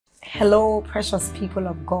Hello, precious people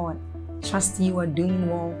of God. Trust you are doing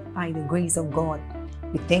well by the grace of God.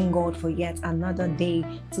 We thank God for yet another day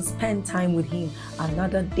to spend time with Him,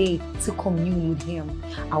 another day to commune with Him.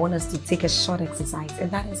 I want us to take a short exercise, and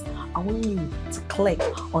that is, I want you to click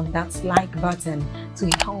on that like button to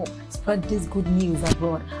help spread this good news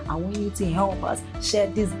abroad. I want you to help us share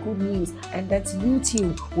this good news, and that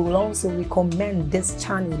YouTube will also recommend this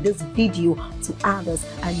channel, this video to others,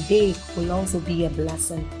 and they will also be a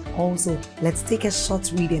blessing. Also, let's take a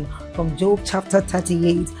short reading from Job chapter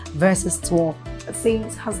 38 verses 12. It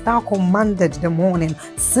says, "Hast thou commanded the morning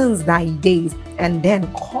since thy days, and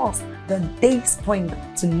then caused the day spring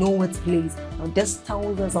to know its place?" Now this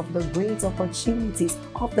tells us of the great opportunities,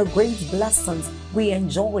 of the great blessings we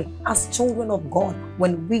enjoy as children of God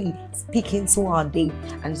when we speak into our day.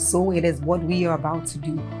 And so it is what we are about to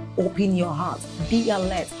do. Open your heart, be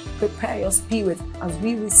alert, prepare your spirit as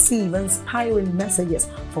we receive inspiring messages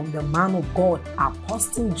from the man of God,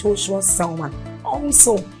 Apostle Joshua Selman.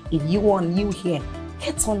 Also, if you are new here,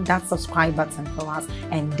 hit on that subscribe button for us,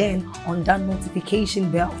 and then on that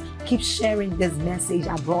notification bell. Keep sharing this message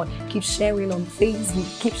abroad. Keep sharing on Facebook.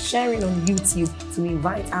 Keep sharing on YouTube to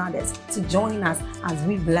invite others to join us as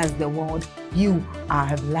we bless the world. You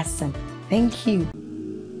are a blessing. Thank you.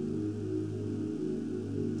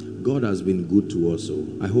 God has been good to us. So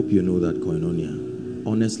I hope you know that, Koinonia.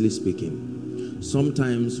 Honestly speaking,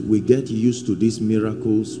 sometimes we get used to these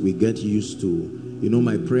miracles. We get used to,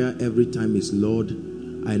 my prayer every time is, Lord,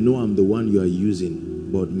 I know I'm the one you are using,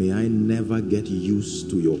 but may I never get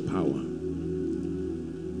used to your power.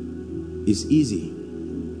 It's easy.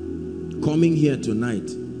 Coming here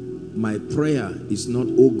tonight, my prayer is not,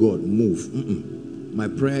 oh God, move. My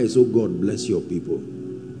prayer is, oh God, bless your people.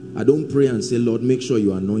 I don't pray and say, Lord, make sure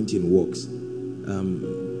your anointing works.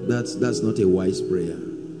 That's not a wise prayer.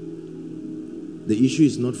 The issue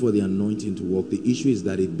is not for the anointing to work. The issue is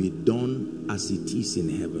that it be done as it is in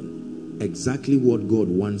heaven. Exactly what God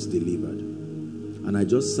wants delivered. And I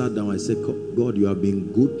just sat down. I said, God, you have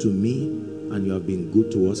been good to me, and you have been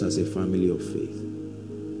good to us as a family of faith.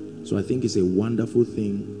 So I think it's a wonderful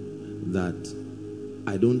thing that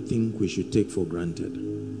I don't think we should take for granted.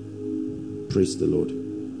 Praise the Lord.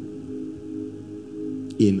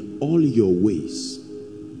 In all your ways,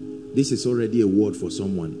 this is already a word for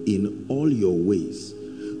someone. In all your ways.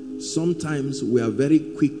 Sometimes we are very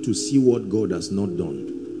quick to see what God has not done.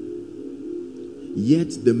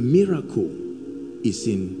 Yet the miracle is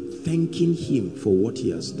in thanking Him for what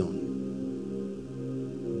He has done.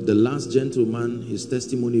 The last gentleman, his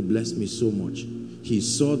testimony blessed me so much. He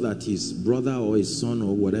saw that his brother or his son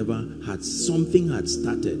or whatever something had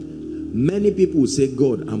started. Many people will say,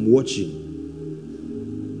 God, I'm watching.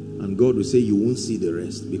 And God will say, you won't see the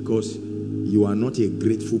rest because you are not a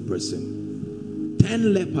grateful person.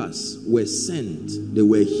 10 lepers were sent. They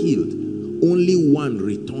were healed. Only one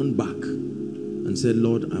returned back and said,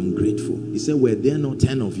 Lord, I'm grateful. He said, were there not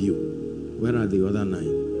 10 of you? Where are the other 9?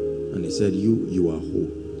 And he said, you are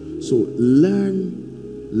whole. So learn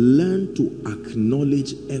to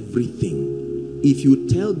acknowledge everything. If you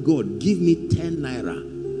tell God, give me 10 naira,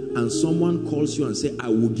 and someone calls you and say, I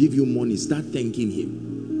will give you money, start thanking Him.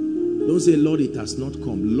 Don't say, Lord, it has not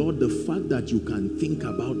come. Lord, the fact that you can think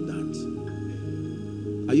about that.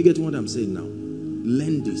 Are you getting what I'm saying now?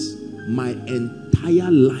 Learn this. My entire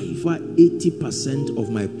life, 80% of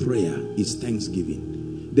my prayer is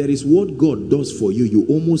thanksgiving. There is what God does for you. You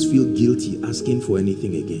almost feel guilty asking for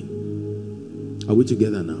anything again. Are we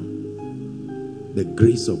together now? The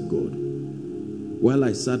grace of God. While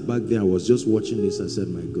I sat back there, I was just watching this. I said,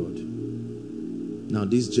 my God. Now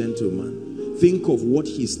this gentleman, think of what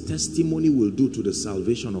his testimony will do to the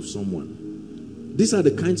salvation of someone. These are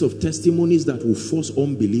the kinds of testimonies that will force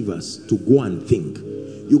unbelievers to go and think.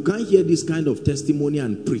 You can't hear this kind of testimony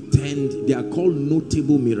and pretend. They are called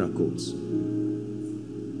notable miracles.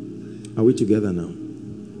 Are we together now?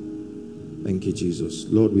 Thank you, Jesus.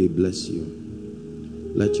 Lord, we bless you.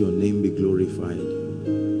 Let your name be glorified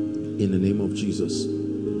in the name of Jesus.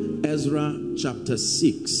 Ezra chapter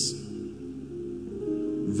 6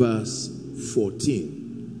 verse 14.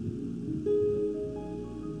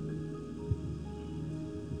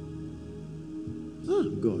 Ah,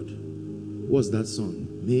 God. What's that song?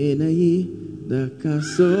 Menayi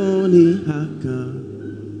dakasoni haka.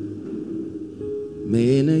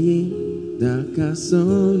 Menayi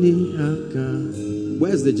dakasoni haka.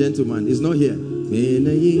 Where's the gentleman? He's not here.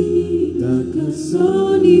 Menayi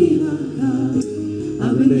dakasoni haka.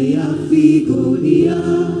 Abneya figodia.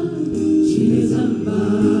 Chinezamba.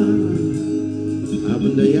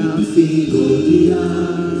 Abneya figodia.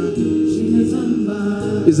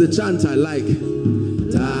 Chinezamba. It's a chant I like.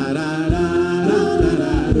 Ta-da.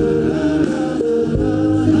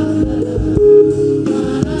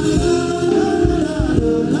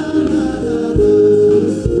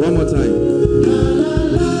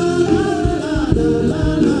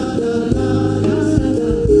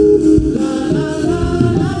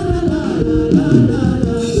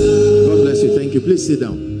 Please sit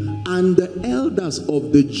down. And the elders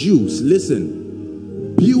of the Jews,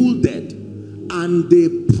 listen, builded, and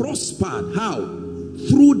they prospered. How?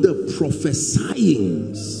 Through the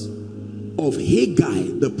prophesyings of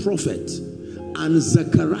Haggai the prophet and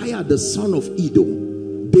Zechariah the son of Iddo.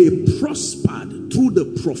 They prospered through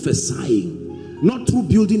the prophesying, not through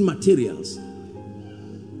building materials.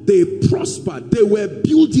 They prospered. They were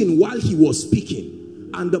building while he was speaking.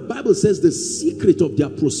 And the Bible says the secret of their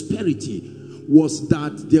prosperity was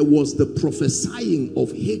that there was the prophesying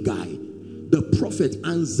of Haggai the prophet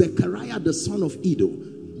and Zechariah the son of Iddo.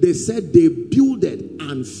 They said they builded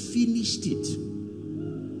and finished it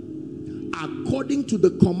according to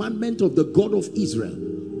the commandment of the God of Israel.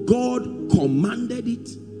 God commanded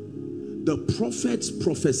it, the prophets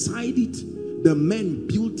prophesied it, the men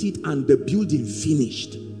built it, and the building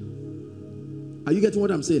finished. Are you getting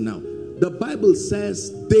what I'm saying now? The Bible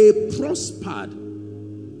says they prospered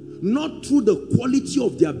not through the quality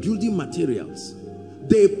of their building materials.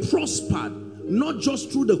 They prospered not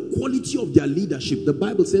just through the quality of their leadership. The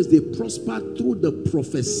Bible says they prospered through the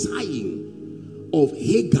prophesying of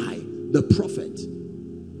Haggai the prophet.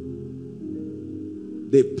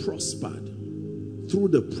 They prospered through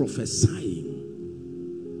the prophesying.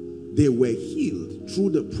 They were healed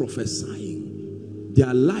through the prophesying.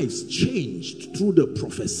 Their lives changed through the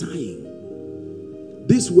prophesying.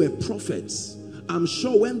 These were prophets. I'm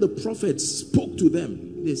sure when the prophets spoke to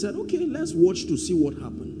them, they said, okay, let's watch to see what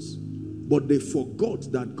happens. But they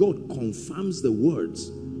forgot that God confirms the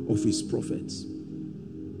words of his prophets.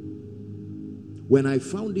 When I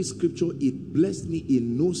found this scripture, it blessed me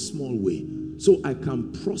in no small way. So I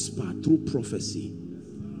can prosper through prophecy.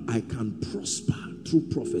 I can prosper through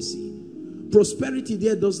prophecy. Prosperity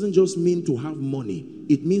there doesn't just mean to have money.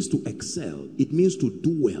 It means to excel. It means to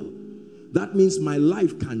do well. That means my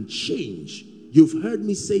life can change. You've heard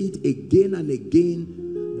me say it again and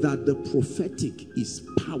again that the prophetic is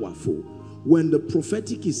powerful. When the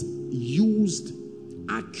prophetic is used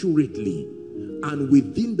accurately and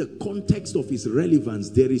within the context of its relevance,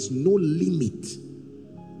 there is no limit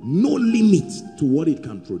to what it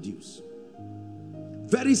can produce.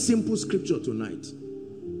 Very simple scripture tonight.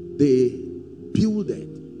 They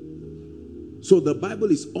builded. So the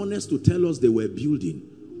Bible is honest to tell us they were building,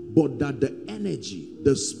 but that the energy,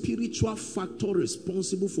 the spiritual factor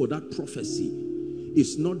responsible for that prophecy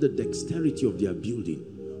is not the dexterity of their building,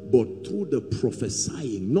 but through the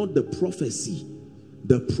prophesying, not the prophecy,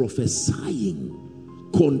 the prophesying,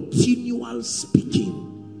 continual speaking.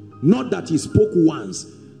 Not that he spoke once.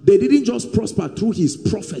 They didn't just prosper through his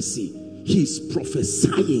prophecy, he's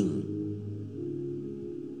prophesying.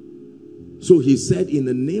 So he said, in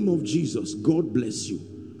the name of Jesus, God bless you.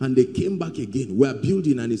 And they came back again. We're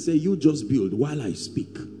building, and he said, you just build while I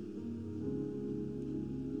speak.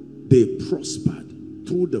 They prospered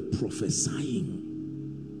through the prophesying.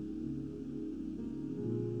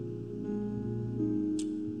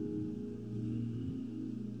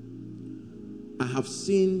 I have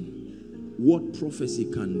seen what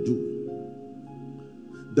prophecy can do.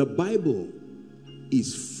 The Bible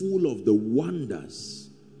is full of the wonders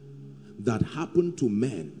that happened to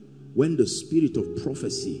men when the spirit of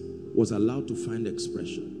prophecy was allowed to find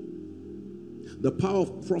expression. The power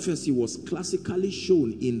of prophecy was classically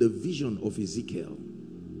shown in the vision of Ezekiel.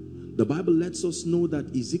 The Bible lets us know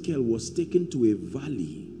that Ezekiel was taken to a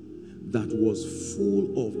valley that was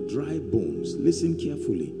full of dry bones. Listen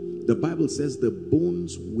carefully. The Bible says the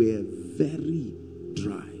bones were very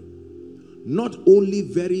dry. Not only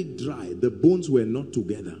very dry, the bones were not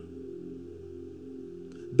together.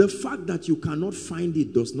 The fact that you cannot find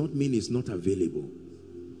it does not mean it's not available.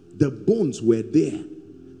 The bones were there.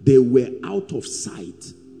 They were out of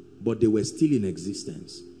sight, but they were still in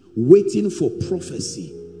existence, waiting for prophecy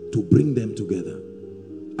to bring them together.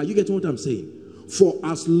 Are you getting what I'm saying? For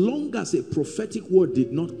as long as a prophetic word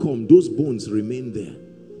did not come, those bones remained there.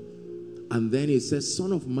 And then he says,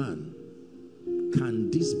 Son of man,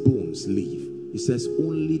 can these bones live? He says,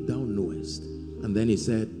 only thou knowest. And then he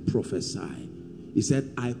said, prophesy. He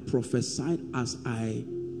said, I prophesied as I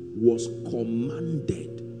was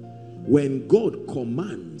commanded. When God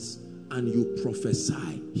commands and you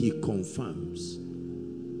prophesy, he confirms.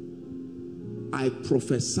 I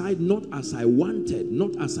prophesied not as I wanted,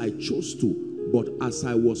 not as I chose to, but as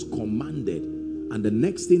I was commanded. And the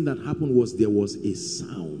next thing that happened was there was a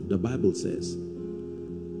sound. The Bible says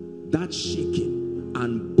that shaking,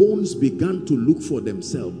 and bones began to look for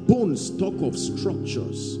themselves. Bones talk of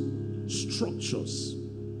structures. Structures.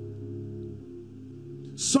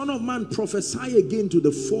 Son of man, prophesy again to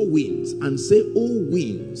the four winds and say, O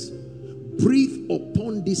winds, breathe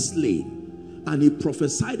upon this slain And he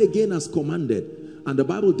prophesied again as commanded. And the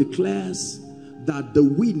Bible declares that the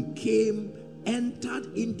wind came,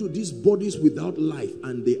 entered into these bodies without life,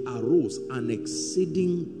 and they arose an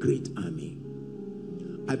exceeding great army.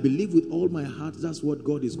 I believe with all my heart that's what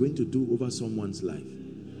God is going to do over someone's life.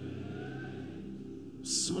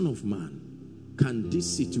 Son of man, can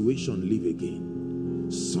this situation live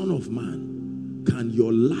again? Son of man, can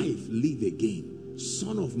your life live again?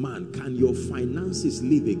 Son of man, can your finances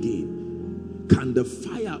live again? Can the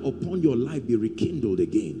fire upon your life be rekindled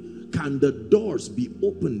again? Can the doors be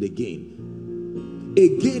opened again?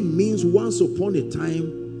 Again means once upon a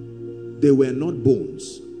time, they were not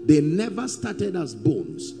bones. They never started as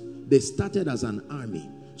bones. They started as an army.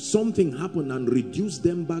 Something happened and reduced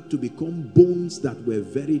them back to become bones that were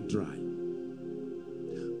very dry.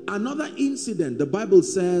 Another incident, the Bible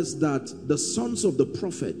says that the sons of the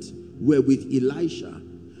prophet were with Elisha,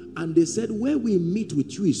 and they said, where we meet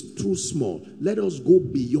with you is too small. Let us go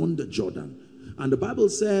beyond the Jordan. And the Bible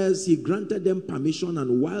says he granted them permission,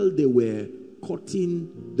 and while they were cutting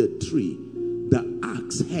the tree, the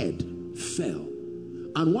axe head fell.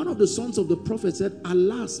 And one of the sons of the prophet said,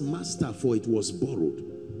 alas, master, for it was borrowed.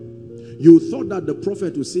 You thought that the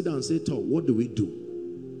prophet would sit down and say, what do we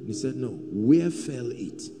do? He said, no, where fell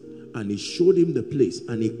it? And he showed him the place,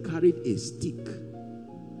 and he carried a stick.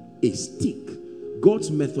 A stick.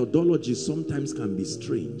 God's methodology sometimes can be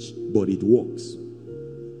strange, but it works.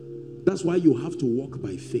 That's why you have to walk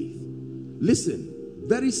by faith. Listen,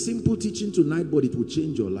 very simple teaching tonight, but it will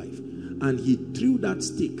change your life. And he threw that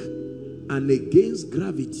stick, and against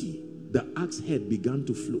gravity, the axe head began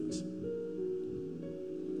to float.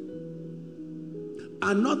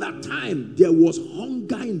 Another time, there was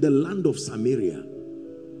hunger in the land of Samaria.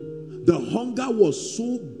 The hunger was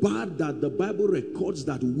so bad that the Bible records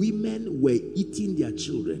that women were eating their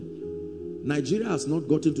children. Nigeria has not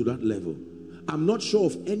gotten to that level. I'm not sure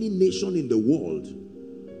of any nation in the world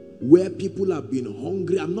where people have been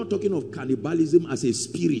hungry. I'm not talking of cannibalism as a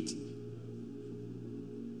spirit,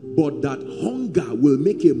 but that hunger will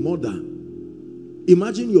make a mother.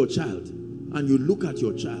 Imagine your child, and you look at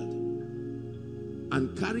your child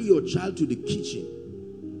and carry your child to the kitchen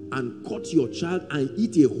and cut your child and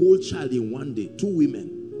eat a whole child in one day. 2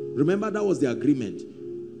 women. Remember, that was the agreement.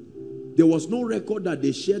 There was no record that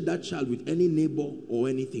they shared that child with any neighbor or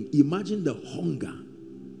anything. Imagine the hunger.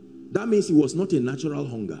 That means it was not a natural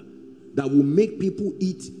hunger that will make people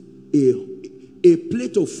eat a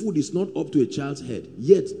plate of food is not up to a child's head.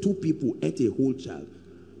 Yet 2 people ate a whole child.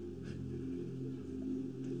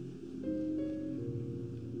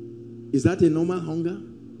 Is that a normal hunger?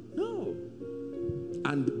 No.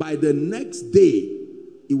 And by the next day,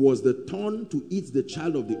 it was the turn to eat the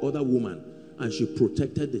child of the other woman, and she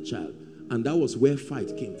protected the child. And that was where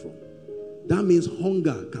fight came from. That means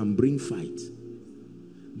hunger can bring fight.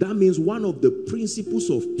 That means one of the principles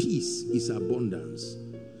of peace is abundance.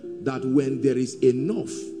 That when there is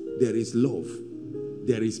enough, there is love,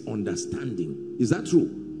 there is understanding. Is that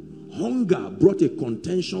true? Hunger brought a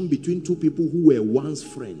contention between 2 people who were once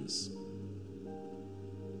friends.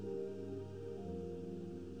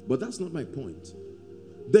 But that's not my point.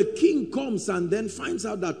 The king comes and then finds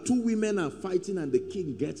out that 2 women are fighting, and the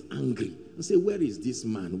king gets angry and say, where is this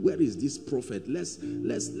man? Where is this prophet?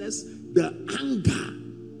 The anger.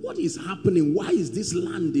 What is happening? Why is this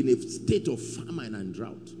land in a state of famine and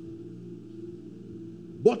drought?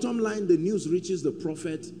 Bottom line, the news reaches the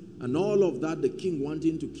prophet and all of that, the king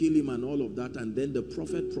wanting to kill him and all of that. And then the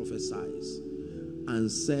prophet prophesies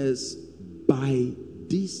and says, by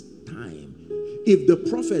this time, if the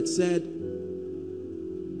prophet said,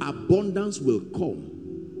 abundance will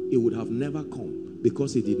come, it would have never come,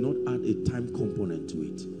 because he did not add a time component to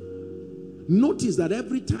it. Notice that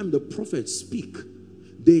every time the prophets speak,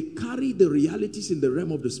 they carry the realities in the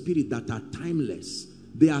realm of the spirit that are timeless.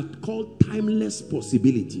 They are called timeless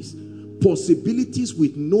possibilities. Possibilities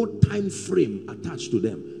with no time frame attached to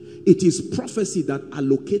them. It is prophecy that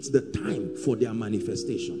allocates the time for their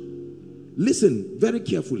manifestation. Listen very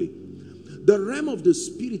carefully. The realm of the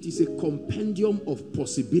spirit is a compendium of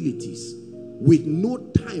possibilities with no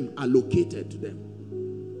time allocated to them.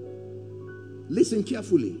 Listen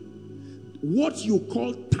carefully. What you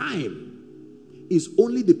call time is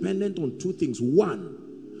only dependent on 2 things. 1,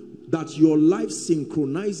 that your life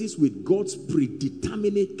synchronizes with God's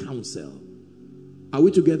predeterminate counsel. Are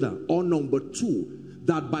we together? Or number 2,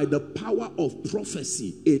 that by the power of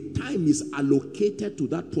prophecy, a time is allocated to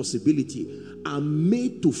that possibility and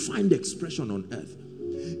made to find expression on earth.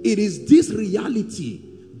 It is this reality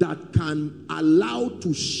that can allow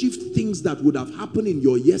to shift things that would have happened in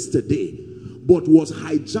your yesterday, but was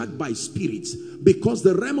hijacked by spirits, because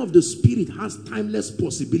the realm of the spirit has timeless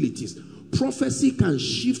possibilities. Prophecy can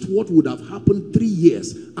shift what would have happened 3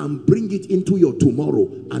 years and bring it into your tomorrow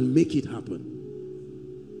and make it happen.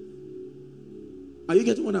 Are you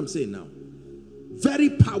getting what I'm saying now?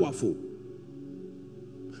 Very powerful.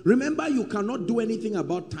 Remember, you cannot do anything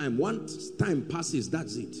about time. Once time passes,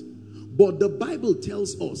 that's it. But the Bible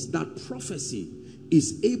tells us that prophecy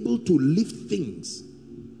is able to lift things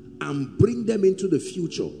and bring them into the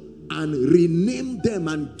future and rename them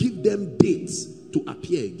and give them dates to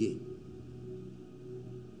appear again.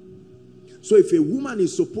 So if a woman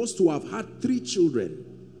is supposed to have had 3 children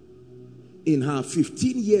in her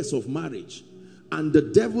 15 years of marriage, and the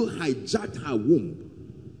devil hijacked her womb,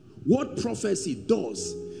 what prophecy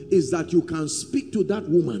does is that you can speak to that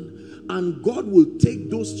woman and God will take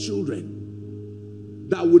those children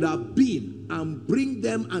that would have been and bring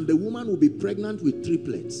them, and the woman will be pregnant with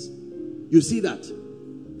triplets. You see that?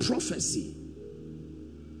 Prophecy.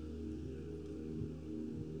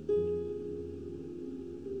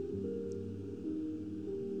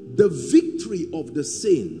 The victory of the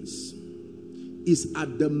saints is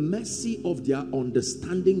at the mercy of their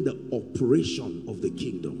understanding the operation of the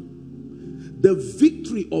kingdom. The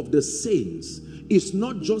victory of the saints is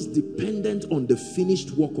not just dependent on the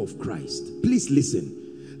finished work of Christ. Please listen.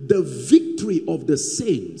 The victory of the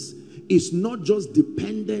saints is not just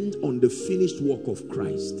dependent on the finished work of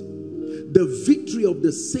Christ. The victory of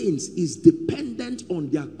the saints is dependent on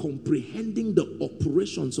their comprehending the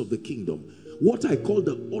operations of the kingdom. What I call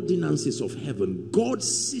the ordinances of heaven.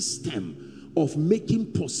 God's system of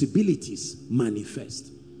making possibilities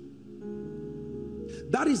manifest.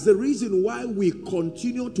 That is the reason why we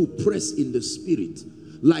continue to press in the spirit,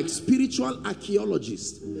 like spiritual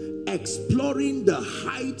archaeologists, exploring the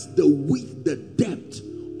height, the width, the depth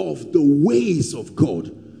of the ways of God.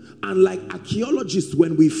 And like archaeologists,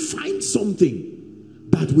 when we find something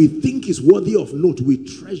that we think is worthy of note, we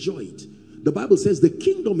treasure it. The Bible says the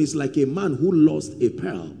kingdom is like a man who lost a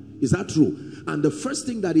pearl. Is that true? And the first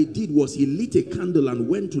thing that he did was he lit a candle and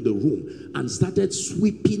went to the room and started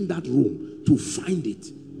sweeping that room to find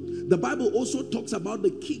it. The Bible also talks about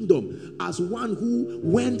the kingdom as one who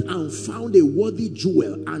went and found a worthy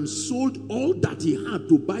jewel and sold all that he had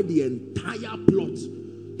to buy the entire plot,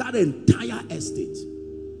 that entire estate.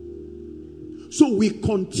 So we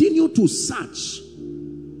continue to search,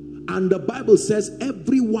 and the Bible says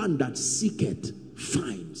everyone that seeketh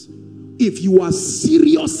finds. If you are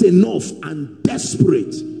serious enough and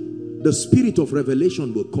desperate, the spirit of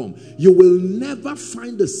revelation will come. You will never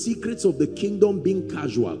find the secrets of the kingdom being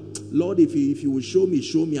casual. Lord, if you will show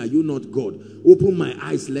me, are you not God? Open my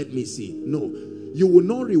eyes, let me see. No, you will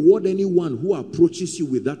not reward anyone who approaches you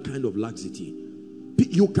with that kind of laxity.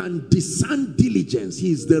 You can discern diligence.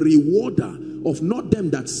 He is the rewarder of not them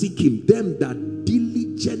that seek him, them that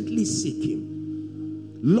diligently seek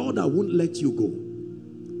him. Lord, I won't let you go.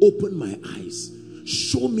 Open my eyes.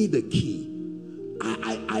 Show me the key.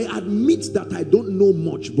 I admit that I don't know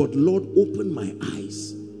much, but Lord, open my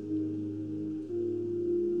eyes.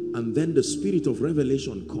 And then the spirit of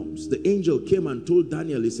revelation comes. The angel came and told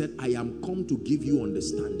Daniel, he said, I am come to give you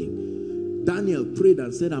understanding. Daniel prayed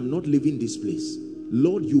and said, I'm not leaving this place.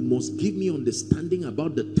 Lord, you must give me understanding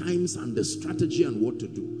about the times and the strategy and what to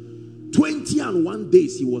do. 21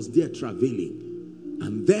 days he was there traveling.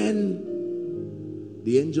 And then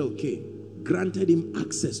the angel came, granted him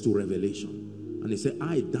access to revelation. And he said,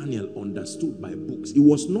 I, Daniel, understood by books. It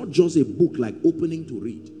was not just a book like opening to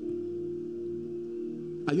read.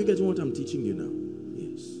 Are you getting what I'm teaching you now?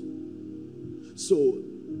 Yes. So,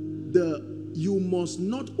 you must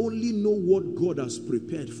not only know what God has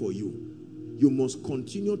prepared for you, you must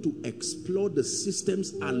continue to explore the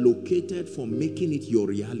systems allocated for making it your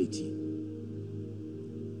reality.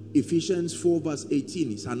 Ephesians 4 verse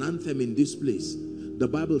 18 is an anthem in this place. The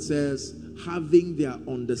Bible says, having their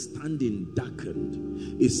understanding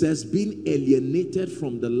darkened. It says, being alienated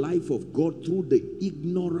from the life of God through the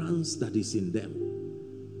ignorance that is in them.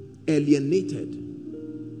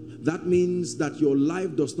 Alienated. That means that your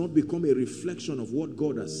life does not become a reflection of what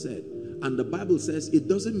God has said. And the Bible says it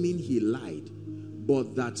doesn't mean he lied,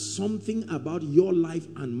 but that something about your life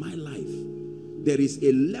and my life, there is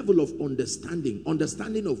a level of understanding.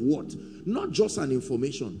 Understanding of what? Not just an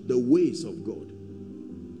information, the ways of God.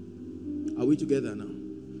 Are we together now?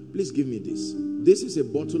 Please give me this. This is a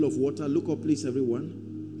bottle of water. Look up, please, everyone.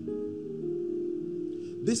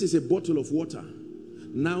 This is a bottle of water.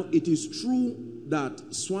 Now, it is true that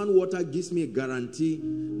Swan water gives me a guarantee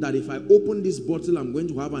that if I open this bottle, I'm going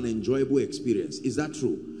to have an enjoyable experience. Is that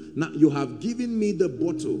true? Now, you have given me the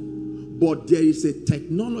bottle, but there is a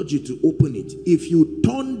technology to open it. If you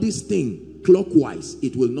turn this thing clockwise,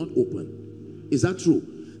 it will not open. Is that true?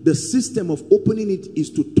 The system of opening it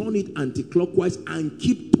is to turn it anti-clockwise and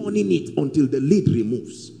keep turning it until the lid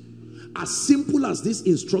removes. As simple as this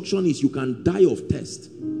instruction is, you can die of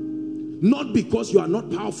thirst. Not because you are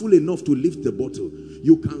not powerful enough to lift the bottle.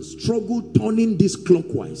 You can struggle turning this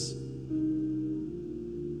clockwise.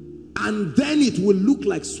 And then it will look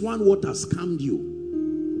like swan water scammed you.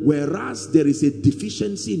 Whereas there is a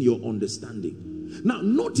deficiency in your understanding. Now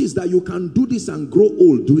notice that you can do this and grow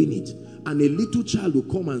old doing it. And a little child will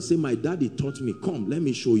come and say, my daddy taught me. Come, let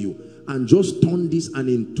me show you. And just turn this, and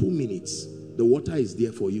in 2 minutes, the water is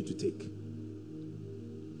there for you to take.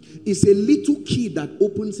 It's a little key that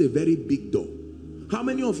opens a very big door. How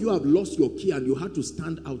many of you have lost your key and you had to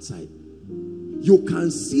stand outside? You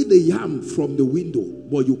can see the yam from the window,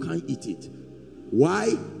 but you can't eat it.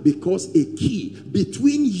 Why? Because a key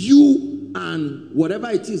between you and whatever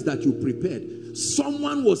it is that you prepared,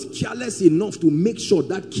 someone was careless enough to make sure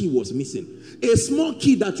that key was missing. A small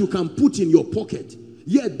key that you can put in your pocket,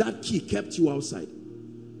 yet that key kept you outside.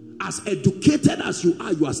 As educated as you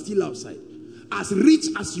are still outside. As rich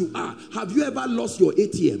as you are, have you ever lost your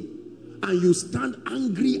ATM and you stand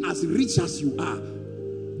angry as rich as you are?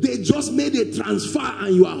 They just made a transfer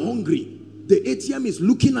and you are hungry. The ATM is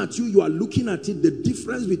looking at you, you are looking at it. The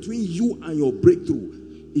difference between you and your breakthrough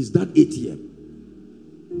is that ATM.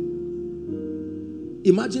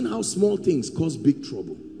 Imagine how small things cause big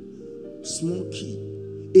trouble. Small key,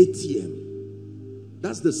 ATM.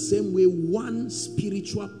 That's the same way one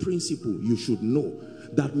spiritual principle you should know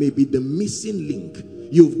that may be the missing link.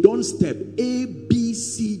 You've done step A, B,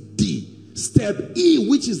 C, D. Step E,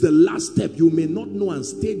 which is the last step, you may not know and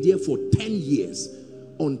stay there for 10 years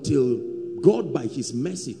until God by his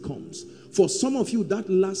mercy comes. For some of you, that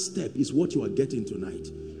last step is what you are getting tonight.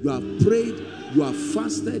 You have prayed, you have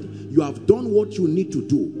fasted, you have done what you need to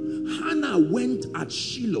do. Hannah went at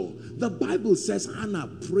Shiloh. The Bible says Hannah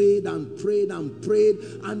prayed and prayed and prayed,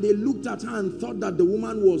 and they looked at her and thought that the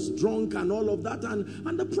woman was drunk and all of that.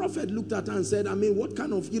 And the prophet looked at her and said, I mean, what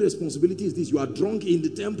kind of irresponsibility is this? You are drunk in the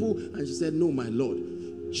temple? And she said, no, my Lord.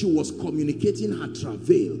 She was communicating her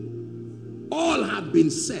travail. All had been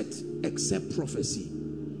set except prophecy.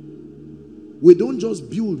 We don't just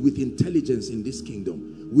build with intelligence in this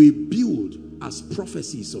kingdom. We build as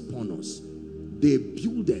prophecies upon us. They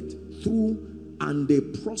builded through and they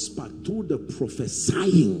prospered through the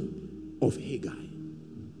prophesying of Haggai.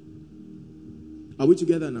 Are we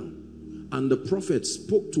together now? And the prophet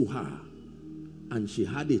spoke to her and she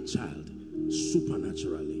had a child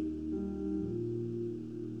supernaturally.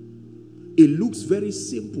 It looks very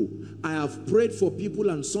simple. I have prayed for people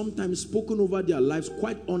and sometimes spoken over their lives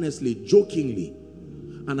quite honestly, jokingly.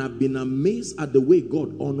 And I've been amazed at the way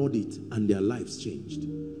God honored it and their lives changed.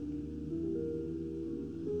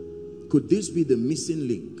 Could this be the missing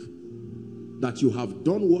link? That you have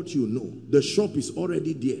done what you know. The shop is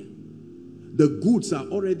already there. The goods are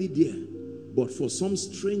already there. But for some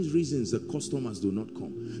strange reasons, the customers do not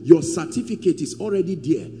come. Your certificate is already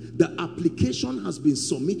there. The application has been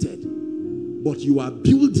submitted. But you are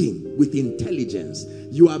building with intelligence.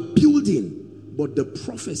 You are building, but the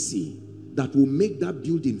prophecy that will make that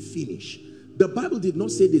building finish. The Bible did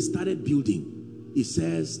not say they started building. It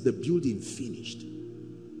says the building finished.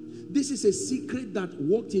 This is a secret that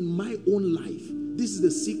worked in my own life. This is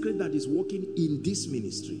the secret that is working in this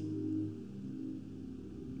ministry.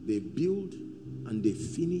 They built and they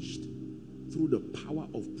finished through the power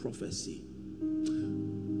of prophecy.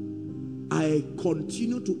 I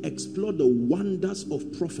continue to explore the wonders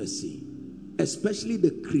of prophecy, especially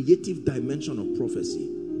the creative dimension of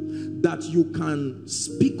prophecy. That you can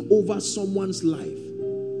speak over someone's life.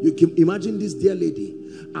 You can imagine this dear lady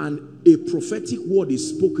and a prophetic word is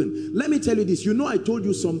spoken. Let me tell you this. You know I told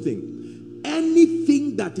you something.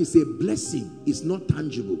 Anything that is a blessing is not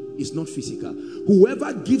tangible. It's not physical.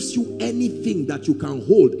 Whoever gives you anything that you can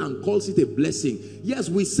hold and calls it a blessing. Yes,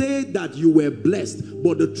 we say that you were blessed,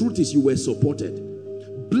 but the truth is you were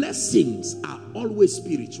supported. Blessings are always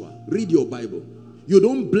spiritual. Read your Bible. You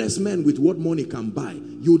don't bless men with what money can buy.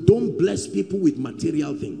 You don't bless people with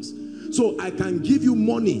material things. So I can give you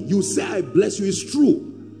money. You say I bless you. It's true.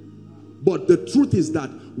 But the truth is that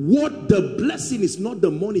what the blessing is not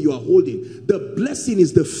the money you are holding. The blessing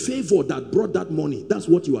is the favor that brought that money. That's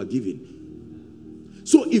what you are giving.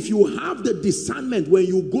 So if you have the discernment, when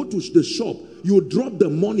you go to the shop, you drop the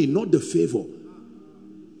money, not the favor.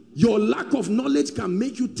 Your lack of knowledge can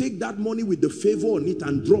make you take that money with the favor on it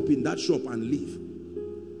and drop in that shop and leave.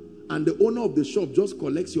 And the owner of the shop just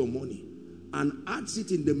collects your money and adds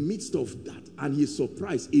it in the midst of that, and he's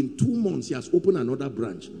surprised. In 2 months, he has opened another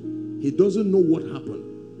branch. He doesn't know what happened.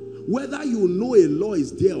 Whether you know a law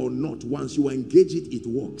is there or not, once you engage it, it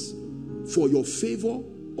works. For your favor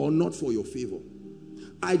or not for your favor.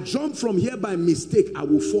 I jump from here by mistake, I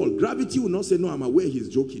will fall. Gravity will not say, no, I'm aware he's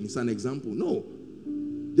joking. It's an example. No.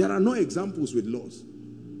 There are no examples with laws.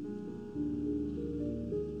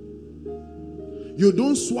 You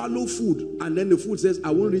don't swallow food and then the food says,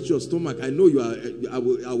 I won't reach your stomach. I know you are, I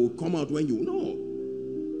will come out when you know.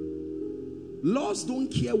 Laws don't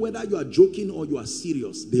care whether you are joking or you are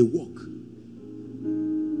serious. They work.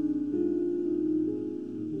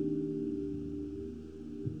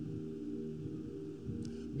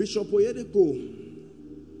 Bishop Oyedepo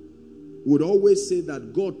would always say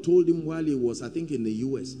that God told him while he was, I think, in the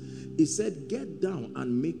US, he said, get down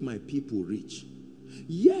and make my people rich.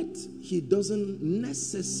 Yet, he doesn't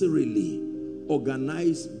necessarily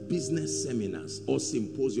organize business seminars or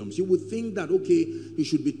symposiums. You would think that, okay, he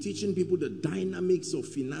should be teaching people the dynamics of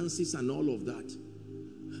finances and all of that.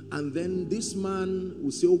 And then this man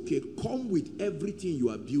will say, okay, come with everything you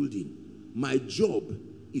are building. My job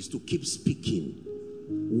is to keep speaking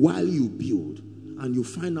while you build. And you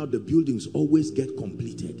find out the buildings always get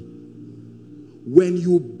completed. When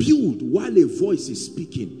you build while a voice is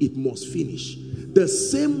speaking, it must finish. The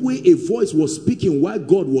same way a voice was speaking while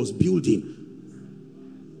God was building.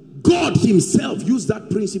 God himself used that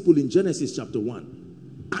principle in Genesis chapter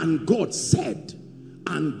 1. And God said,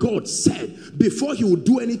 before he would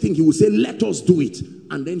do anything, he would say, let us do it.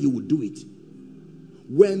 And then he would do it.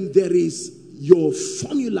 When there is your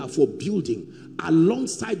formula for building,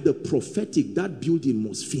 alongside the prophetic, that building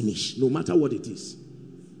must finish, no matter what it is.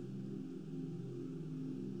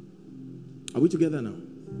 Are we together now?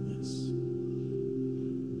 Yes.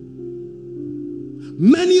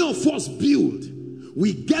 Many of us build.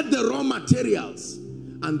 We get the raw materials.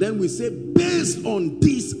 And then we say, based on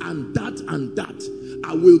this and that,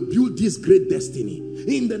 I will build this great destiny.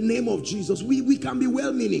 In the name of Jesus. We can be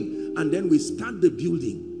well-meaning. And then we start the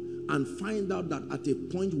building. And find out that at a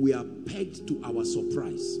point we are pegged to our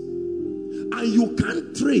surprise. And you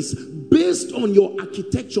can't trace. Based on your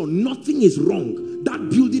architecture, nothing is wrong. That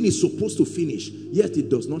building is supposed to finish. Yet it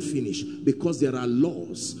does not finish. Because there are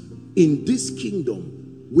laws. In this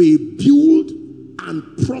kingdom, we build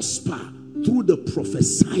and prosper through the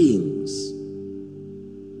prophesyings.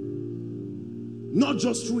 Not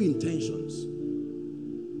just through intentions.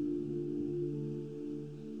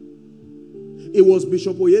 It was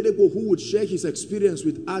Bishop Oyedepo who would share his experience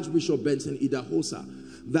with Archbishop Benson Idahosa,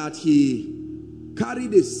 that he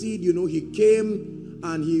carried a seed, you know, he came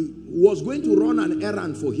and he was going to run an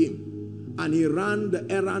errand for him. And he ran the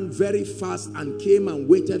errand very fast and came and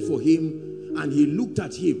waited for him. And he looked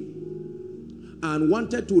at him and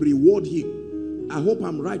wanted to reward him. I hope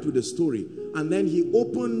I'm right with the story. And then he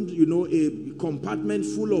opened, you know, a compartment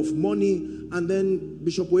full of money. And then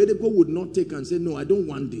Bishop Oyedepo would not take and say, no, I don't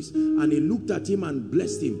want this. And he looked at him and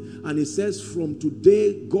blessed him. And he says, from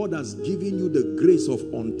today, God has given you the grace of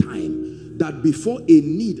on time. That before a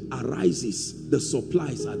need arises, the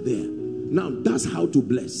supplies are there. Now, that's how to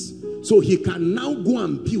bless. So he can now go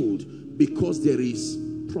and build because there is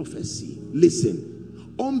prophecy.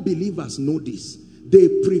 Listen, unbelievers know this. They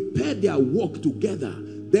prepare their work together.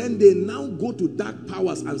 Then they now go to dark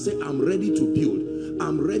powers and say, I'm ready to build.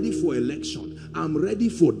 I'm ready for election. I'm ready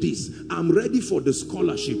for this. I'm ready for the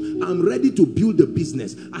scholarship. I'm ready to build a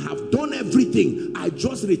business. I have done everything. I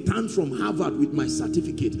just returned from Harvard with my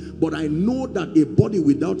certificate. But I know that a body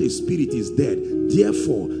without a spirit is dead.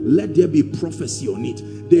 Therefore, let there be prophecy on it.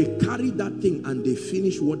 They carry that thing and they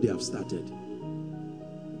finish what they have started.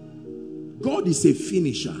 God is a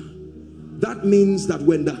finisher. That means that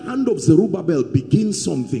when the hand of Zerubbabel begins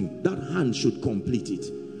something, that hand should complete it.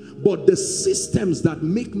 But the systems that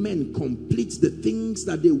make men complete the things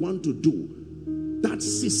that they want to do, that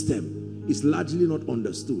system is largely not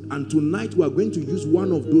understood. And tonight we are going to use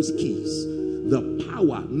one of those keys. The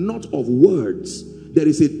power not of words. There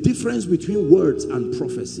is a difference between words and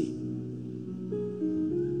prophecy.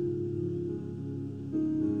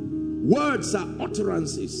 Words are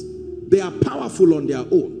utterances. They are powerful on their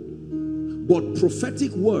own. But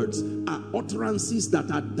prophetic words are utterances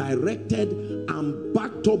that are directed and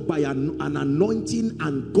backed up by an anointing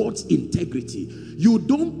and God's integrity. You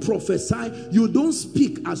don't prophesy, you don't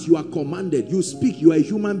speak as you are commanded. You speak, you are a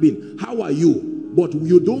human being. How are you? But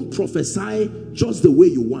you don't prophesy just the way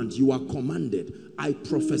you want. You are commanded. I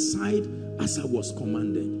prophesied as I was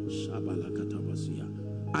commanded.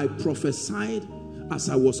 I prophesied as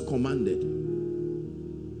I was commanded.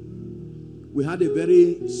 We had a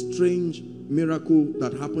very strange miracle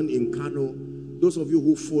that happened in Kano. Those of you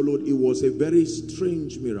who followed, it was a very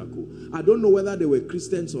strange miracle. I don't know whether they were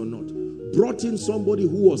Christians or not. Brought in somebody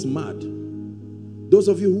who was mad. Those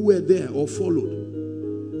of you who were there or followed.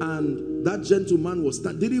 And that gentleman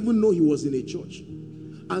didn't even know he was in a church.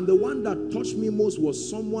 And the one that touched me most was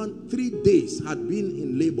someone 3 days had been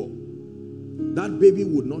in labor. That baby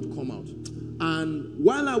would not come out. And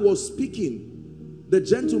while I was speaking, the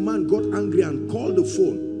gentleman got angry and called the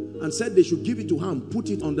phone and said they should give it to her and put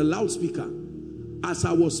it on the loudspeaker. As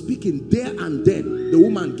I was speaking, there and then, the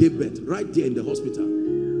woman gave birth right there in the hospital.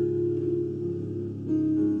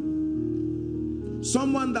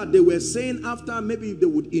 Someone that they were saying after maybe they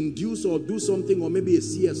would induce or do something, or maybe a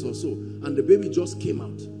CS or so, and the baby just came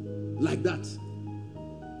out like that.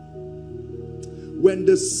 When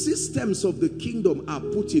the systems of the kingdom are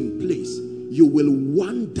put in place, you will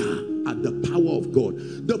wonder at the power of God.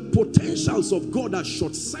 The potentials of God are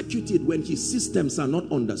short-circuited when his systems are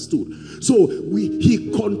not understood. So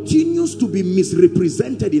he continues to be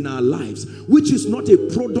misrepresented in our lives, which is not a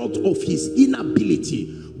product of his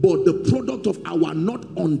inability, but the product of our not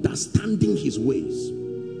understanding his ways.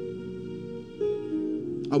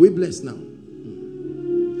 Are we blessed now?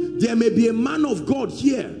 There may be a man of God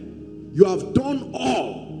here. You have done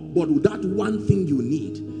all, but that one thing you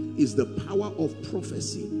need is the power of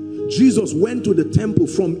prophecy. Jesus went to the temple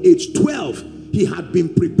from age 12. He had been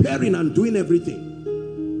preparing and doing everything.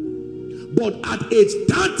 But at age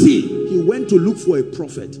 30, he went to look for a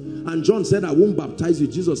prophet. And John said, I won't baptize you.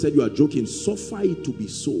 Jesus said, you are joking. Suffer it to be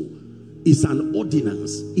so. It's an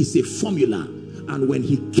ordinance. It's a formula. And when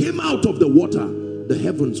he came out of the water, the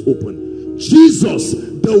heavens opened. Jesus,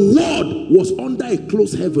 the word, was under a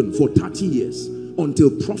closed heaven for 30 years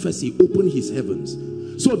until prophecy opened his heavens.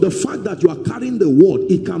 So the fact that you are carrying the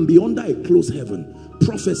word, it can be under a closed heaven.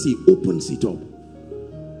 Prophecy opens it up.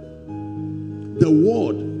 The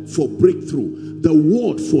word for breakthrough, the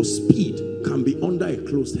word for speed can be under a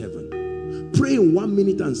closed heaven. Pray in 1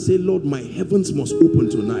 minute and say, Lord, my heavens must open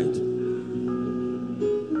tonight.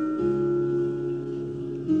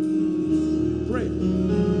 Pray.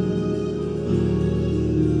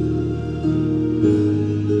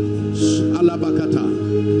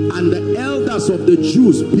 And the elders of the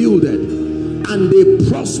Jews builded, and they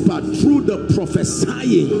prospered through the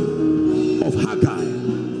prophesying of Haggai.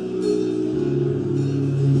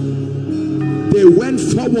 They went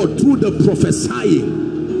forward through the prophesying.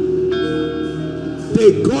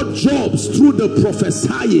 They got jobs through the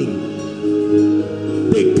prophesying.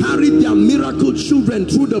 They carried their miracle children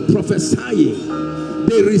through the prophesying.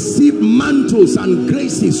 They received mantles and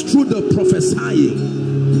graces through the prophesying.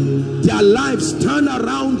 Their lives turn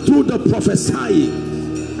around through the prophesying.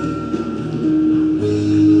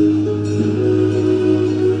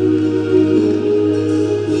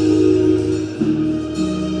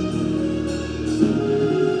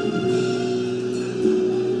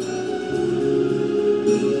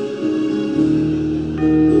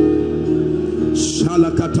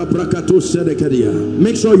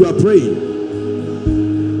 Make sure you are praying.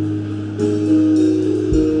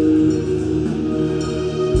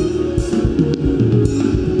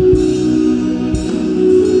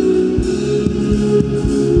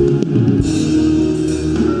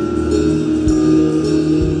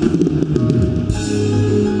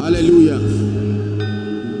 Hallelujah.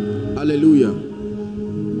 Hallelujah.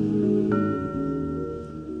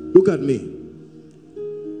 Look at me.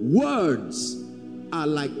 Words are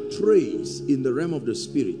like trays in the realm of the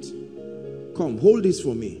spirit. Come, hold this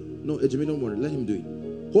for me. No, Ejimi, don't worry. Let him do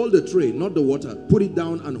it. Hold the tray, not the water. Put it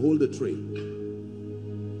down and hold the tray.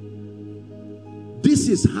 This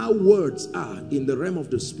is how words are in the realm of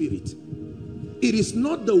the spirit. It is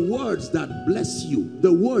not the words that bless you.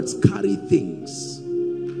 The words carry things.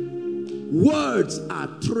 Words are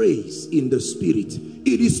trays in the spirit.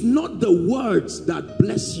 It is not the words that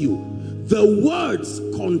bless you. The words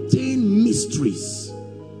contain mysteries.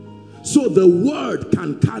 So the word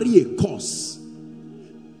can carry a curse.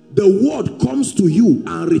 The word comes to you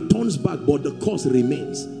and returns back, but the curse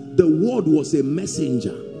remains. The word was a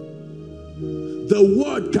messenger. The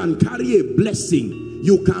word can carry a blessing.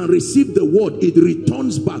 You can receive the word, it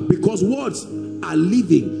returns back, because words are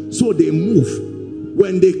living, so they move.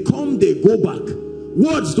 When they come, they go back.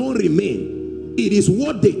 Words don't remain. It is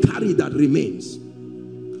what they carry that remains.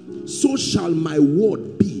 So shall my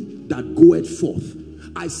word be that goeth forth.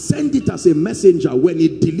 I send it as a messenger. When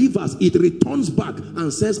it delivers, it returns back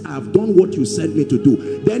and says, I have done what you sent me to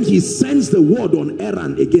do. Then he sends the word on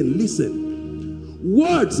errand again. Listen,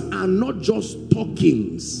 words are not just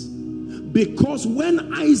talkings. Because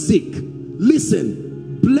when Isaac,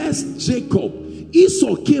 listen, blessed Jacob,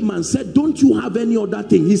 Esau came and said, don't you have any other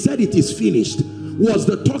thing? He said, it is finished. Was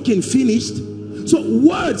the talking finished? So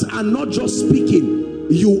words are not just speaking.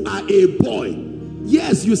 You are a boy.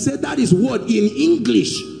 Yes, you said that is word in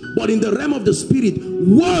English, but in the realm of the spirit,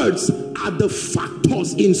 words are the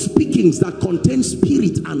factors in speakings that contain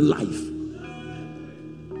spirit and life.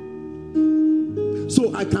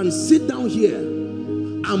 So I can sit down here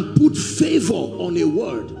and put favor on a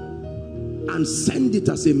word and send it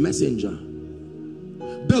as a messenger.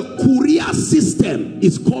 The courier system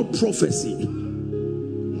is called prophecy.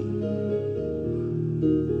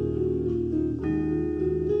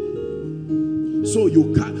 So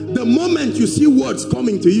you can, the moment you see words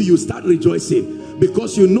coming to you, you start rejoicing,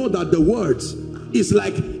 because you know that the words is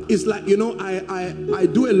like, you know, I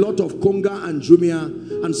do a lot of conga and jumia,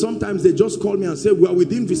 and sometimes they just call me and say, we are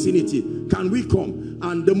within vicinity, can we come?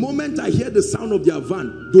 And the moment I hear the sound of their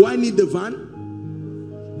van, do I need the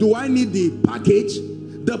van? Do I need the package?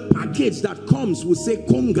 The package that comes will say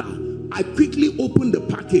conga. I quickly open the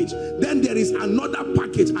package. Then there is another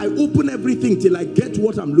package. I open everything till I get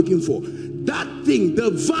what I'm looking for. That thing, the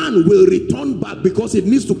van will return back because it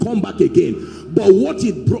needs to come back again. But what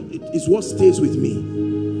it brought is what stays with me.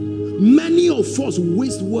 Many of us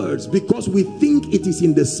waste words because we think it is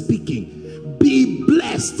in the speaking. Be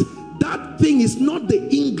blessed. That thing is not the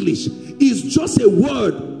English. It's just a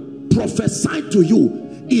word prophesied to you.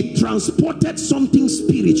 It transported something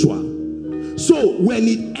spiritual. So when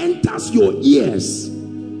it enters your ears,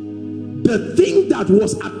 the thing that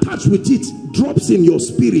was attached with it drops in your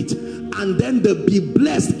spirit, and then the be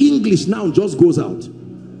blessed English now just goes out.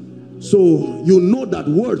 So you know that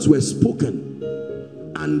words were spoken,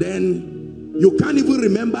 and then you can't even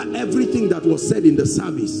remember everything that was said in the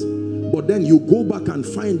service, but then you go back and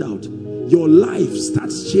find out your life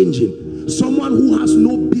starts changing. Someone who has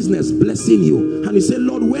no business blessing you, and you say,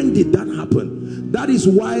 Lord, when did that happen? That is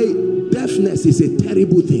why deafness is a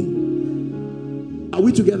terrible thing. Are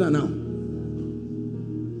we together now?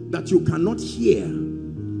 That you cannot hear,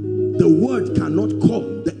 the word cannot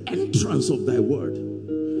come, the entrance of thy word.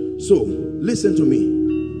 So listen to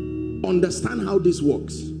me, understand how this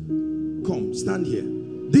works. Come, stand here.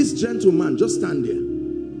 This gentleman, just stand there.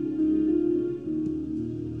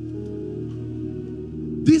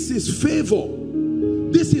 This is favor.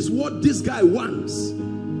 This is what this guy wants.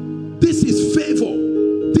 This is favor.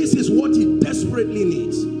 This is what he desperately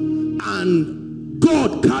needs. And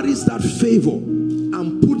God carries that favor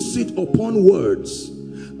and puts it upon words.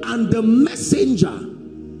 And the messenger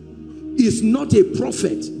is not a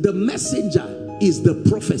prophet. The messenger is the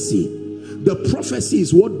prophecy. The prophecy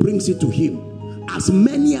is what brings it to him. As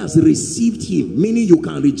many as received him, meaning you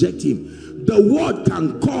can reject him. The word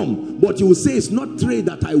can come, but you will say, it's not trade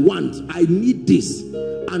that I want. I need this.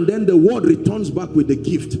 And then the word returns back with the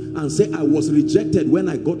gift and say, I was rejected when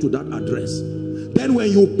I got to that address. Then when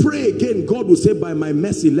you pray again, God will say, by my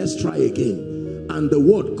mercy, let's try again. And the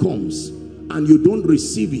word comes and you don't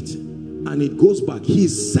receive it, and it goes back. He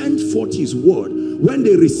sent forth his word. When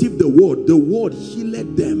they received the word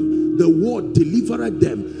healed them. The word delivered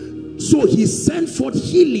them. So he sent forth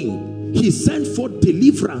healing. He sent forth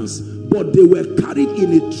deliverance, but they were carried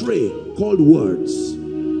in a tray called words.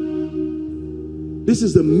 This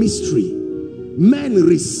is the mystery. Men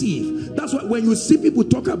receive. That's why when you see people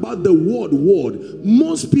talk about the word,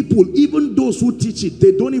 most people, even those who teach it,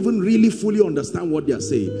 they don't even really fully understand what they are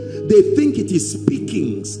saying. They think it is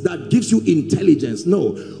speakings that gives you intelligence.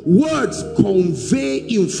 No. Words convey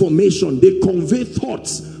information. They convey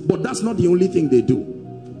thoughts, but that's not the only thing they do.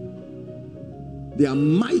 They are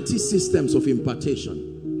mighty systems of impartation.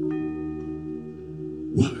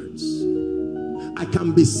 Words. I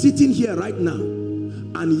can be sitting here right now,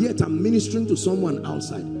 and yet I'm ministering to someone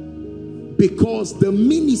outside, because the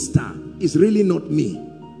minister is really not me.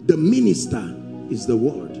 The minister is the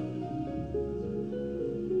word.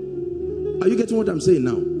 Are you getting what I'm saying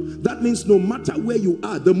now? That means no matter where you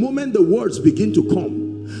are, the moment the words begin to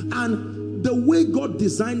come, and the way God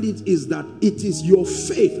designed it is that it is your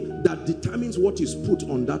faith that determines what is put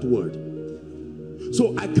on that word.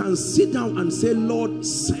 So I can sit down and say, Lord,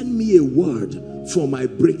 send me a word for my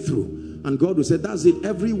breakthrough. And God will say, that's it.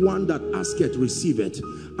 Everyone that asketh, receive it.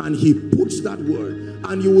 And he puts that word.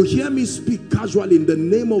 And you will hear me speak casually in the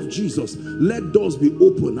name of Jesus. Let doors be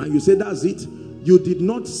open. And you say, that's it. You did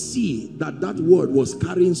not see that that word was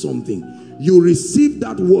carrying something. You received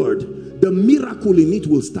that word. The miracle in it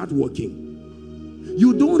will start working.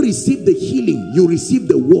 You don't receive the healing. You receive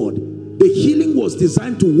the word. The healing was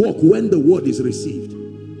designed to work when the word is received.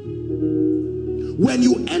 When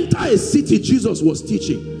you enter a city, Jesus was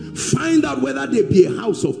teaching, find out whether there be a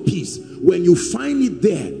house of peace. When you find it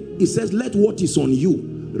there, it says, let what is on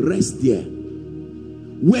you rest there.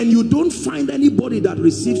 When you don't find anybody that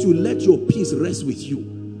receives you, let your peace rest with you.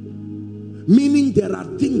 Meaning there are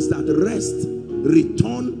things that rest,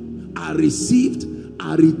 return, are received,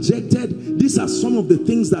 are rejected. These are some of the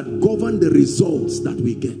things that govern the results that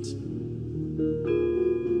we get.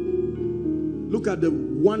 Look at the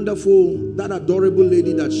wonderful, that adorable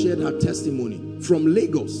lady that shared her testimony from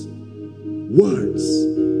Lagos. Words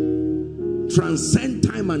transcend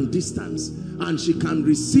time and distance, and she can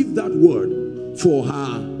receive that word for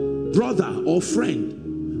her brother or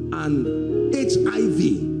friend. And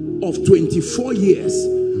HIV of 24 years,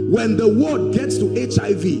 when the word gets to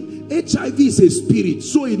HIV is a spirit,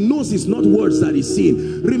 so it knows it's not words that is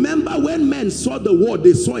seen. Remember, when men saw the word,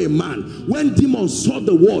 they saw a man. When demons saw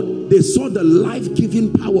the word, they saw the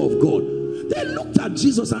life-giving power of God. They looked at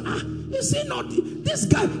Jesus and, you see, not this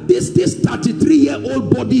guy, this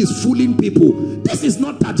 33-year-old body is fooling people. This is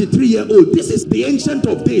not 33-year-old. This is the Ancient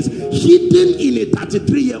of Days, hidden in a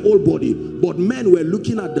 33-year-old body. But men were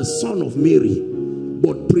looking at the Son of Mary.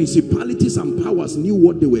 But principalities and powers knew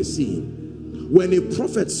what they were seeing. When a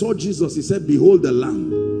prophet saw Jesus, he said, behold the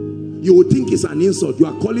Lamb. You would think it's an insult. You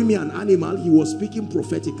are calling me an animal. He was speaking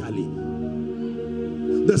prophetically.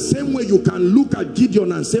 The same way you can look at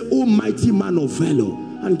Gideon and say, oh mighty man of valor.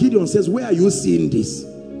 And Gideon says, where are you seeing this?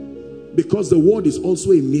 Because the word is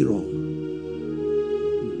also a mirror.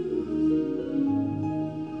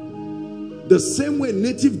 The same way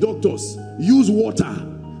native doctors use water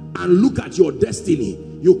and look at your destiny,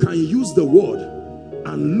 you can use the word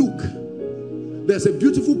and look. There's a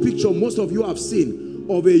beautiful picture most of you have seen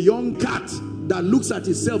of a young cat that looks at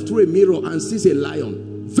itself through a mirror and sees a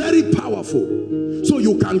lion. Very powerful. So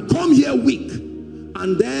you can come here weak,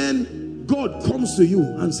 and then God comes to you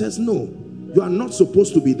and says, no, you are not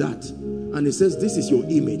supposed to be that. And he says, this is your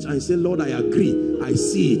image. And I say, Lord, I agree. I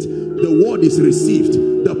see it. The word is received.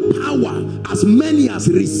 The power, as many as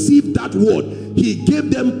received that word, he gave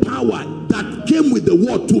them power that came with the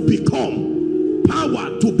word to become.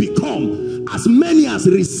 Power to become. As many as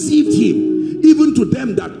received him, even to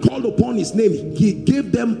them that called upon his name, he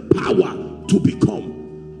gave them power to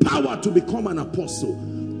become. Power to become an apostle.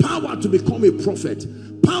 Power to become a prophet.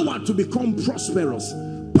 Power to become prosperous.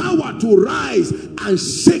 Power to rise and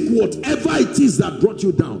shake whatever it is that brought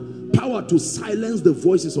you down. Power to silence the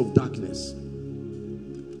voices of darkness.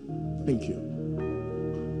 Thank you.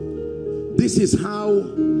 This is how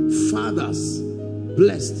fathers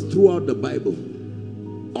blessed throughout the Bible.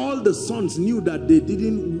 All the sons knew that they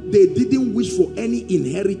didn't wish for any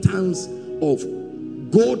inheritance of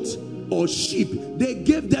goat or sheep. They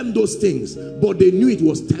gave them those things, but they knew it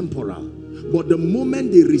was temporal. But the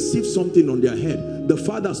moment they received something on their head, the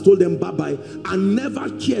fathers told them bye-bye and never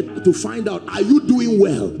cared to find out, are you doing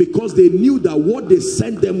well? Because they knew that what they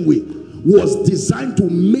sent them with was designed to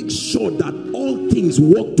make sure that all things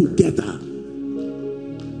work together.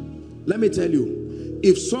 Let me tell you,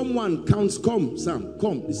 if someone counts, come Sam,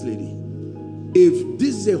 come this lady. If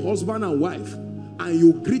this is a husband and wife and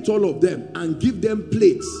you greet all of them and give them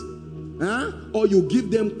plates, or you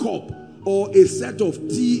give them cup or a set of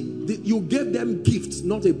tea, you give them gifts,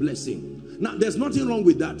 not a blessing. Now there's nothing wrong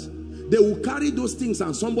with that. They will carry those things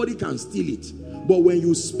and somebody can steal it. But when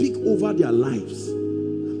you speak over their lives,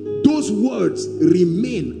 those words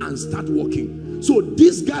remain and start working. So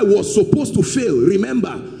this guy was supposed to fail.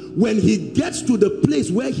 Remember, when he gets to the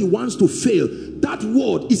place where he wants to fail, that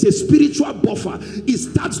word is a spiritual buffer. It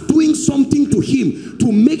starts doing something to him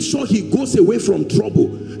to make sure he goes away from trouble.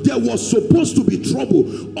 There was supposed to be trouble.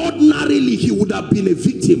 Ordinarily, he would have been a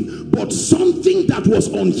victim, but something that was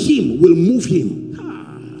on him will move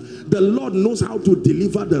him. The Lord knows how to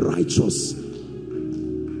deliver the righteous.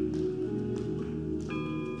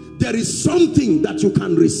 There is something that you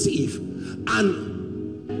can receive, and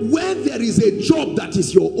when there is a job that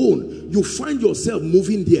is your own, you find yourself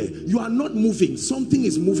moving there. You are not moving. Something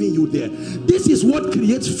is moving you there. This is what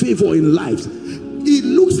creates favor in life. It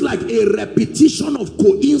looks like a repetition of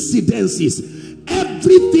coincidences.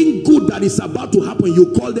 Everything good that is about to happen,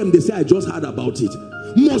 you call them, they say, I just heard about it.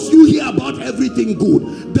 Must you hear about everything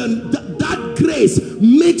good? Then that grace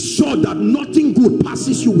makes sure that nothing good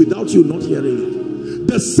passes you without you not hearing it.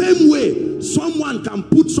 The same way, someone can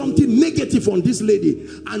put something negative on this lady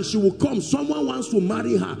and she will come. Someone wants to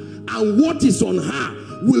marry her, and what is on her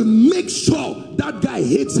will make sure that guy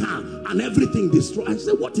hates her and everything destroyed. I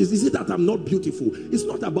say, what is it that I'm not beautiful? It's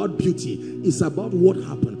not about beauty. It's about what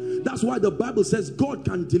happened. That's why the Bible says God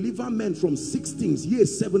can deliver men from 6 things,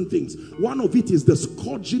 yes, 7 things. One of it is the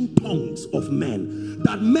scourging tongues of men.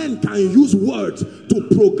 That men can use words to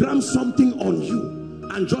program something on you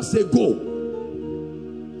and just say, go.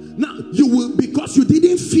 Now, you will, because you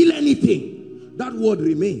didn't feel anything, that word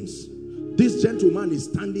remains. This gentleman is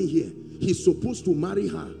standing here. He's supposed to marry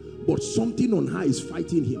her, but something on her is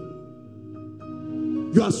fighting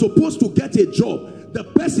him. You are supposed to get a job. The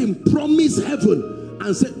person promised heaven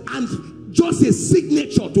and said, and just a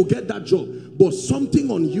signature to get that job, but something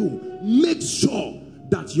on you makes sure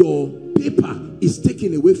that your paper is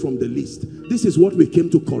taken away from the list. This is what we came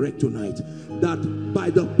to correct tonight. That by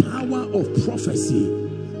the power of prophecy,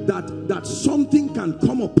 that something can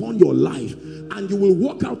come upon your life and you will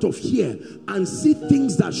walk out of here and see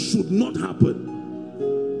things that should not happen.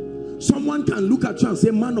 Someone can look at you and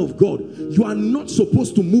say, man of God, you are not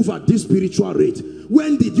supposed to move at this spiritual rate.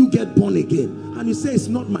 When did you get born again? And you say, it's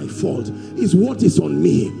not my fault. It's what is on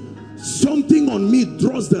me. Something on me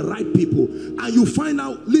draws the right people. And you find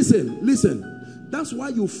out, listen. That's why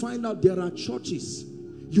you find out there are churches.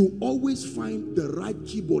 You always find the right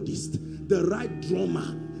keyboardist, the right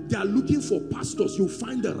drummer. They are looking for pastors. You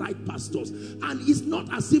find the right pastors. And it's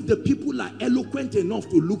not as if the people are eloquent enough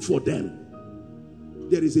to look for them.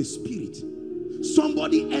 There is a spirit.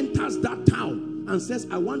 Somebody enters that town and says,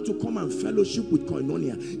 I want to come and fellowship with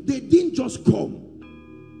Koinonia. They didn't just come.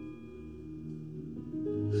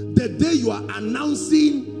 The day you are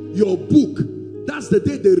announcing your book, that's the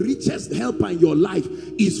day the richest helper in your life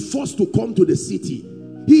is forced to come to the city.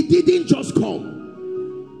 He didn't just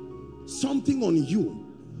come. Something on you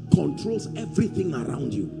controls everything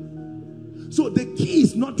around you. So the key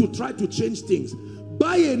is not to try to change things.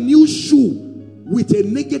 Buy a new shoe with a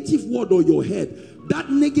negative word on your head. That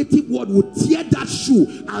negative word will tear that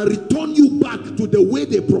shoe and return you back to the way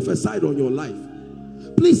they prophesied on your life.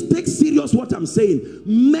 Please take serious what I'm saying.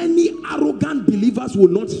 Many arrogant believers will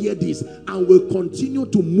not hear this and will continue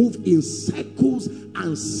to move in circles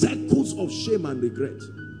and circles of shame and regret.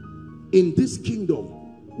 In this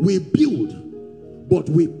kingdom, we build, but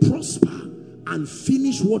we prosper and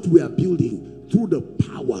finish what we are building through the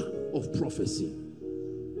power of prophecy.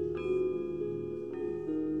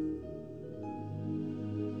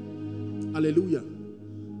 Hallelujah.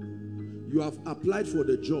 You have applied for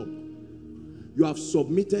the job. You have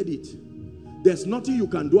submitted it. There's nothing you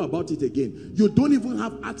can do about it again. You don't even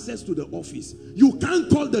have access to the office. You can't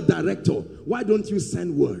call the director. Why don't you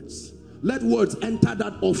send words? Let words enter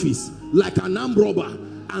that office like an armed robber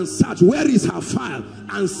and search where is her file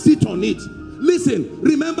and sit on it. Listen,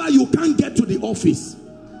 remember you can't get to the office,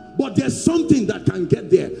 but there's something that can get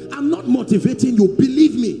there. I'm not motivating you,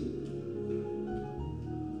 believe me.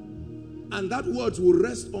 And that words will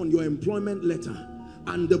rest on your employment letter.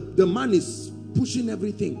 And the man is pushing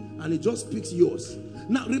everything and he just picks yours.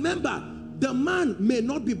 Now remember, the man may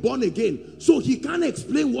not be born again, so he can't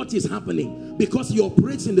explain what is happening because he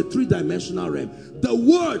operates in the three-dimensional realm. The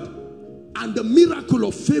word and the miracle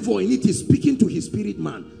of favor in it is speaking to his spirit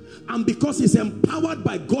man. And because he's empowered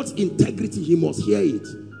by God's integrity, he must hear it.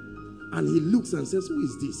 And he looks and says, who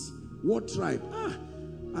is this? What tribe?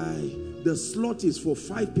 The slot is for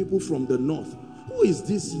 5 people from the north. Who is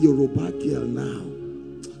this Yoruba girl now?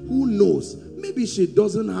 Who knows? Maybe she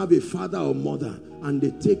doesn't have a father or mother and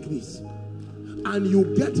they take this. And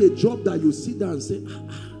you get a job that you sit down and say,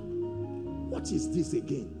 what is this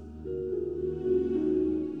again?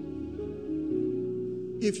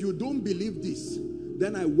 If you don't believe this,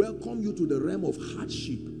 then I welcome you to the realm of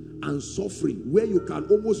hardship and suffering, where you can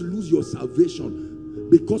almost lose your salvation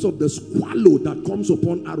because of the squalor that comes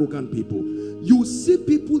upon arrogant people. You see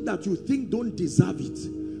people that you think don't deserve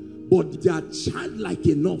it, but they are childlike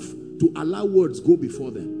enough to allow words go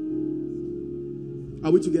before them.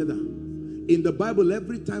 Are we together? In the Bible,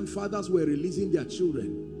 every time fathers were releasing their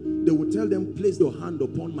children, they would tell them, place your hand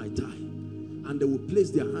upon my thigh. And they would place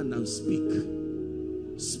their hand and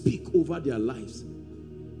speak over their lives.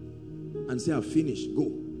 And say, I've finished,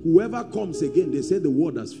 go. Whoever comes again, they say the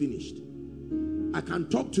word has finished. I can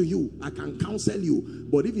talk to you, I can counsel you,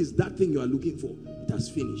 but if it's that thing you are looking for, it has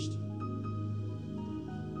finished.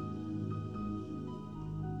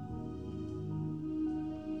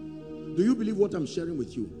 Do you believe what I'm sharing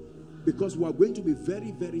with you? Because we are going to be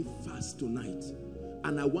very, very fast tonight.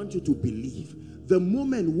 And I want you to believe. The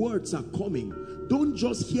moment words are coming, don't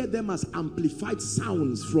just hear them as amplified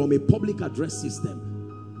sounds from a public address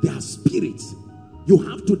system. They are spirits. You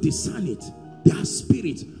have to discern it. They are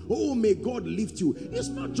spirits. Oh, may God lift you. It's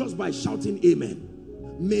not just by shouting amen.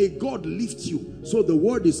 May God lift you. So the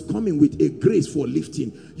word is coming with a grace for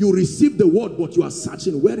lifting. You receive the word, but you are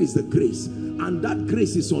searching, where is the grace? And that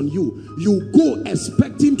grace is on you. You go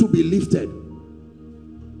expecting to be lifted.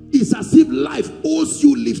 It's as if life owes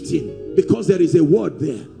you lifting, because there is a word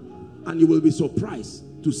there. And you will be surprised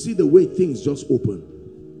to see the way things just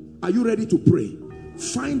open. Are you ready to pray?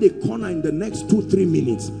 find a corner in the next 2-3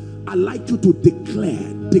 minutes. I'd like you to declare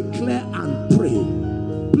and pray.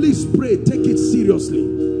 Please pray, take it seriously.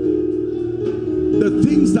 The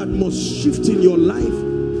things that must shift in your life,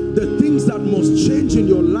 the things that must change in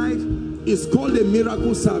your life is called a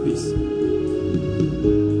miracle service.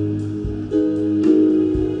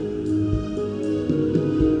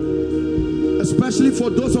 Especially for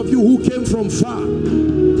those of you who came from far.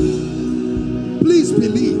 Please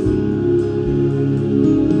believe.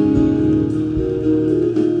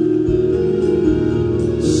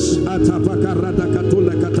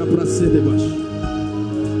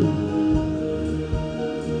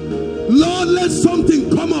 Lord, let something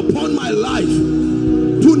come upon my life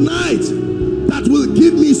tonight that will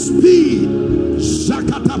give me speed.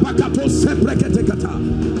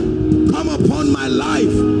 Come upon my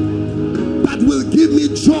life that will give me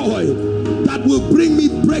joy, that will bring me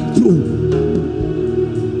breakthrough.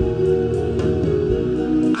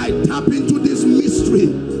 I tap into this mystery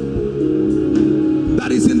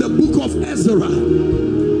that is in the book of Ezra.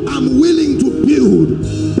 I'm willing to build,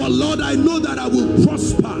 but Lord, I know that I will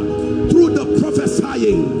prosper through the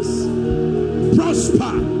prophesyings.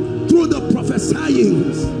 Prosper through the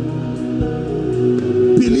prophesyings.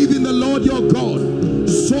 Believe in the Lord your God,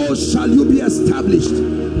 so shall you be established.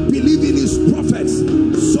 Believe in his prophets,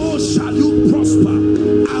 so shall you prosper.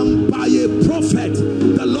 And by a prophet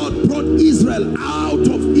the Lord brought Israel out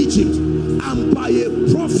of Egypt, and by a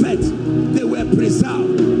prophet they were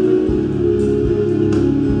preserved.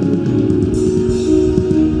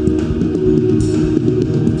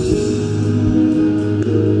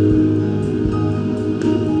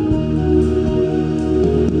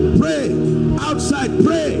 Pray outside,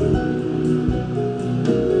 pray.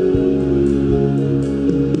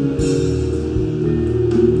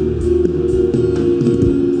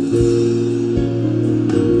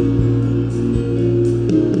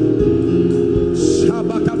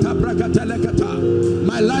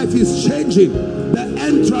 My life is changing. The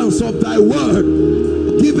entrance of thy word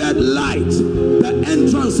giveth light. The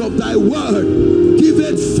entrance of thy word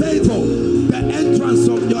giveth favor. The entrance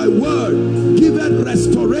of thy word giveth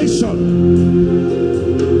restoration.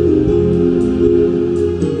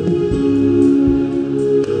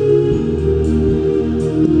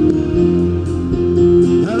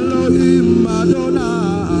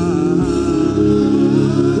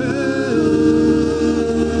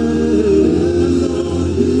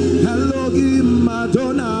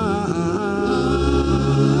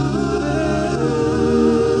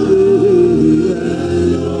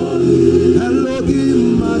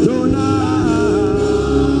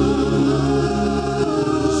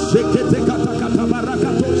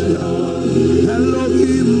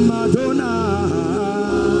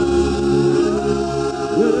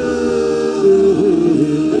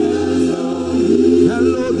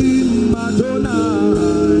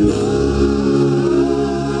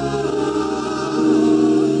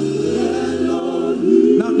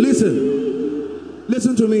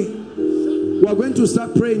 Listen to me. We are going to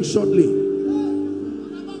start praying shortly.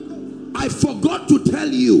 I forgot to tell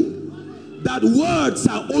you that words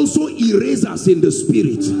are also erasers in the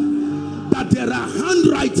spirit. That there are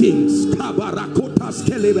handwritings, there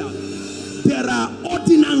are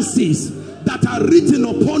ordinances that are written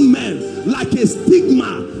upon men like a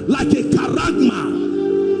stigma, like a charagma.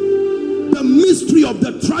 The mystery of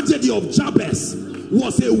the tragedy of Jabez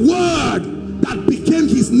was a word that became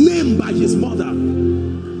his name by his mother.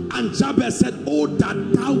 And Jabez said, oh,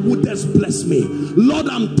 that thou wouldest bless me. Lord,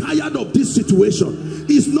 I'm tired of this situation.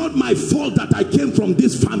 It's not my fault that I came from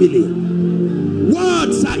this family.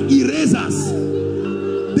 Words are erasers.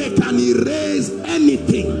 They can erase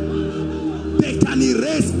anything. They can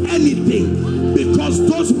erase anything, because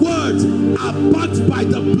those words are backed by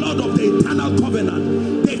the blood of the eternal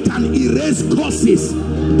covenant. They can erase curses.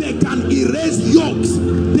 They can erase yokes.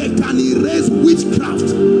 They can erase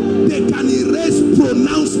witchcraft. They can erase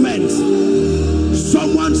pronouncements.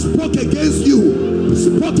 Someone spoke against you,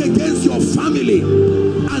 spoke against your family,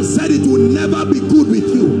 and said it will never be good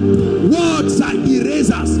with you. Words are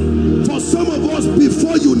erasers. For some of us,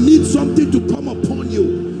 before you need something to come upon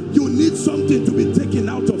you, you need something to be taken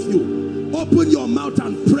out of you. Open your mouth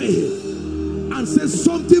and pray and say,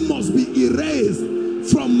 something must be erased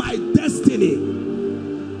from my destiny.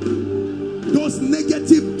 Those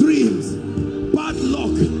negative dreams, bad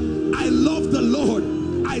luck. I love the Lord.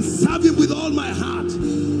 I serve him with all my heart.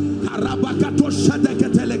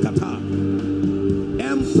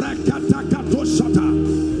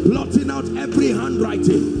 Blotting out every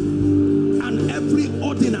handwriting and every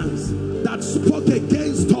ordinance that spoke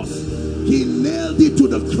against us. He nailed it to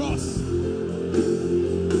the cross.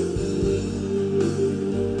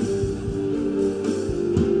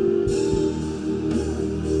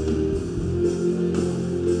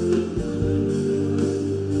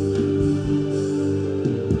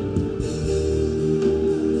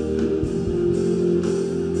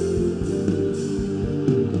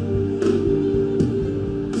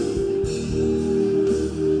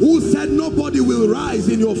 will rise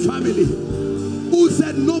in your family? Who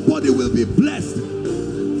said nobody will be blessed?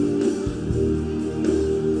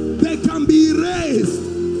 They can be erased.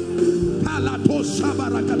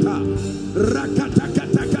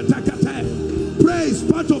 Praise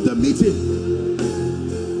part of the meeting.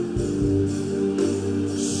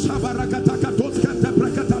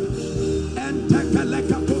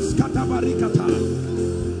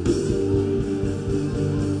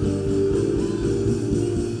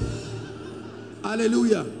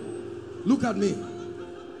 Hallelujah. Look at me.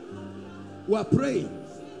 We are praying.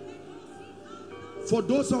 For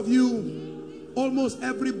those of you, almost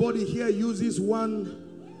everybody here uses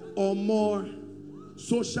one or more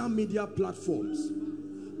social media platforms.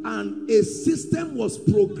 And a system was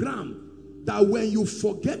programmed that when you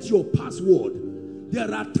forget your password,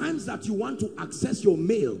 there are times that you want to access your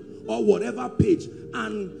mail or whatever page,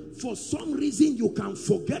 and for some reason you can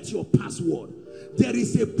forget your password. There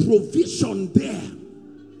is a provision there.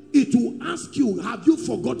 It will ask you, have you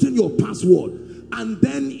forgotten your password? And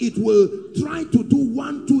then it will try to do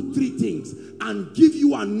 1, 2, 3 things and give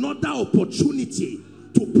you another opportunity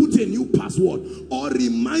to put a new password or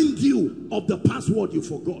remind you of the password you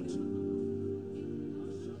forgot.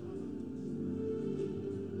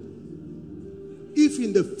 If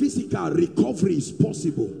in the physical recovery is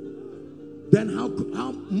possible, then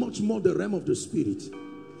how much more the realm of the spirit?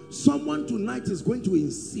 Someone tonight is going to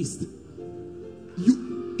insist.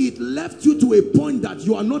 It left you to a point that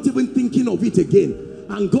you are not even thinking of it again.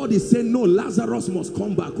 And God is saying, no, Lazarus must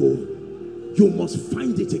come back home. You must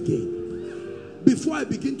find it again. Before I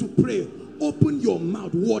begin to pray, open your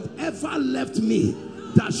mouth. Whatever left me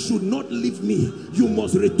that should not leave me, you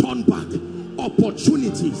must return back.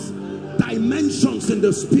 Opportunities, dimensions in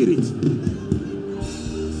the spirit.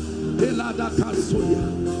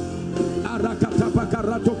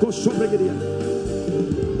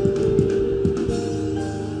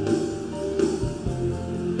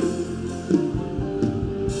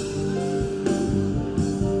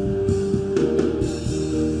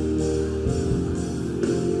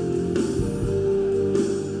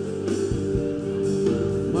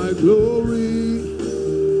 My glory,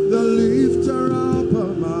 the lifter up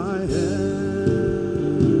of my head.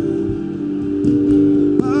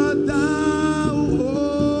 But thou,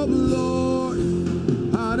 O Lord,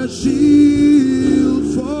 art a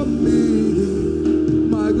shield for me.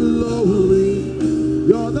 My glory,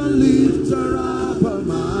 you're the lifter up of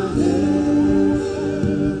my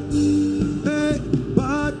head. Hey,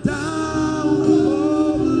 but thou,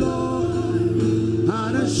 O Lord,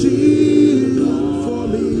 art a shield for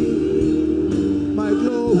me. My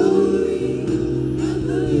glory, and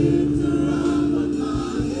the lifter up of my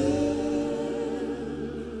head.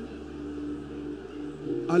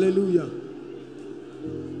 Hallelujah.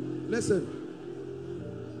 Listen,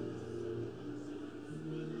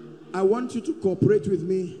 I want you to cooperate with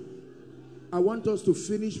me. I want us to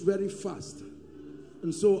finish very fast.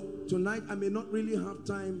 And so tonight I may not really have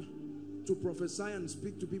time to prophesy and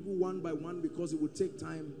speak to people one by one because it would take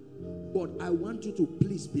time. But I want you to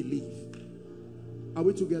please believe. Are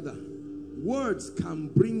we together? Words can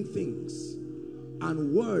bring things,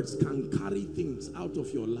 and words can carry things out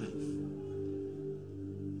of your life.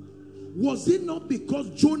 Was it not because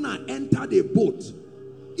Jonah entered a boat,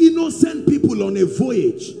 innocent people on a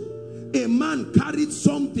voyage, a man carried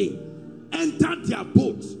something, entered their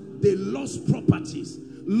boat, they lost properties,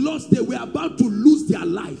 they were about to lose their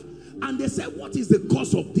life, and they said, what is the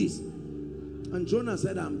cause of this? And Jonah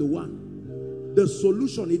said, I'm the one. The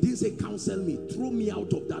solution, he didn't say counsel me, throw me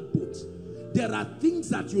out of that boat. There are things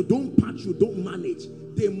that you don't patch, you don't manage.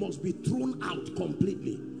 They must be thrown out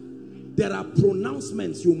completely. There are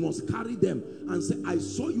pronouncements, you must carry them and say, I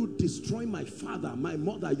saw you destroy my father, my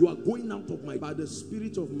mother. You are going out of my, by the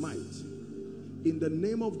spirit of might. In the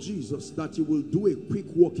name of Jesus, that you will do a quick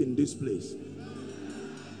walk in this place.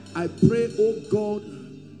 I pray, oh God,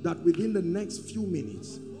 that within the next few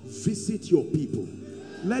minutes, visit your people.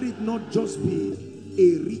 Let it not just be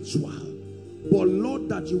a ritual, but Lord,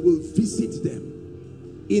 that you will visit them.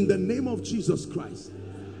 In the name of Jesus Christ,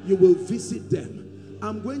 you will visit them.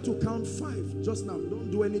 I'm going to count 5 just now. Don't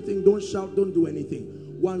do anything, don't shout, don't do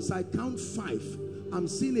anything. Once I count 5, I'm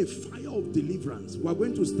seeing a fire of deliverance. We're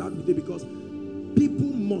going to start with it because people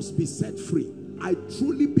must be set free. I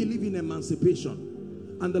truly believe in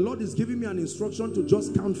emancipation. And the Lord is giving me an instruction to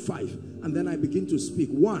just count 5. And then I begin to speak.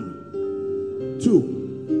 1,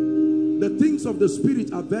 2. The things of the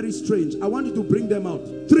Spirit are very strange. I want you to bring them out.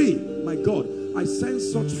 3. My God, I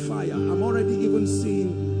sense such fire. I'm already even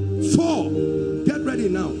seeing 4. Get ready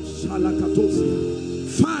now. 5.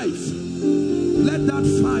 Let that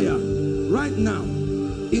fire right now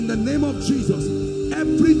In the name of Jesus,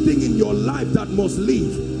 everything in your life that must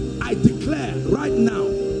leave, I declare right now,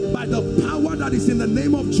 by the power that is in the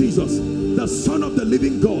name of Jesus, the Son of the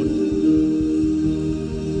living God,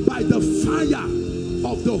 by the fire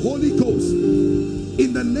of the Holy Ghost,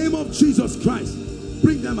 in the name of Jesus Christ,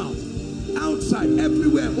 bring them out. Outside,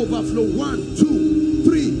 everywhere, overflow. 1, 2,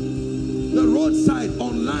 3. The roadside,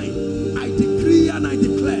 online. I decree and I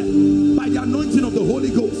declare, by the anointing of the Holy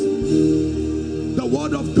Ghost, the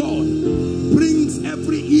word of God brings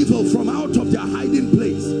every evil from out of their hiding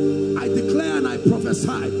place. I declare and I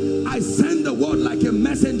prophesy. I send the word like a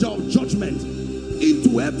messenger of judgment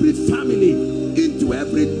into every family, into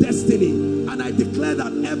every destiny. And I declare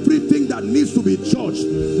that everything that needs to be judged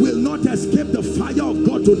will not escape the fire of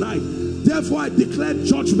God tonight. Therefore, I declare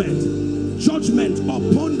judgment. Judgment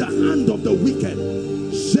upon the hand of the wicked.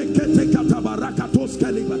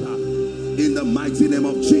 In the mighty name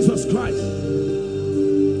of Jesus Christ.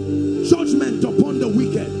 Judgment upon the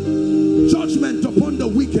wicked. Judgment upon the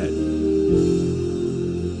wicked.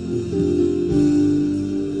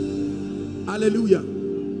 Hallelujah.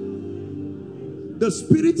 The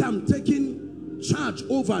spirit I'm taking charge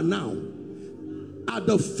over now are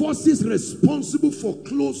the forces responsible for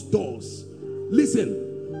closed doors.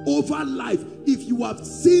 Listen, over life, if you have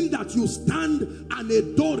seen that you stand and a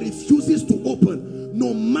door refuses to open,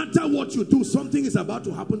 no matter what you do, something is about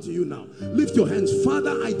to happen to you now. Lift your hands.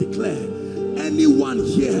 Father, I declare, anyone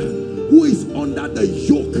here who is under the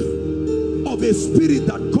yoke of a spirit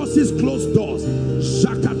that causes closed doors,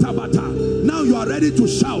 Shakatabata. Now you are ready to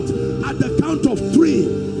shout at the count of 3.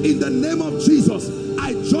 In the name of Jesus,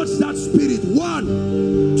 I judge that spirit.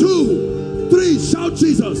 1, 2, 3. Shout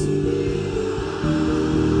Jesus.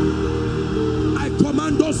 I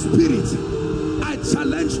command those spirits. I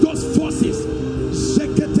challenge those forces.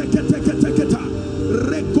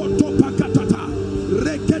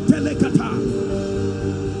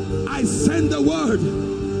 I send the word.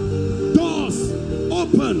 Doors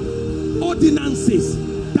open. Ordinances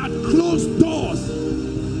that close doors,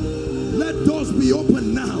 let doors be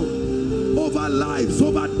open now. Over lives,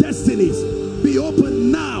 over destinies, be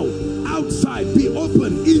open now. Outside, be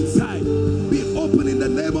open. Inside, be open in the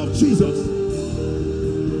name of Jesus.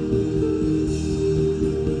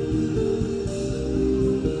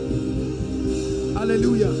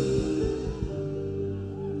 Hallelujah.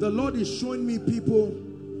 The Lord is showing me people,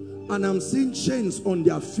 and I'm seeing chains on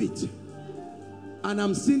their feet, and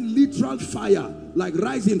I'm seeing literal fire like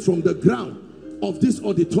rising from the ground of this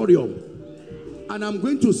auditorium. And I'm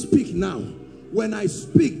going to speak now. When I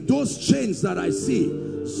speak, those chains that I see,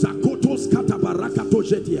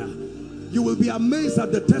 you will be amazed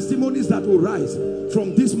at the testimonies that will rise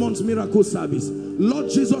from this month's miracle service. Lord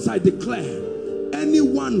Jesus, I declare,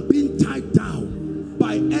 anyone being tied down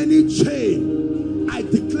by any chain, I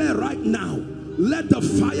declare right now, let the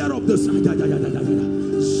fire of the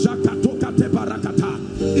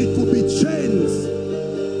it could be chains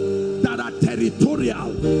that are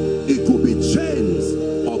territorial. It could be chains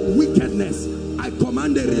of wickedness. I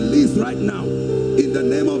command a release right now. In the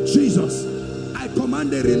name of Jesus, I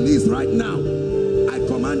command a release right now. I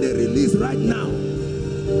command a release right now.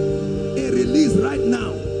 A release right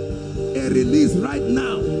now. A release right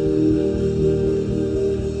now.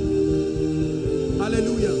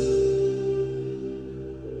 Hallelujah.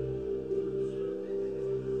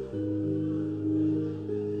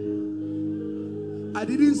 I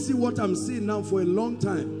didn't see what I'm seeing now for a long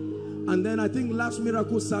time. And then I think last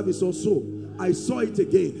miracle service or so, I saw it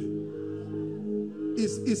again.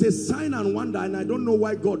 It's a sign and wonder, and I don't know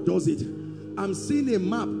why God does it. I'm seeing a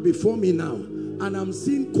map before me now, and I'm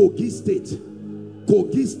seeing Kogi State.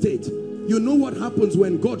 Kogi State. You know what happens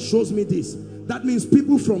when God shows me this? That means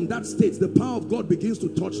people from that state, the power of God begins to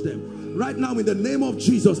touch them. Right now, in the name of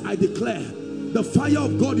Jesus, I declare the fire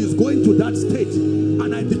of God is going to that state,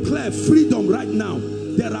 and I declare freedom right now.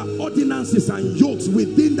 There are ordinances and yokes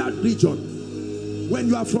within that region. When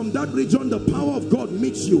you are from that region, the power of God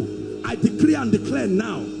meets you. I decree and declare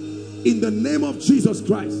now, in the name of Jesus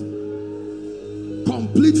Christ,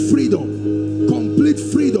 complete freedom. Complete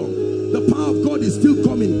freedom. The power of God is still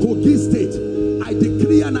coming. Kogi State, I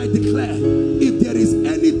decree and I declare, if there is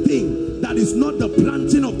anything that is not the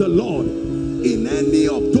planting of the Lord in any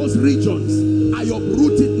of those regions, I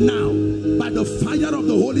uproot it now by the fire of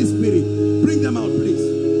the Holy Spirit. Bring them out, please.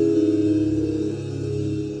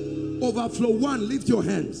 Overflow 1, lift your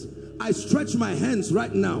hands. I stretch my hands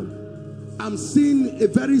right now. I'm seeing a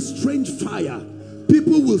very strange fire.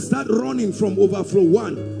 People will start running from overflow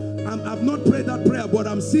 1. I've not prayed that prayer, but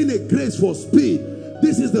I'm seeing a grace for speed.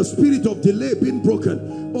 This is the spirit of delay being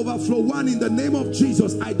broken. Overflow 1, in the name of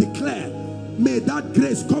Jesus, I declare May that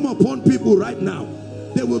grace come upon people right now.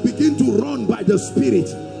 They will begin to run by the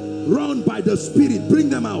Spirit. Run by the Spirit. Bring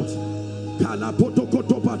them out.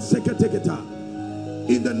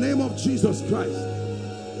 In the name of Jesus Christ.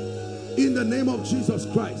 In the name of Jesus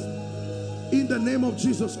Christ. In the name of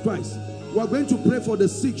Jesus Christ. We are going to pray for the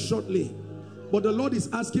sick shortly. But the Lord is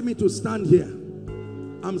asking me to stand here.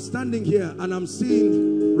 I'm standing here and I'm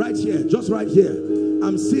seeing right here, just right here.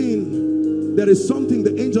 I'm seeing there is something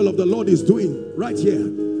the angel of the Lord is doing right here.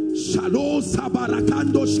 Shadows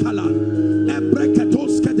sabarakando shala.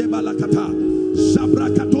 Ebreketoske de balakata.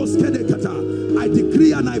 Shabrakatoske de kata. I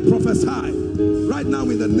decree and I prophesy right now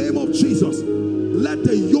in the name of Jesus. Let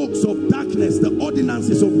the yokes of darkness, the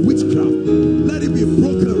ordinances of witchcraft, let it be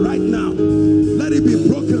broken right now. Let it be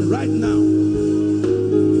broken right now.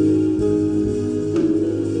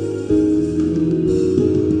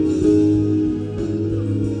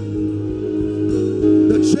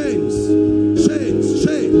 The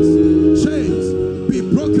chains be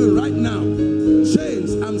broken right now.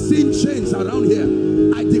 Chains, I'm seeing chains around here.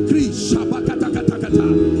 I decree Shabakatakatakata,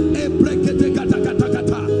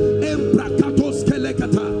 Ebreketekatakatakata,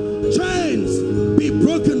 Embrakatoskelekata. Chains be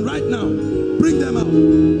broken right now. Bring them out.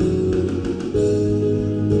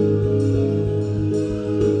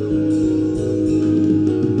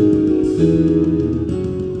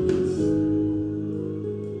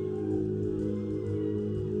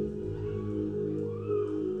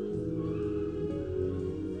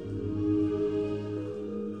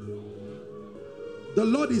 The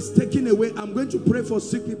Lord is taking away. I'm going to pray for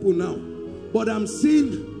sick people now. But I'm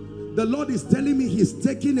seeing the Lord is telling me he's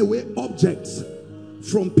taking away objects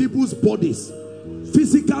from people's bodies.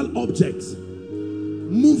 Physical objects.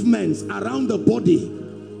 Movements around the body.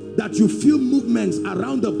 That you feel movements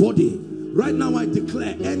around the body. Right now I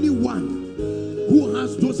declare anyone who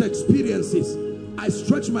has those experiences, I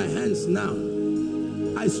stretch my hands now.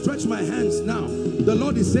 I stretch my hands now. The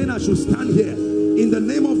Lord is saying I should stand here. In the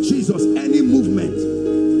name of Jesus, any movement,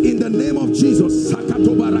 in the name of Jesus,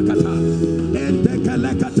 Sakato Barakata,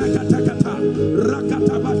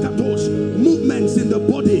 movements in the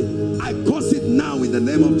body, I cause it now in the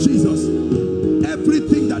name of Jesus.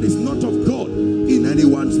 Everything that is not of God in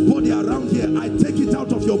anyone's body around here, I take it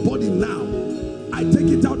out of your body now. I take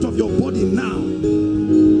it out of your body now.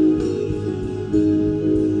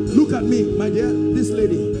 Look at me, my dear, this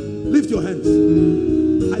lady. Lift your hands.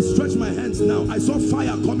 I stretch my hands now. I saw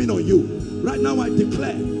fire coming on you. Right now I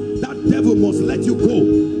declare that devil must let you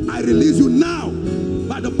go. I release you now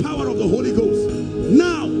by the power of the Holy Ghost.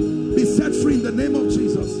 Now be set free in the name of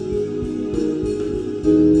Jesus.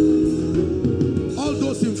 All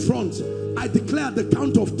those in front, I declare at the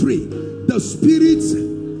count of 3, the spirits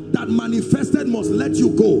that manifested must let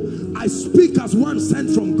you go. I speak as one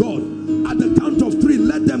sent from God. At the count of 3,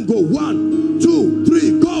 let them go. 1, 2,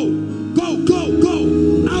 3, go. Go, go,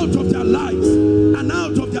 go. Out of their lives and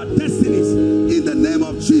out of their destinies in the name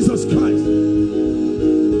of Jesus Christ.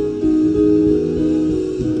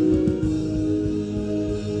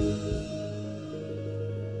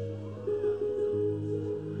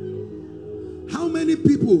 How many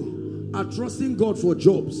people are trusting God for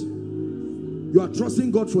jobs? You are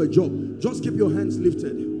trusting God for a job. Just keep your hands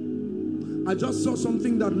lifted. I just saw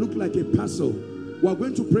something that looked like a parcel. We are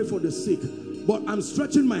going to pray for the sick, but I'm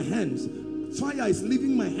stretching my hands. Fire is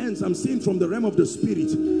leaving my hands. I'm seeing from the realm of the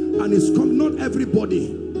Spirit, and it's come, not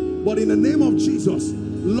everybody, but in the name of Jesus,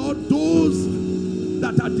 Lord, those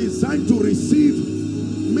that are designed to receive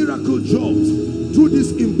miracle jobs through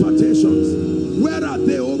these impartations, where are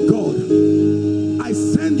they, oh God? I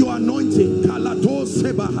send your anointing.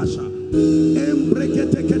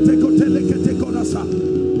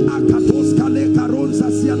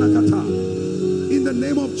 In the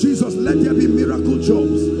name of Jesus, let there be miracle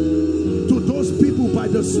jobs to those people by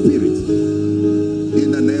the Spirit.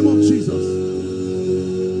 In the name of Jesus.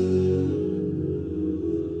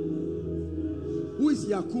 Who is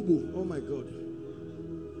Yakubu? Oh my God.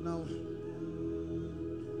 Now,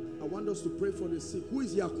 I want us to pray for the sick. Who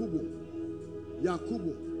is Yakubu?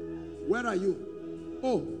 Yakubu, where are you?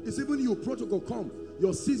 Oh, it's even you. Protocol, come.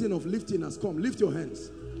 Your season of lifting has come. Lift your hands.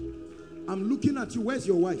 I'm looking at you. Where's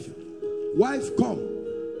your wife? Wife, come.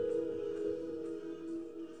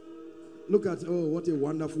 Look at, oh, what a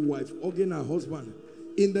wonderful wife. Hugging her husband.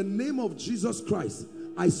 In the name of Jesus Christ,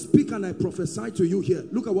 I speak and I prophesy to you here.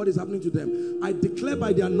 Look at what is happening to them. I declare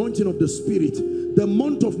by the anointing of the Spirit, the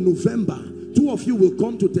month of November, 2 of you will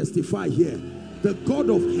come to testify here. The God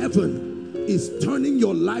of heaven is turning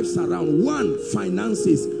your lives around. 1,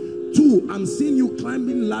 finances. 2, I'm seeing you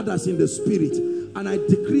climbing ladders in the Spirit. And I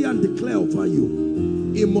decree and declare over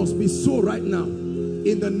you, it must be so right now.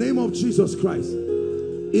 In the name of Jesus Christ.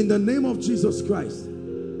 In the name of Jesus Christ.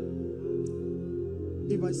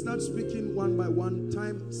 If I start speaking one by one,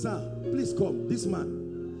 time, sir, please come. This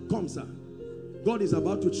man, come, sir. God is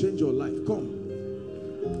about to change your life. Come.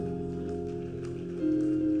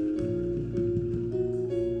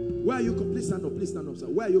 Where are you? Please stand up. Please stand up, sir.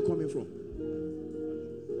 Where are you coming from?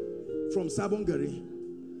 From Sabongari.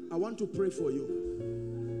 I want to pray for you.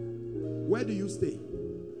 Where do you stay?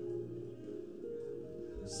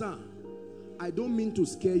 Sir, I don't mean to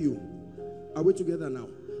scare you. Are we together now?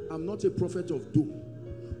 I'm not a prophet of doom.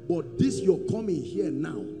 But this you're coming here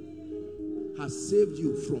now has saved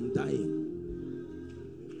you from dying.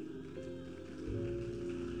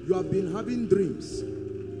 You have been having dreams.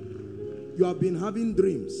 You have been having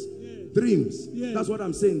dreams. Yes. Dreams. Yes. That's what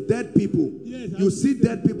I'm saying. Dead people. Yes, you see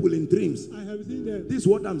dead people in dreams. I have seen them. This is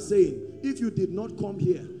what I'm saying. If you did not come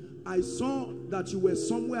here, I saw that you were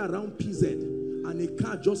somewhere around PZ and a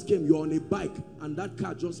car just came. You're on a bike and that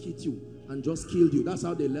car just hit you and just killed you. That's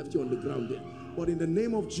how they left you on the ground there. But in the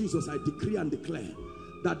name of Jesus, I decree and declare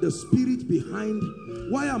that the spirit behind,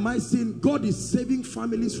 why am I saying God is saving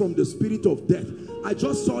families from the spirit of death? I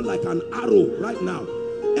just saw like an arrow right now.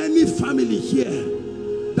 Any family here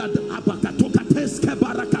that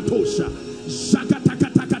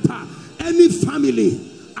any family,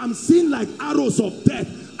 I'm seeing like arrows of death.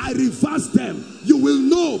 I reverse them. You will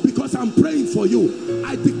know because I'm praying for you.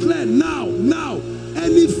 I declare now,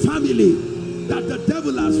 any family that the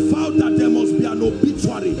devil has vowed that there must be an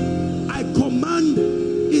obituary, I command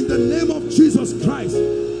in the name of Jesus Christ,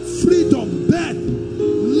 freedom, death,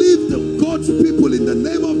 leave the God's people in the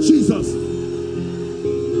name of Jesus.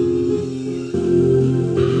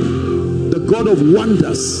 The God of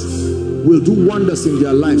wonders will do wonders in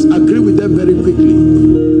their lives. Agree with them very quickly.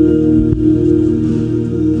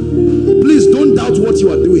 Please don't doubt what you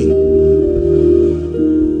are doing.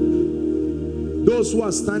 Those who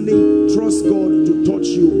are standing, trust God to touch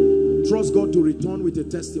you. Trust God to return with a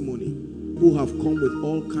testimony. Who have come with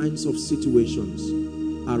all kinds of situations.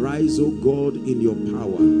 Arise, O God, in your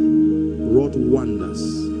power. Wrought wonders.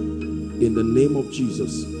 In the name of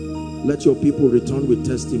Jesus. Let your people return with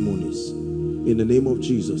testimonies. In the name of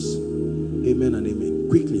Jesus. Amen and amen.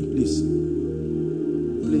 Quickly, please.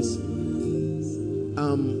 Please.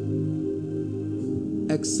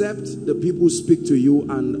 Except the people speak to you,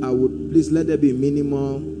 and I would please let there be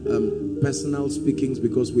minimal personal speakings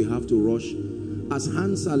because we have to rush. As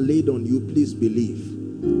hands are laid on you, please believe.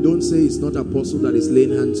 Don't say it's not apostle that is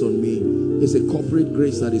laying hands on me. It's a corporate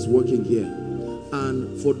grace that is working here.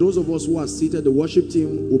 And for those of us who are seated, the worship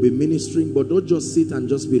team will be ministering, but don't just sit and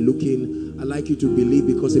just be looking. I'd like you to believe,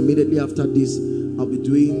 because immediately after this, I'll be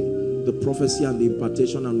doing the prophecy and the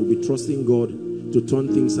impartation, and we'll be trusting God to turn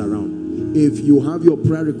things around. If you have your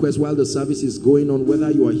prayer request while the service is going on,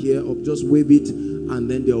 whether you are here or just wave it, and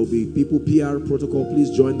then there will be people, PR protocol, please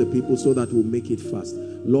join the people so that we'll make it fast.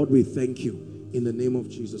 Lord, we thank you in the name of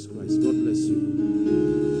Jesus Christ. God bless you.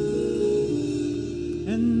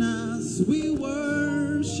 And as we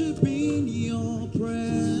worship in your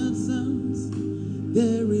presence,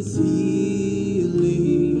 there is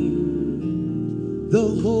healing. The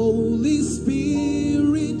Holy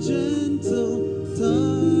Spirit, gentle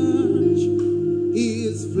touch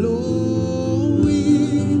is flowing.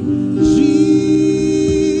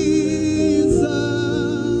 Jesus,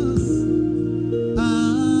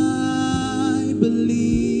 I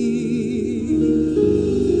believe.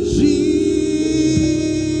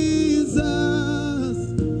 Jesus,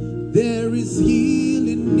 there is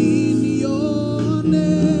healing in your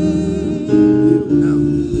name. Now.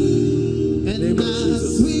 And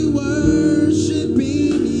as we worship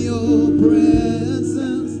in your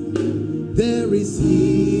presence, there is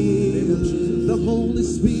healing. The Holy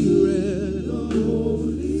Spirit, gentle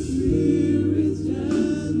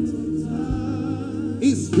touch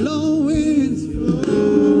is flowing.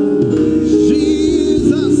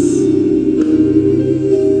 Jesus,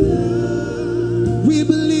 we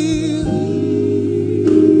believe.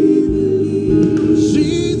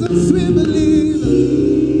 Jesus, we believe.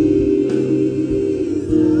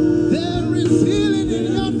 There is healing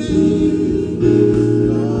in your name.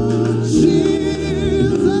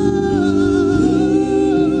 Jesus,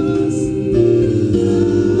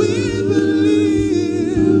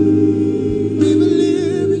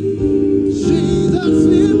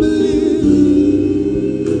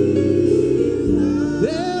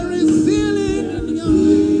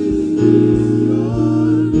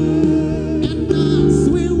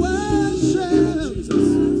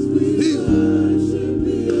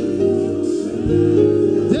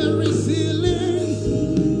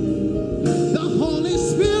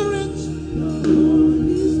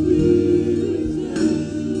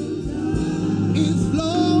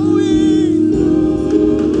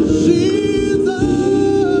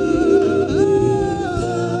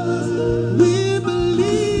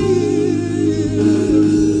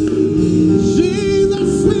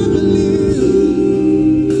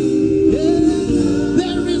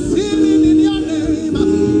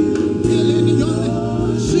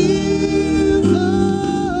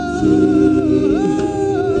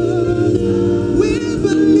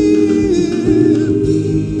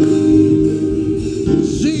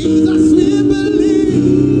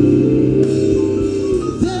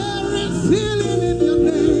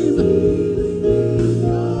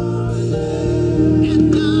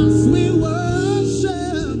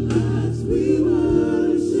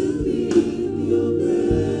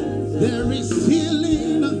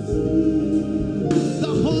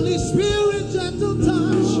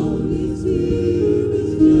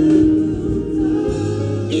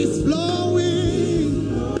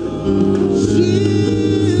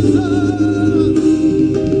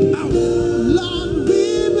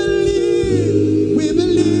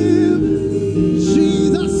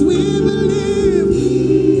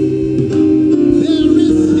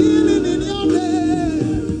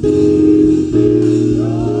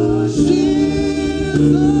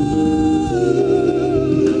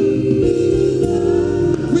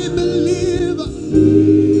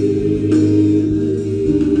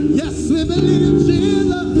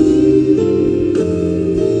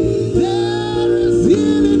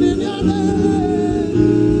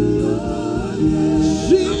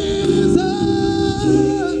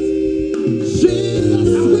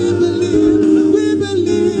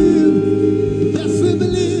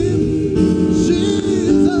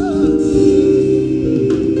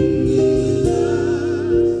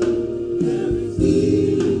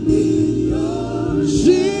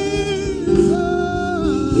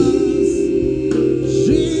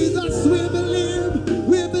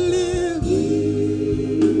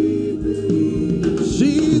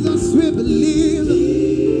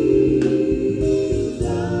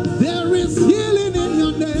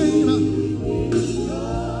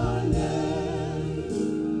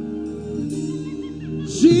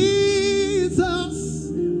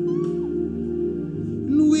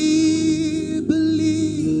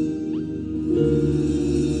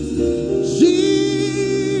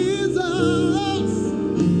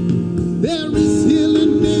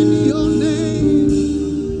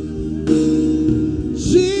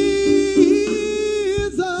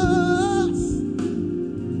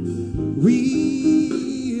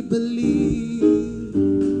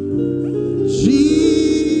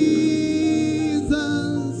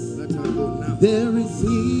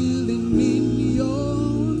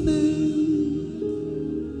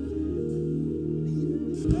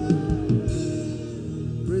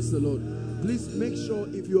 Please make sure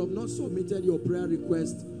if you have not submitted your prayer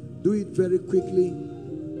request, do it very quickly.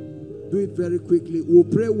 Do it very quickly. We'll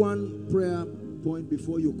pray one prayer point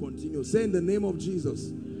before you continue. Say in the name of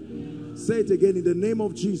Jesus. Say it again. In the name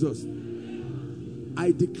of Jesus,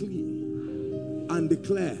 I decree and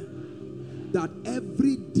declare that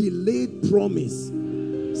every delayed promise,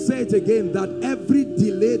 say it again, that every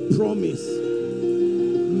delayed promise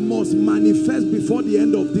must manifest before the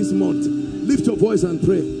end of this month. Lift your voice and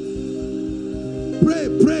pray. Pray,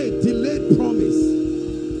 pray, delayed promise.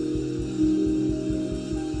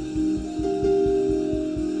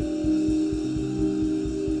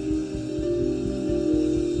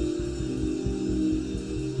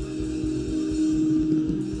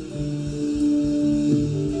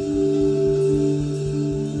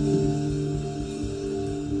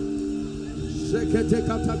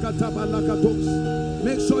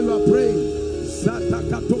 Make sure you are praying.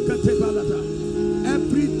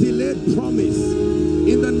 Every delayed promise,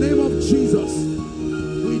 in the name of Jesus,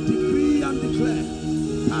 we decree and declare.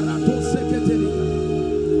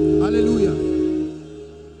 Hallelujah.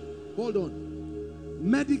 Hold on.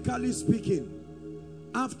 Medically speaking,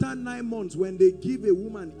 after 9 months, when they give a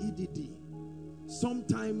woman EDD,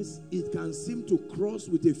 sometimes it can seem to cross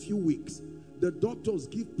with a few weeks. The doctors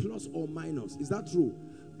give plus or minus. Is that true?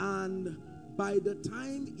 And by the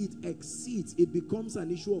time it exceeds, it becomes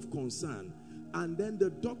an issue of concern. And then the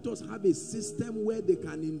doctors have a system where they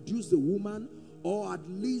can induce the woman or at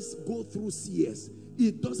least go through CS.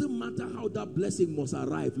 It doesn't matter how that blessing must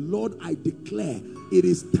arrive. Lord, I declare it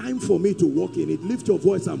is time for me to walk in it. Lift your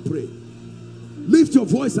voice and pray. Lift your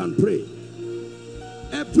voice and pray.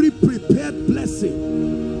 Every prepared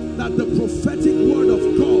blessing that the prophetic word of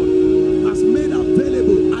God has made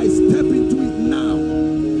available, I step into it now.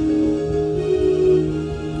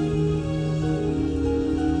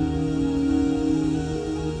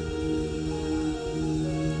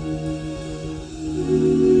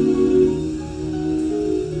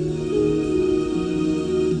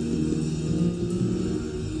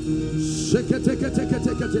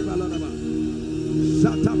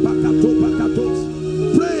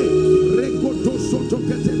 Pray.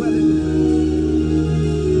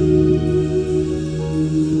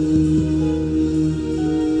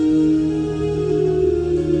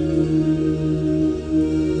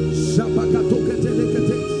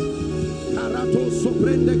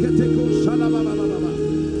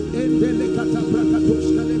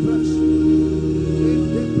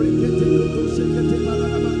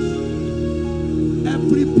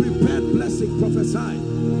 Every prepared blessing prophesy.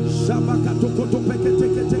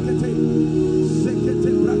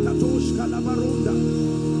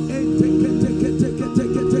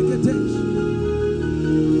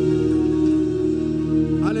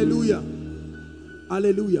 Hallelujah.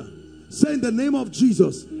 Hallelujah. Say in the name of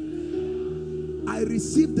Jesus, I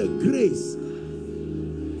receive the grace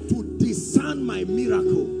to discern my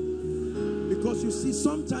miracle. Because you see,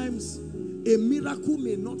 sometimes a miracle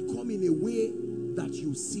may not come in a way that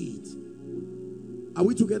you see it. Are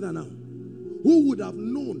we together now? Who would have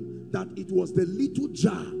known that it was the little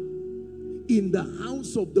jar in the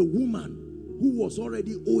house of the woman who was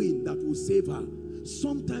already owing that will save her?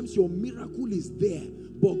 Sometimes your miracle is there,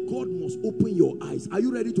 but God must open your eyes. Are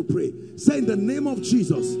you ready to pray? Say in the name of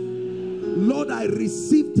Jesus, Lord, I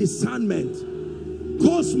receive discernment.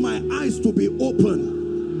 Cause my eyes to be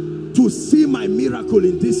open to see my miracle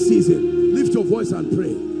in this season. Lift your voice and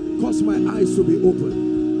pray. Cause my eyes to be open.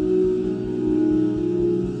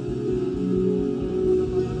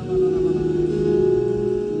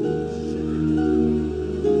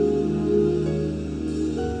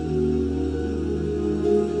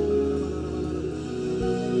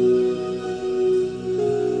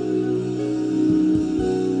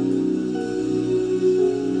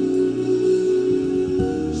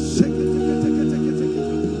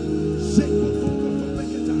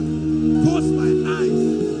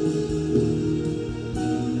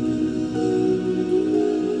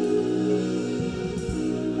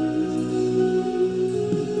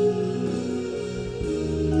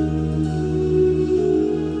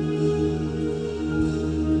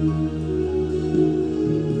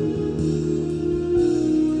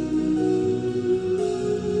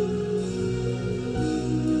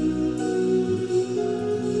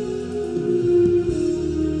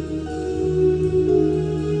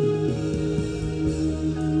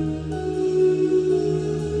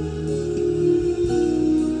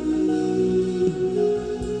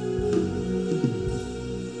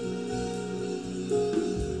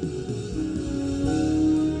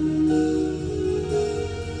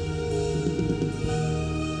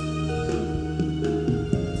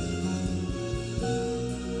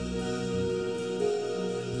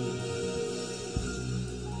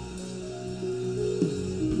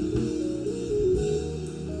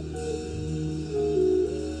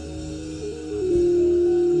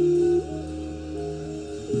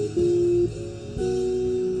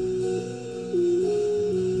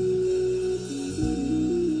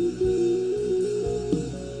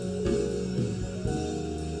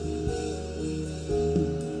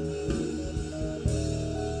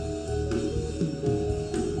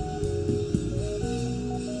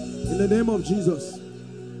 name of Jesus.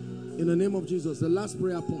 In the name of Jesus. The last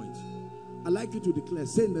prayer point. I'd like you to declare,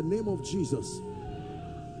 say in the name of Jesus,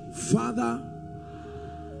 Father,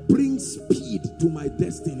 bring speed to my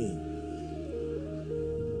destiny.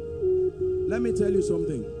 Let me tell you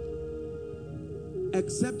something.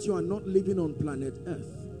 Except you are not living on planet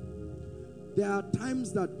Earth, there are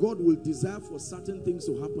times that God will desire for certain things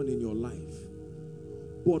to happen in your life.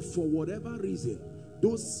 But for whatever reason,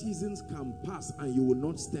 those seasons can pass and you will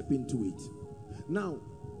not step into it. Now,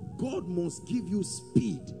 God must give you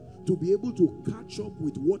speed to be able to catch up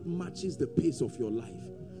with what matches the pace of your life.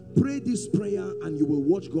 Pray this prayer and you will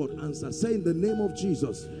watch God answer. Say in the name of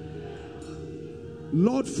Jesus,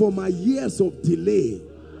 Lord, for my years of delay,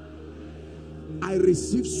 I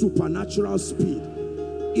receive supernatural speed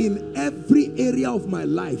in every area of my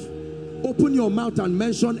life. Open your mouth and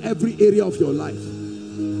mention every area of your life.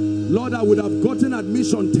 Lord, I would have gotten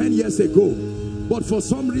admission 10 years ago, but for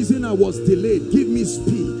some reason I was delayed. Give me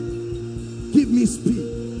speed. Give me speed.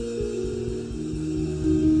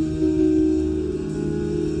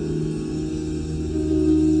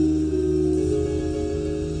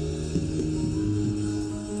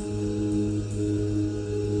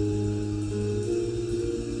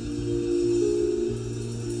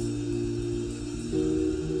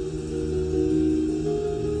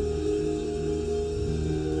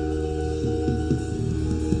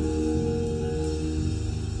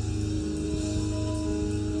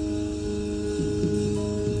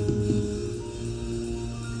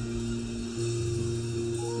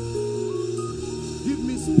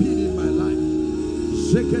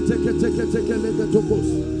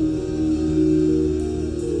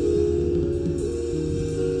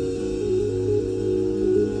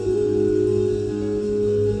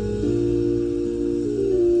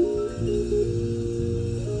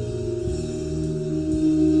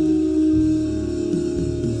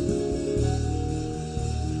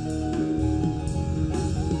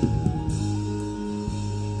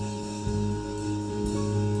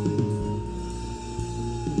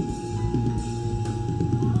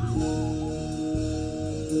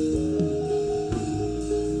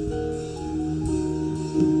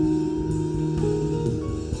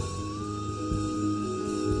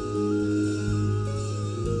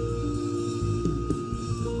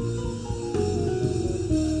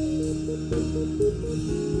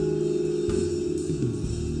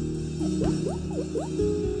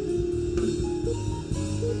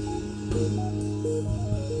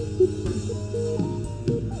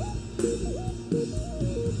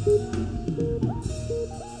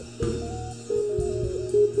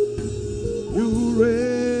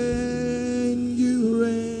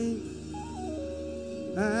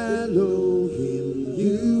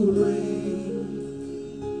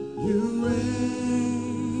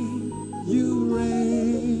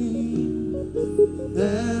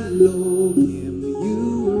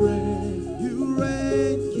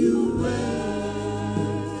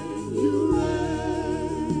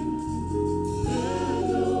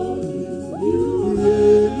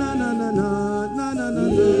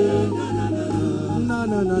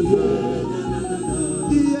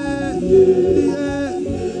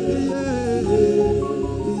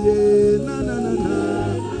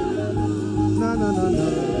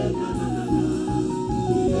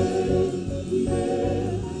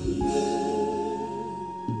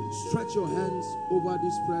 Stretch your hands over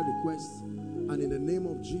this prayer request, and in the name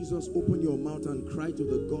of Jesus, open your mouth and cry to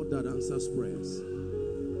the God that answers prayers.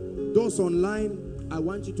 Those online, I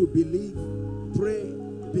want you to believe, pray,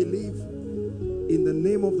 believe in the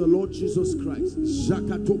name of the Lord Jesus Christ.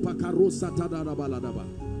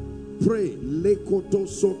 Pray.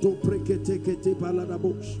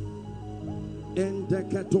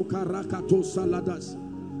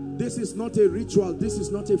 This is not a ritual. This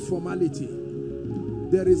is not a formality.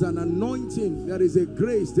 There is an anointing, there is a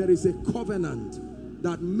grace, there is a covenant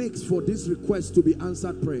that makes for this request to be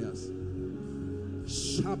answered prayers.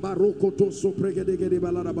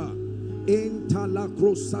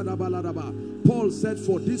 Paul said,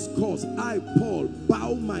 for this cause I, Paul,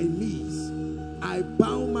 bow my knees. I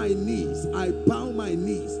bow my knees. I bow my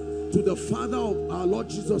knees to the Father of our Lord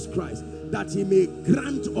Jesus Christ, that he may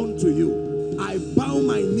grant unto you. I bow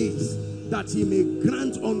my knees that he may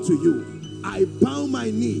grant unto you. I bow my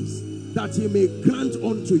knees that he may grant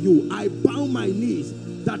unto you. I bow my knees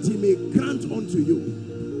that he may grant unto you.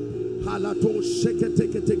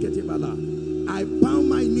 I bow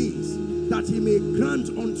my knees that he may grant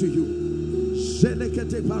unto you.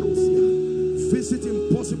 Visit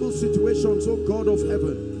impossible situations, O God of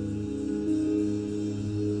heaven.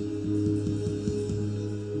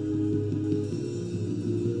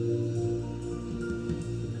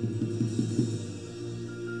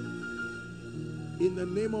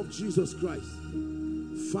 Jesus Christ.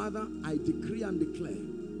 Father, I decree and declare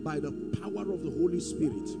by the power of the Holy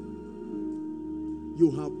Spirit,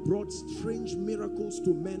 you have brought strange miracles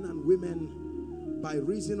to men and women by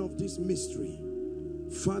reason of this mystery.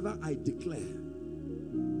 Father, I declare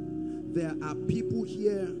there are people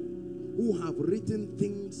here who have written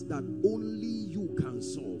things that only you can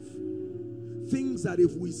solve. Things that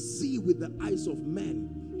if we see with the eyes of men,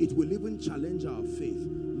 it will even challenge our faith.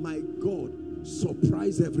 My God,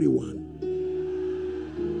 surprise everyone.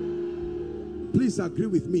 Please agree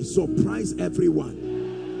with me. Surprise everyone.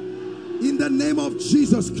 In the name of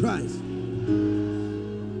Jesus Christ.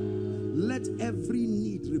 Let every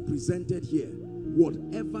need represented here,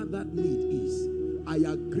 whatever that need is, I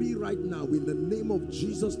agree right now in the name of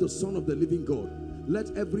Jesus, the Son of the living God.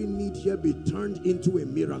 Let every need here be turned into a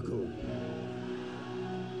miracle.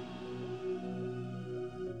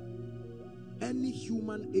 Any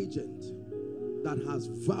human agent that has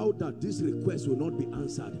vowed that this request will not be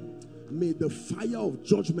answered, may the fire of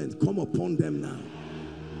judgment come upon them now.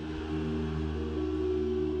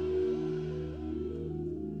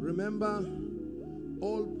 Remember,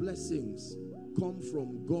 all blessings come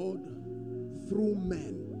from God through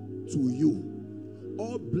men to you.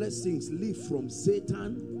 All blessings leave from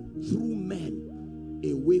Satan through men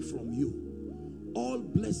away from you. All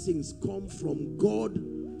blessings come from God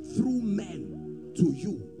through men to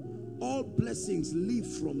you. All blessings leave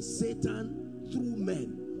from Satan through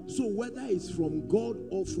men. So whether it's from God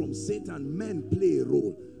or from Satan, men play a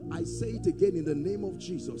role. I say it again in the name of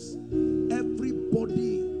Jesus.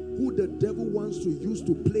 Everybody who the devil wants to use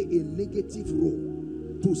to play a negative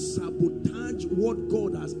role, to sabotage what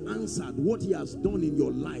God has answered, what he has done in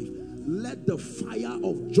your life, let the fire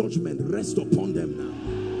of judgment rest upon them now.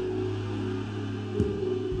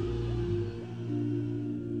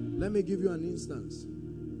 Let me give you an instance.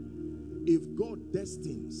 If God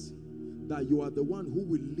destines that you are the one who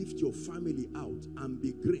will lift your family out and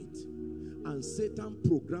be great, and Satan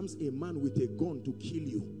programs a man with a gun to kill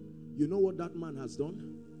you, you know what that man has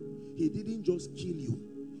done? He didn't just kill you.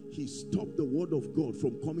 He stopped the word of God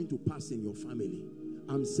from coming to pass in your family.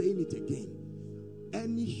 I'm saying it again.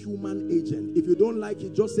 Any human agent, if you don't like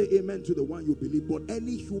it, just say amen to the one you believe. But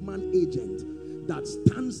any human agent that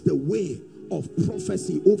stands the way of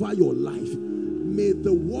prophecy over your life, may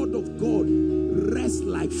the word of God rest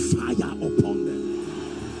like fire upon them.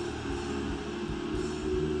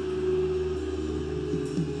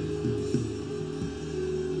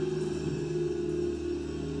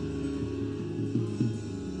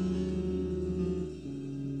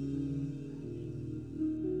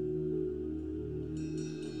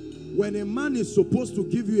 When a man is supposed to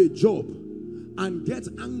give you a job and gets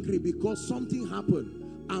angry because something happened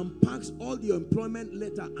and packs all the employment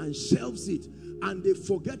letter and shelves it, and they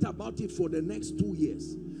forget about it for the next 2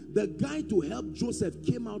 years. The guy to help Joseph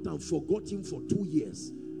came out and forgot him for 2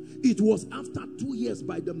 years. It was after 2 years,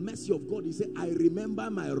 by the mercy of God, he said, I remember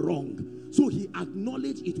my wrong. So he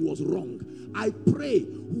acknowledged it was wrong. I pray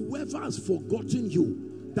whoever has forgotten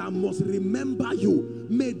you, that must remember you,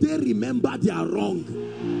 may they remember their wrong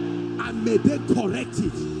and may they correct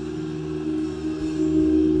it.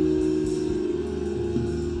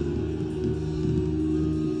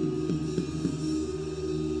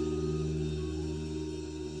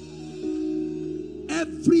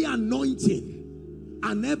 Every anointing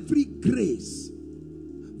and every grace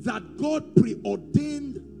that God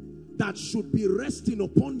preordained that should be resting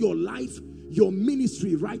upon your life, your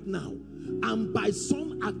ministry right now, and by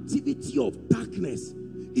some activity of darkness,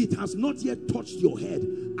 it has not yet touched your head,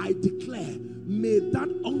 I declare, may that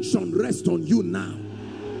unction rest on you now.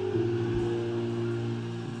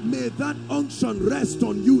 May that unction rest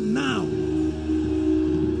on you now.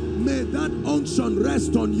 May that unction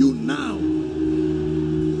rest on you now.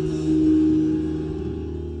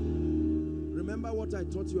 Remember what I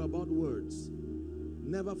taught you about words.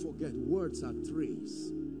 Never forget, words are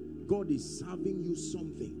trays. God is serving you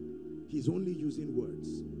something. He's only using words.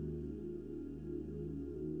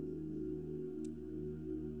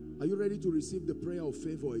 Are you ready to receive the prayer of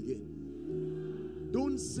favor again?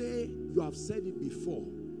 Don't say you have said it before.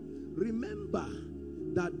 Remember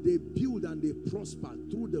that they build and they prosper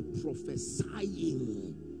through the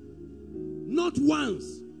prophesying. Not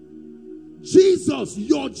once. Jesus,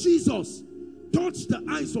 your Jesus, touched the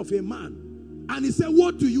eyes of a man. And he said,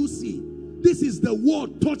 what do you see? This is the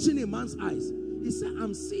word touching a man's eyes. He said,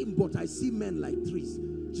 I'm seeing, but I see men like trees.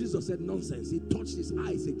 Jesus said, nonsense. He touched his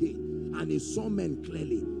eyes again and he saw men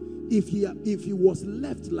clearly. If he was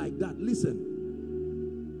left like that, listen,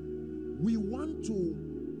 we want to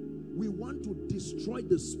destroy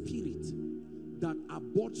the spirit that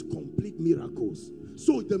aborts complete miracles.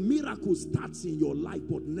 So the miracle starts in your life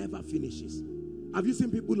but never finishes. Have you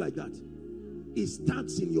seen people like that? It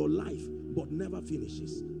starts in your life but never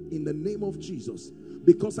finishes. In the name of Jesus.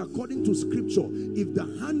 Because according to scripture, if the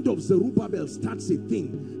hand of Zerubbabel starts a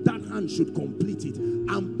thing, that hand should complete it.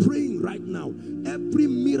 I'm praying right now, every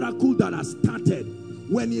miracle that has started,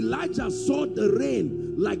 when Elijah saw the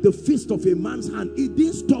rain like the fist of a man's hand, it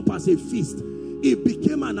didn't stop as a fist. It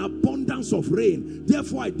became an abundance of rain.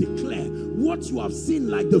 Therefore I declare, what you have seen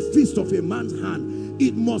like the fist of a man's hand,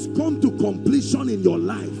 it must come to completion in your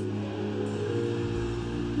life.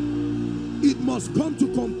 It must come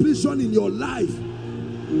to completion in your life.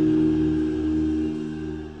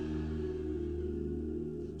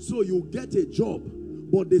 So you get a job,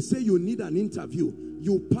 but they say you need an interview.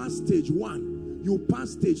 You pass stage 1, you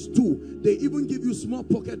pass stage 2. They even give you small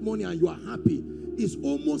pocket money and you are happy. It's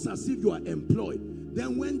almost as if you are employed.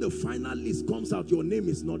 Then when the final list comes out, your name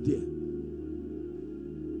is not there.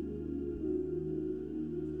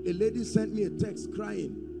 A lady sent me a text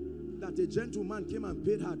crying that a gentleman came and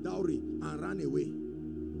paid her dowry and ran away.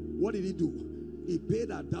 What did he do? He paid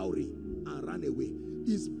her dowry and ran away.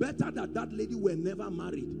 It's better that that lady were never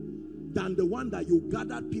married than the one that you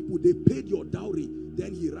gathered people, they paid your dowry,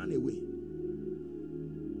 then he ran away.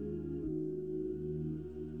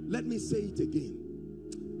 Let me say it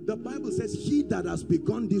again. The Bible says, he that has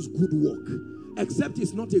begun this good work, except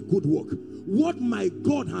it's not a good work, what my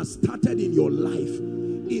God has started in your life,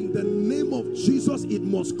 in the name of Jesus, it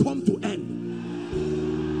must come to end.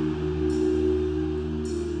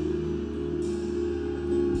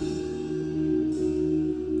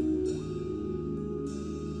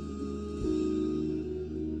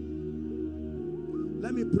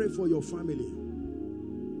 Let me pray for your family,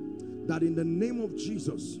 that in the name of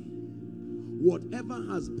Jesus, whatever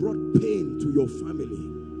has brought pain to your family,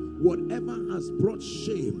 whatever has brought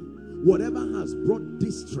shame, whatever has brought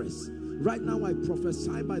distress, right now I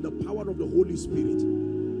prophesy by the power of the Holy Spirit.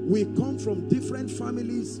 We come from different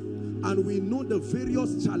families and we know the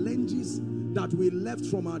various challenges that we left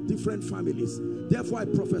from our different families. Therefore I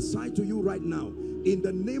prophesy to you right now, in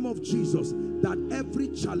the name of Jesus, that every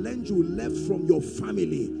challenge you left from your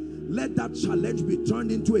family, let that challenge be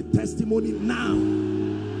turned into a testimony now.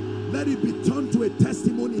 Let it be turned to a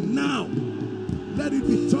testimony now. Let it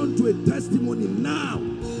be turned to a testimony now.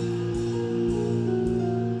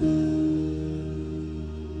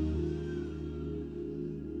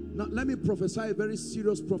 Now let me prophesy a very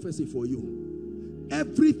serious prophecy for you.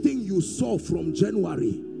 Everything you saw from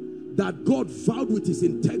January that God vowed with his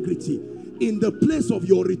integrity, in the place of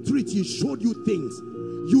your retreat, he showed you things.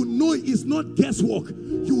 You know it's not guesswork.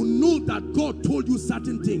 You know that God told you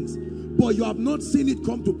certain things, but you have not seen it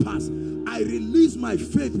come to pass. I release my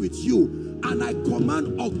faith with you and I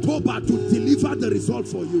command October to deliver the result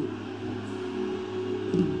for you.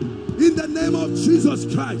 In the name of Jesus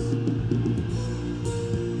Christ.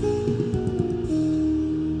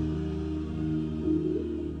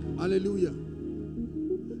 Hallelujah.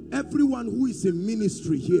 Everyone who is in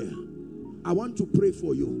ministry here, I want to pray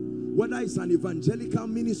for you. Whether it's an evangelical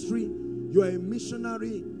ministry, you are a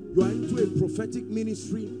missionary, you are into a prophetic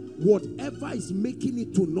ministry, whatever is making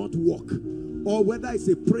it to not work, or whether it's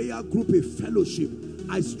a prayer group, a fellowship,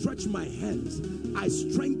 I stretch my hands, I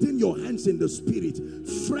strengthen your hands in the spirit.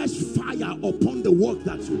 Fresh fire upon the work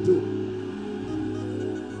that you do.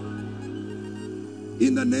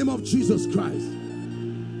 In the name of Jesus Christ.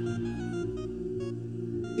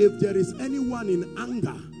 If there is anyone in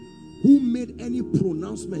anger who made any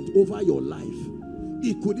pronouncement over your life,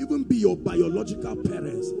 it could even be your biological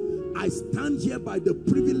parents, I stand here by the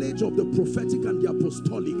privilege of the prophetic and the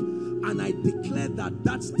apostolic, and I declare that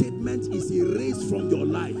that statement is erased from your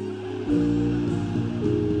life.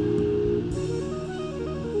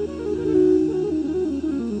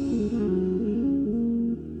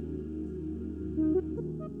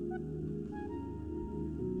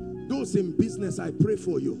 Those in business, I pray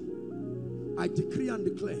for you. I decree and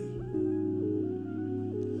declare,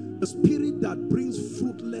 the spirit that brings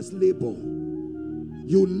fruitless labor,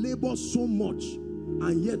 you labor so much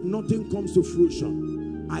and yet nothing comes to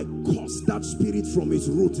fruition, I curse that spirit from its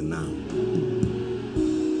root now.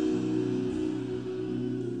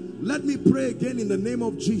 Let me pray again in the name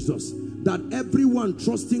of Jesus, that everyone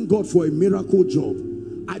trusting God for a miracle job,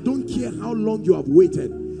 I don't care how long you have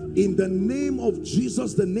waited, in the name of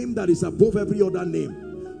Jesus, the name that is above every other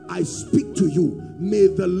name, I speak to you. May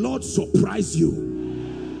the Lord surprise you.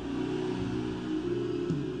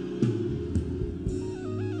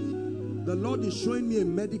 The Lord is showing me a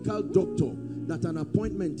medical doctor that an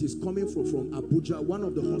appointment is coming from Abuja, one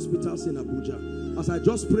of the hospitals in Abuja. As I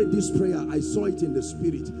just prayed this prayer, I saw it in the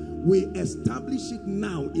spirit. We establish it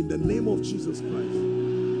now in the name of Jesus Christ.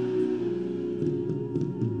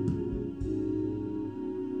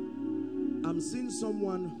 I'm seeing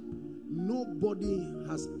someone, nobody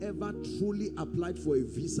has ever truly applied for a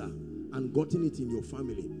visa and gotten it in your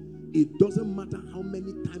family. It doesn't matter how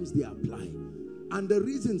many times they apply. And the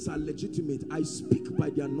reasons are legitimate. I speak by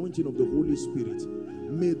the anointing of the Holy Spirit.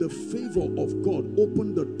 May the favor of God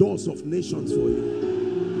open the doors of nations for you.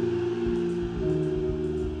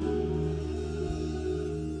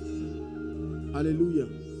 Hallelujah.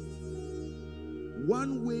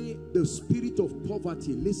 One way the spirit of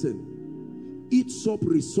poverty, listen, eats up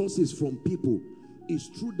resources from people is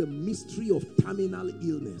through the mystery of terminal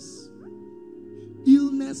illness.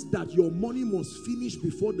 Illness that your money must finish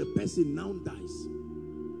before the person now dies.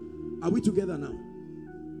 Are we together now?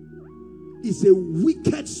 It's a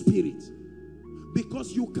wicked spirit,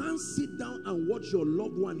 because you can't sit down and watch your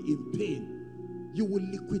loved one in pain. You will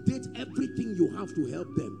liquidate everything you have to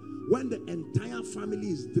help them. When the entire family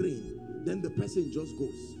is drained, then the person just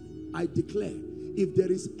goes. I declare, if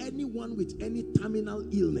there is anyone with any terminal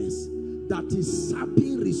illness that is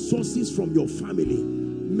sapping resources from your family,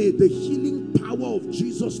 may the healing power of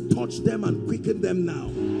Jesus touch them and quicken them now.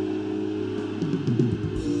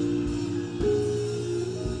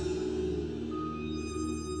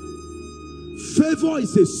 Favor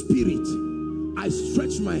is a spirit. I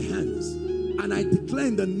stretch my hands and I declare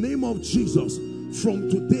in the name of Jesus, from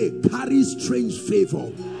today, carry strange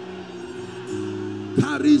favor.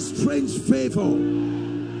 Carry strange favor.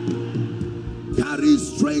 Carry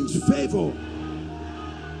strange favor.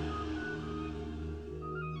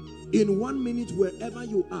 In 1 minute, wherever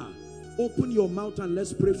you are, open your mouth and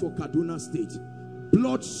let's pray for Kaduna State.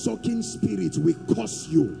 Blood-sucking spirits will curse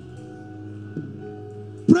you.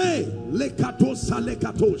 Pray.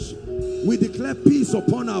 We declare peace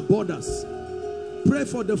upon our borders. Pray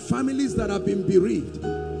for the families that have been bereaved.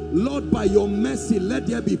 Lord, by your mercy, let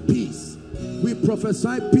there be peace. We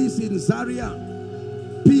prophesy peace in Zaria,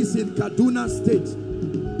 peace in Kaduna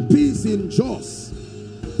State, peace in Jos,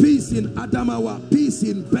 peace in Adamawa, peace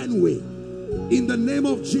in Benue. In the name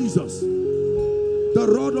of Jesus, the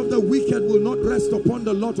rod of the wicked will not rest upon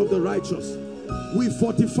the lot of the righteous. We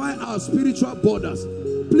fortify our spiritual borders.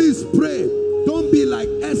 Please pray. Don't be like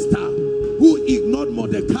Esther, who ignored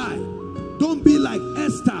Mordecai. Don't be like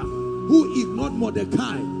Esther, who ignored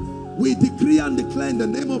Mordecai. We decree and declare in the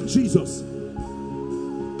name of Jesus.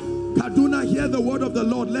 Kaduna, hear the word of the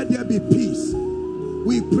Lord. Let there be peace.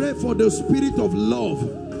 We pray for the spirit of love.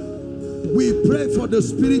 We pray for the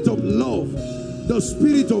spirit of love, the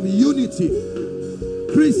spirit of unity.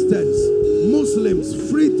 Christians, Muslims,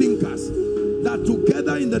 free thinkers, that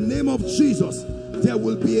together in the name of Jesus, there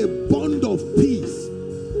will be a bond of peace.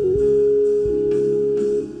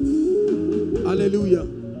 Hallelujah.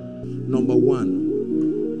 Number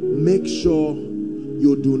one, make sure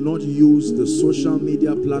you do not use the social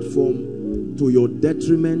media platform to your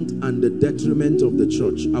detriment and the detriment of the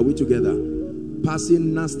church. Are we together?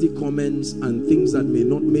 Passing nasty comments and things that may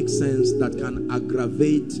not make sense, that can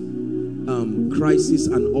aggravate crisis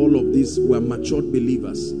and all of this. We're matured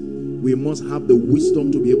believers. We must have the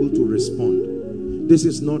wisdom to be able to respond. This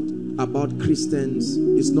is not about Christians.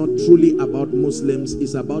 It's not truly about Muslims.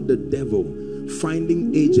 It's about the devil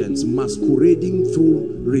finding agents masquerading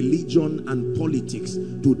through religion and politics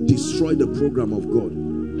to destroy the program of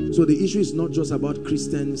God. So the issue is not just about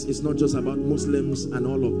Christians. It's not just about Muslims and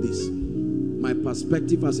all of this. My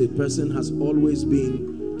perspective as a person has always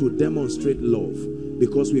been to demonstrate love,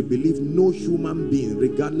 because we believe no human being,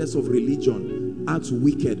 regardless of religion, acts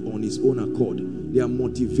wicked on his own accord. They are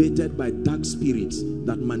motivated by dark spirits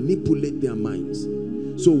that manipulate their minds.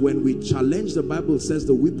 So when we challenge, the Bible says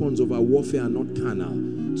the weapons of our warfare are not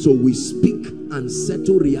carnal. So we speak and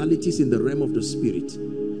settle realities in the realm of the spirit.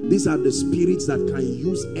 These are the spirits that can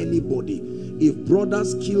use anybody. If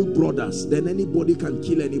brothers kill brothers, then anybody can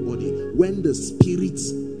kill anybody when the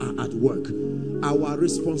spirits are at work. Our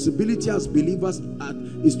responsibility as believers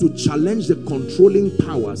is to challenge the controlling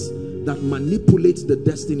powers that manipulate the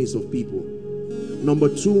destinies of people. Number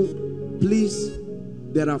two, please,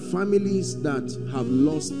 there are families that have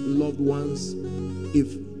lost loved ones.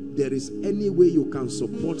 If there is any way you can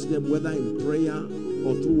support them, whether in prayer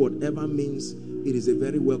or through whatever means, it is a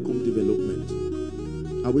very welcome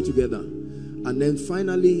development. Are we together? And then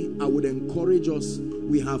finally, I would encourage us,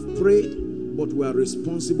 we have prayed, but we are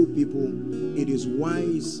responsible people. It is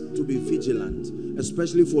wise to be vigilant,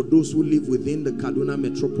 especially for those who live within the Kaduna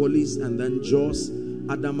metropolis and then Jos,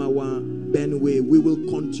 Adamawa, Benue. We will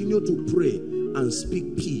continue to pray and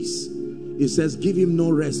speak peace. It says, give him no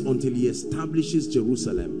rest until he establishes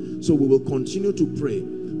Jerusalem. So we will continue to pray,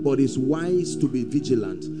 but it's wise to be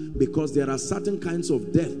vigilant, because there are certain kinds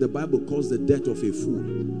of death the Bible calls the death of a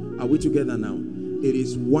fool. Are we together now? It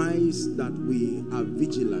is wise that we are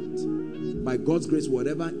vigilant. By God's grace,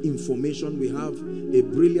 whatever information we have, a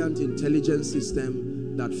brilliant intelligence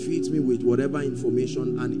system that feeds me with whatever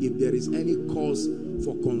information, and if there is any cause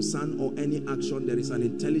for concern or any action, there is an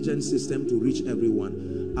intelligence system to reach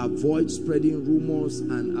everyone. Avoid spreading rumors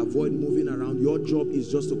and avoid moving around. Your job is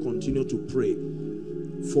just to continue to pray.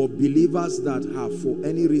 For believers that have for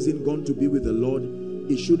any reason gone to be with the Lord,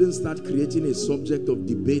 it shouldn't start creating a subject of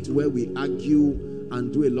debate where we argue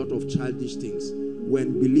and do a lot of childish things.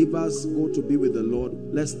 When believers go to be with the Lord,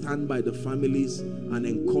 let's stand by the families and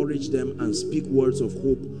encourage them and speak words of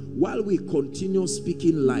hope while we continue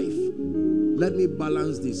speaking life. Let me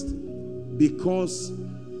balance this, because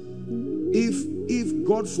if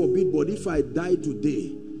God forbid, but if I die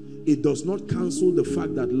today, it does not cancel the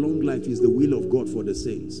fact that long life is the will of God for the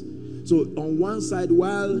saints. So on one side,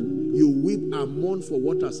 while you weep and mourn for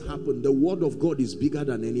what has happened, the word of God is bigger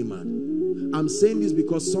than any man. I'm saying this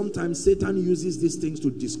because sometimes Satan uses these things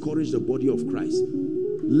to discourage the body of Christ.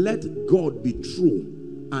 Let God be true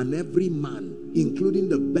and every man, including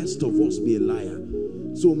the best of us, be a liar.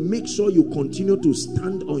 So make sure you continue to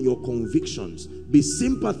stand on your convictions. Be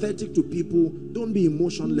sympathetic to people. Don't be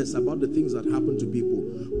emotionless about the things that happen to people.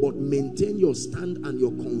 But maintain your stand and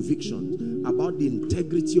your conviction about the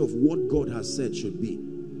integrity of what God has said should be.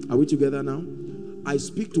 Are we together now? I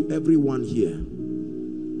speak to everyone here.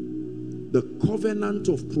 The covenant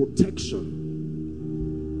of protection.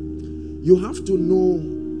 You have to know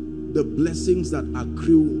the blessings that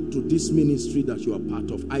accrue to this ministry that you are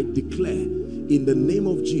part of. I declare in the name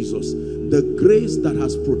of Jesus, the grace that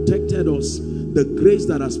has protected us, the grace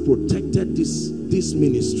that has protected this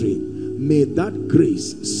ministry, may that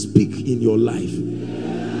grace speak in your life.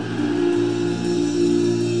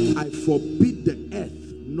 I forbid the earth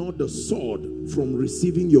nor the sword from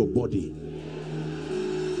receiving your body.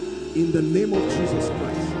 In the name of Jesus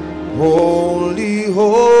Christ. Holy,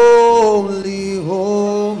 holy,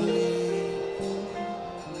 holy.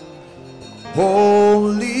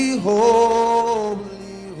 Holy,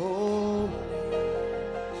 holy, holy.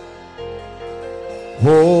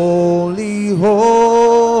 Holy,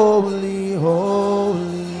 holy,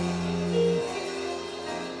 holy.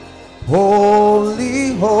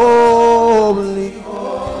 Holy, holy,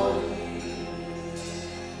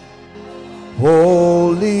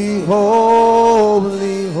 holy,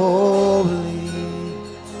 holy, holy.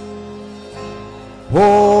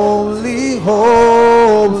 Holy,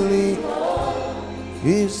 holy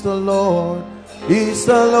is the Lord, is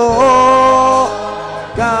the Lord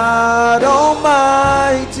God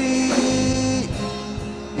Almighty,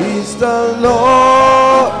 is the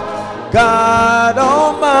Lord God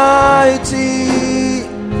Almighty.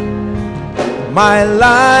 My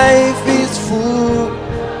life is full,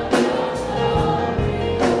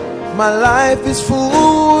 my life is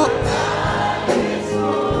full,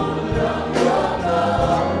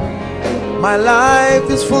 my life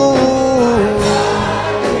is full.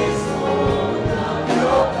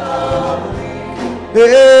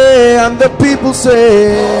 Hey, and the people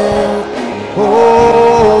say,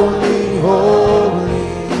 holy, holy.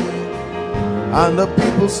 And the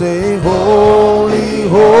people say, holy,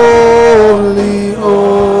 holy,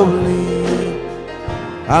 holy.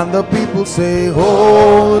 And the people say,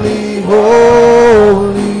 holy,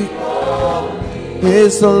 holy,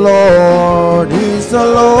 is the Lord, is the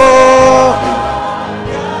Lord.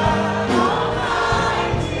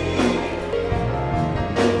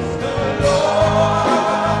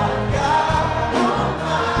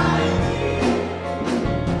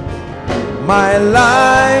 My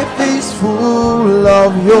life is full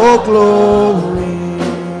of your glory.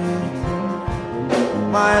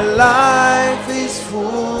 My life is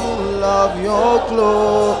full of your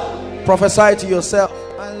glory. Prophesy to yourself.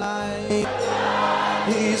 My life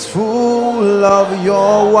is full of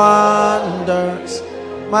your wonders.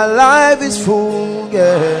 My life is full,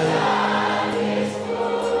 yeah.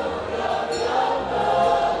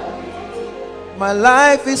 My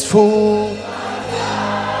life is full.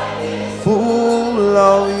 Full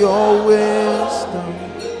of your wisdom.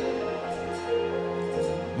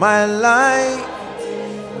 My life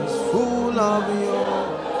is full of your.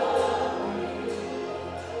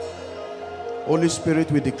 Holy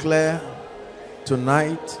Spirit, we declare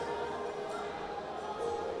tonight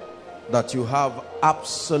that you have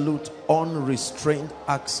absolute unrestrained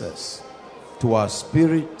access to our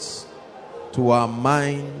spirits, to our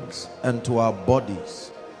minds, and to our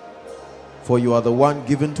bodies. For you are the one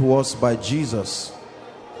given to us by Jesus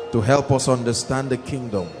to help us understand the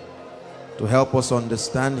kingdom, to help us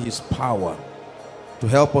understand his power, to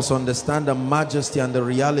help us understand the majesty and the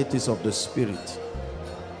realities of the Spirit.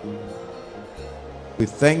 We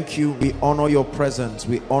thank you. We honor your presence.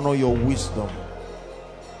 We honor your wisdom.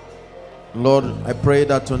 Lord, I pray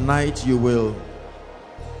that tonight you will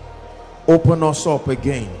open us up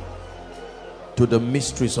again to the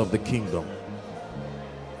mysteries of the kingdom.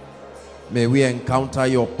 May we encounter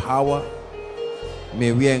your power.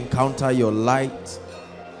 May we encounter your light.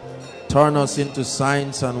 Turn us into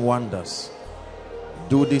signs and wonders.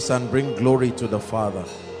 Do this and bring glory to the Father.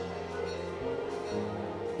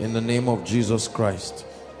 In the name of Jesus Christ.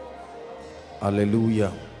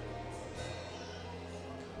 Hallelujah.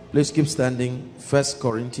 Please keep standing. 1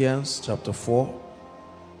 Corinthians chapter 4.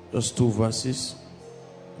 Just 2 verses.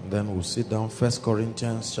 And then we'll sit down. 1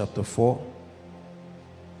 Corinthians chapter 4.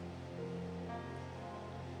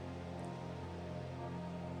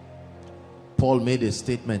 Paul made a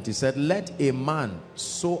statement. He said, let a man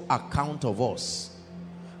so account of us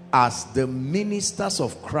as the ministers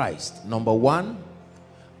of Christ, number one.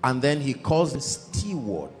 And then he calls them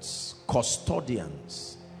stewards,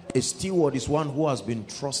 custodians. A steward is one who has been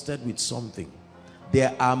trusted with something.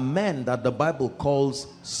 There are men that the Bible calls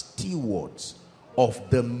stewards of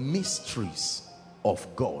the mysteries of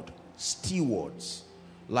God. Stewards.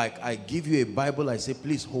 Like I give you a Bible, I say,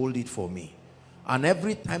 please hold it for me. And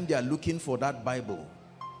every time they are looking for that Bible,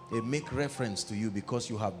 they make reference to you because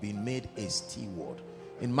you have been made a steward.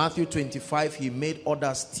 In Matthew 25, he made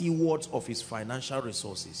others stewards of his financial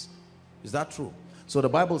resources. Is that true? So the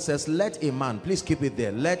Bible says, let a man, please keep it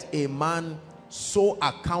there, let a man so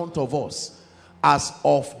account of us as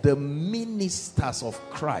of the ministers of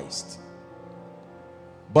Christ.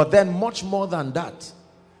 But then much more than that,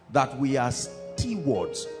 that we are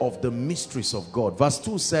stewards of the mysteries of God. Verse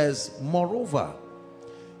 2 says, moreover,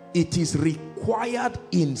 it is required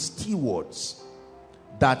in stewards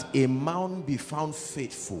that a man be found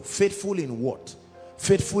faithful. Faithful in what?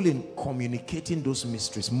 Faithful in communicating those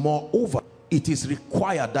mysteries. Moreover, it is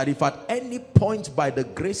required that if at any point by the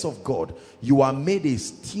grace of God you are made a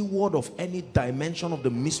steward of any dimension of the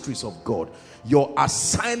mysteries of God, your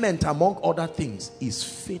assignment among other things is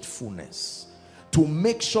faithfulness. To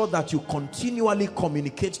make sure that you continually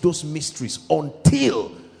communicate those mysteries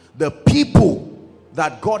until the people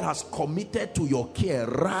that God has committed to your care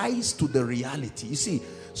rise to the reality. You see,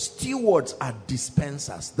 stewards are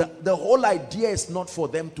dispensers. The whole idea is not for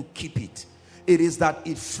them to keep it. It is that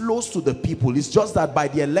it flows to the people. It's just that by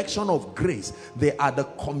the election of grace, they are the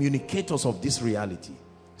communicators of this reality.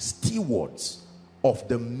 Stewards of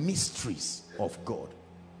the mysteries of God.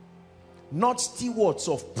 Not stewards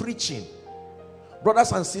of preaching.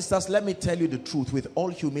 Brothers and sisters, let me tell you the truth with all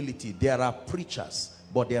humility. There are preachers,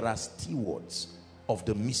 but there are stewards of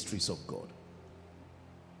the mysteries of God.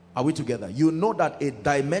 Are we together? You know that a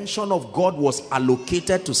dimension of God was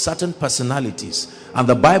allocated to certain personalities, and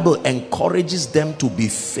the Bible encourages them to be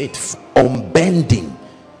faithful, unbending,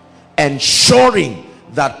 ensuring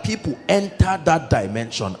that people enter that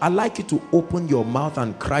dimension. I'd like you to open your mouth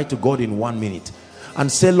and cry to God in 1 minute and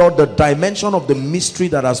say, Lord, the dimension of the mystery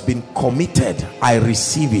that has been committed, I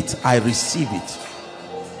receive it. I receive it.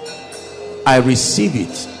 I receive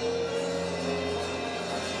it.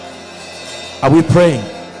 Are we praying?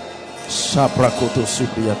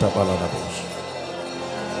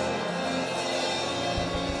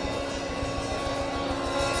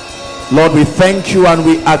 Lord, we thank you and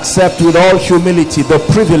we accept with all humility the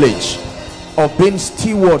privilege of being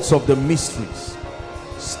stewards of the mysteries.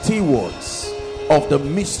 Stewards of the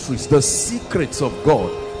mysteries, the secrets of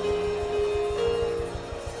God.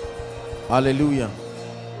 Hallelujah.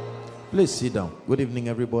 Please sit down. Good evening,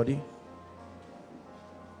 everybody.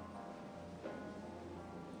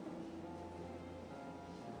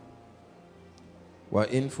 We're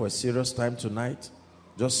in for a serious time tonight.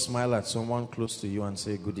 Just smile at someone close to you and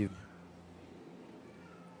say good evening.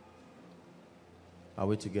 Are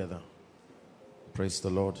we together? Praise the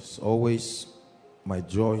Lord. It's always my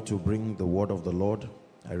joy to bring the word of the Lord.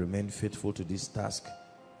 I remain faithful to this task.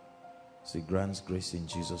 He grants grace in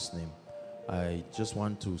Jesus' name. I just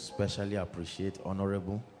want to specially appreciate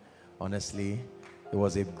Honorable. Honestly, it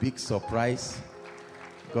was a big surprise.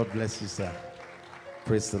 God bless you, sir.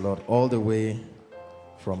 Praise the Lord. All the way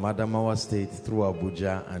from Adamawa State through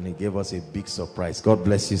Abuja, and he gave us a big surprise. God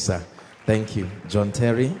bless you, sir. Thank you. John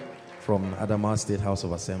Terry from Adamawa State House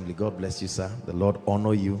of Assembly. God bless you, sir. The Lord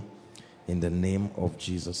honor you in the name of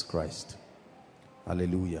Jesus Christ.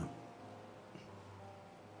 Hallelujah.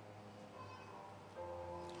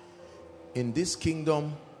 In this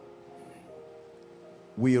kingdom,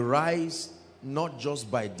 We rise not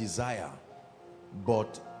just by desire,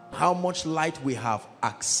 but how much light we have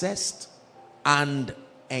accessed and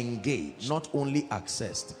engaged. Not only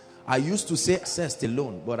accessed. I used to say accessed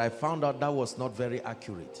alone, but I found out that was not very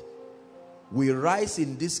accurate. We rise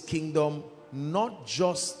in this kingdom not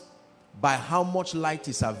just by how much light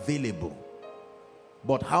is available,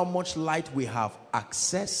 but how much light we have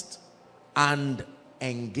accessed and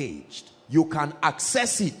engaged. You can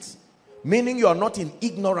access it, meaning you are not in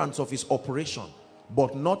ignorance of its operation,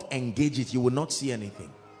 but not engage it. You will not see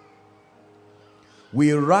anything.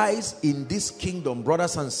 We rise in this kingdom,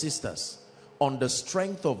 brothers and sisters, on the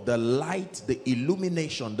strength of the light, the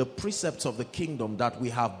illumination, the precepts of the kingdom that we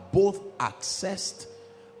have both accessed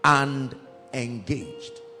and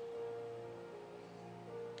engaged.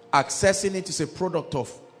 Accessing it is a product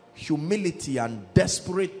of humility and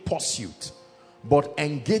desperate pursuit, but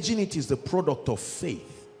engaging it is the product of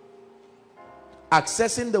faith.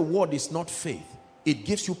 Accessing the word is not faith. It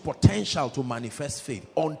gives you potential to manifest faith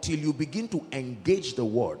until you begin to engage the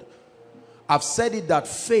word. I've said it that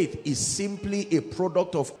faith is simply a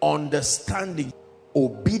product of understanding,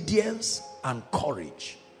 obedience, and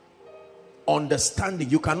courage. Understanding.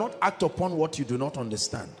 You cannot act upon what you do not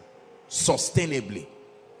understand sustainably.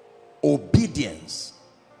 Obedience,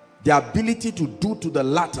 the ability to do to the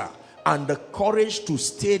latter, and the courage to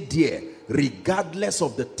stay there regardless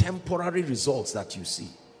of the temporary results that you see.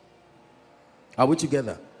 Are we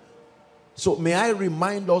together? So may I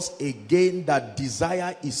remind us again that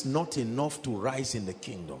desire is not enough to rise in the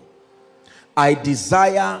kingdom. I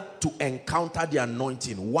desire to encounter the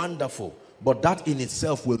anointing. Wonderful. But that in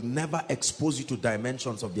itself will never expose you to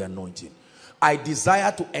dimensions of the anointing. I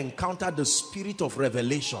desire to encounter the spirit of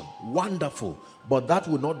revelation. Wonderful. But that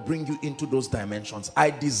will not bring you into those dimensions. I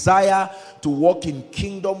desire to walk in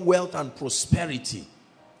kingdom wealth and prosperity.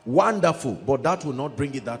 Wonderful. But that will not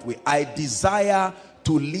bring it that way. I desire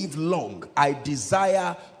to live long. I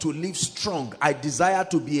desire to live strong. I desire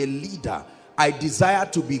to be a leader. I desire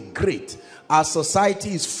to be great. Our society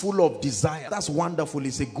is full of desire. That's wonderful.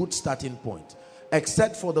 It's a good starting point.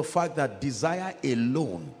 Except for the fact that desire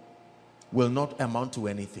alone will not amount to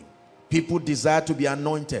anything. People desire to be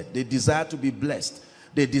anointed. They desire to be blessed.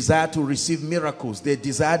 They desire to receive miracles. They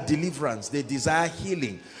desire deliverance. They desire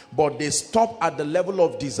healing. But they stop at the level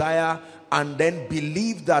of desire and then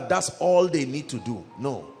believe that that's all they need to do.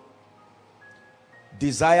 No.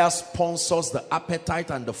 Desire sponsors the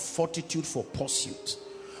appetite and the fortitude for pursuit.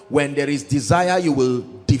 When there is desire, you will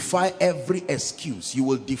defy every excuse. You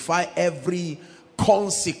will defy every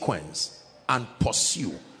consequence and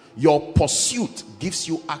pursue. Your pursuit gives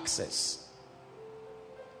you access.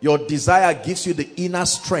 Your desire gives you the inner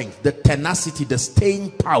strength, the tenacity, the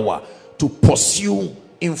staying power to pursue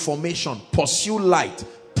information, pursue light,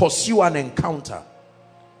 pursue an encounter.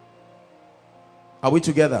 Are we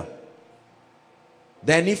together?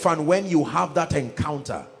 Then if and when you have that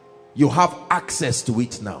encounter, you have access to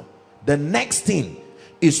it now. The next thing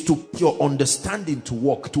is to put your understanding to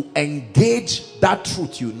work, to engage that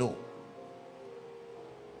truth you know.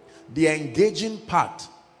 The engaging part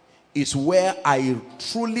is where I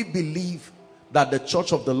truly believe that the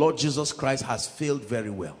church of the Lord Jesus Christ has failed very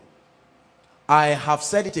well. I have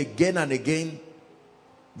said it again and again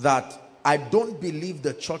that I don't believe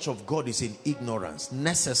the church of God is in ignorance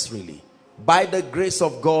necessarily. By the grace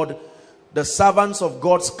of God, the servants of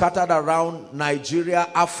God scattered around Nigeria,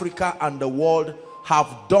 Africa, and the world have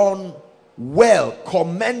done well,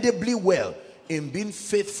 commendably well, in being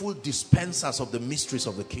faithful dispensers of the mysteries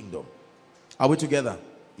of the kingdom. Are we together?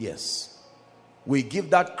 Yes. We give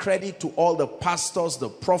that credit to all the pastors, the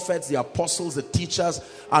prophets, the apostles, the teachers,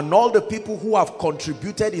 and all the people who have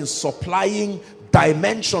contributed in supplying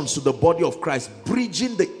dimensions to the body of Christ,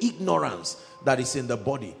 bridging the ignorance that is in the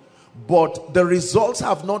body. But the results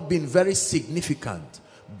have not been very significant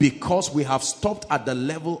because we have stopped at the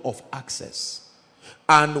level of access.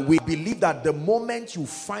 And we believe that the moment you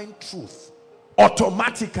find truth,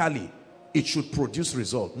 automatically it should produce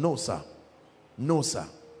result. No, sir. No, sir.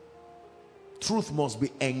 Truth must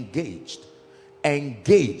be engaged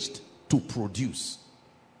to produce.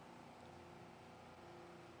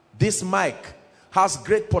 This mic has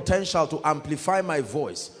great potential to amplify my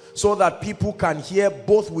voice so that people can hear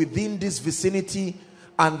both within this vicinity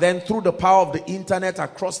and then through the power of the internet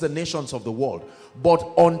across the nations of the world. But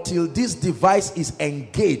until this device is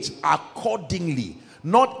engaged accordingly,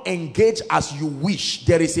 not engage as you wish,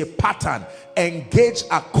 there is a pattern, engage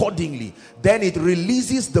accordingly, then it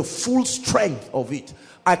releases the full strength of it.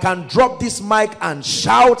 I can drop this mic and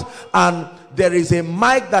shout, and there is a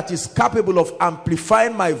mic that is capable of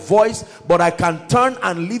amplifying my voice, but I can turn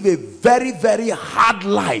and live a very, very hard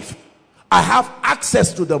life. I have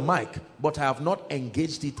access to the mic, but I have not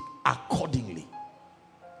engaged it accordingly.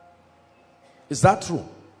 Is that true?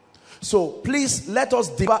 So please let us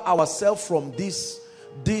deliver ourselves from this.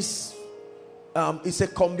 It's a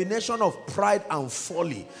combination of pride and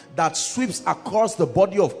folly that sweeps across the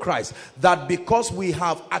body of Christ, that because we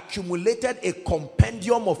have accumulated a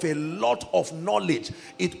compendium of a lot of knowledge,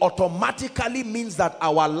 it automatically means that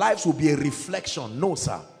our lives will be a reflection. No,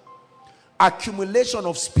 sir. Accumulation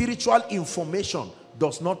of spiritual information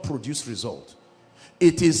does not produce result.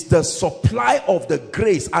 It is the supply of the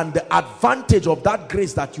grace and the advantage of that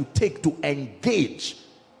grace that you take to engage.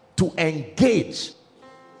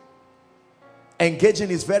 Engaging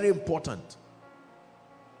is very important.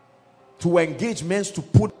 To engage means to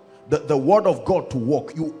put the word of God to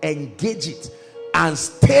work. You engage it and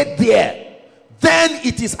stay there. Then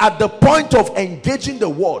it is at the point of engaging the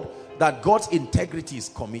word that God's integrity is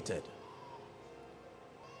committed.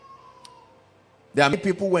 There are many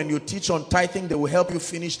people, when you teach on tithing, they will help you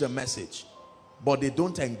finish the message, but they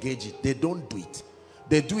don't engage it. They don't do it.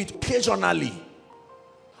 They do it occasionally.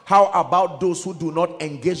 How about those who do not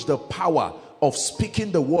engage the power of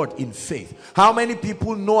speaking the word in faith? How many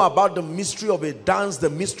people know about the mystery of a dance, the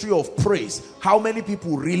mystery of praise? How many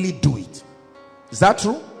people really do it? Is that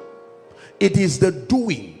true? It is the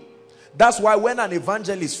doing. That's why when an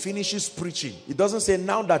evangelist finishes preaching, it doesn't say,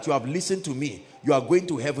 now that you have listened to me, you are going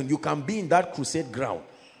to heaven. You can be in that crusade ground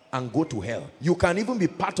and go to hell. You can even be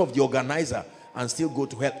part of the organizer and still go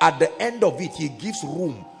to hell. At the end of it, he gives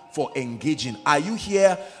room for engaging. Are you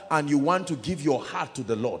here and you want to give your heart to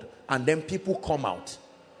the Lord? And then people come out.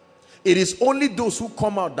 It is only those who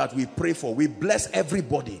come out that we pray for. We bless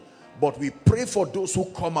everybody, but we pray for those who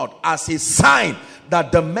come out as a sign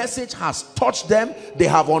that the message has touched them, they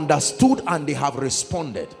have understood, and they have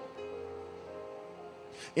responded.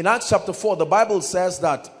 In Acts chapter 4, the Bible says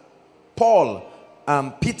that Paul,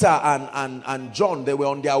 Peter and John, they were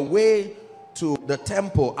on their way to the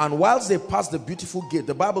temple, and whilst they passed the beautiful gate,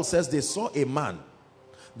 the Bible says they saw a man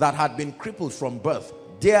that had been crippled from birth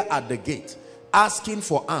there at the gate, asking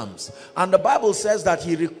for alms. And the Bible says that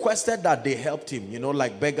he requested that they helped him, you know,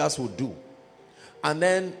 like beggars would do. And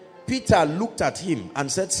then Peter looked at him and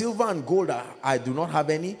said, silver and gold I do not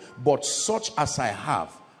have any, but such as I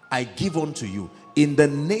have, I give unto you. In the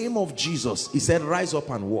name of Jesus, he said, rise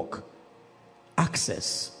up and walk.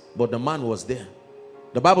 Access. But the man was there.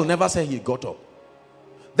 The Bible never said he got up.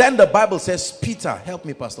 Then the Bible says, Peter, help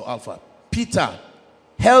me, Pastor Alpha. Peter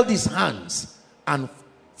held his hands and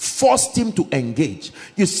forced him to engage.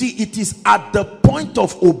 You see, it is at the point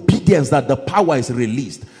of obedience that the power is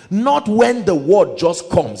released, not when the word just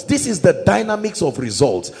comes. This is the dynamics of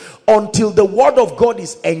results. Until the word of God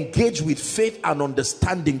is engaged with faith and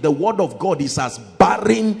understanding, the word of God is as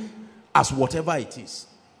barren as whatever it is.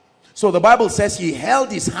 So the Bible says he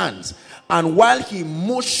held his hands, and while he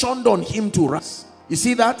motioned on him to rise, you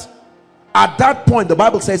see that? At that point, the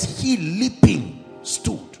Bible says he leaping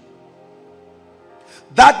stood.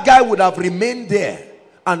 That guy would have remained there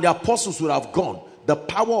and the apostles would have gone. The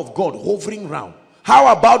power of God hovering around.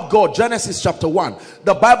 How about God? Genesis chapter 1.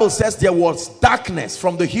 The Bible says there was darkness,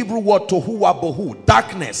 from the Hebrew word tohu wabohu.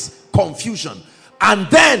 Darkness, confusion. And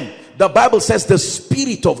then the Bible says the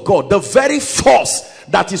Spirit of God, the very force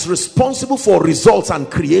that is responsible for results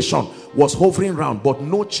and creation, was hovering around. But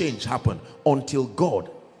no change happened until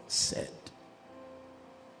God said.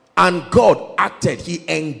 And God acted. He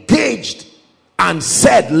engaged and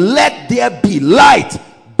said, let there be light.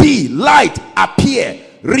 Be light. Appear.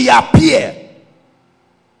 Reappear.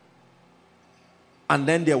 And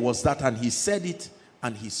then there was that, and he said it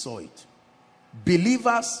and he saw it.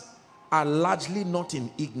 Believers are largely not in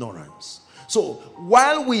ignorance. So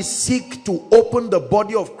while we seek to open the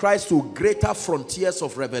body of Christ to greater frontiers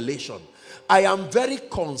of revelation, I am very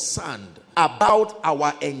concerned about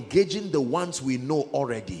our engaging the ones we know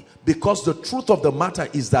already, because the truth of the matter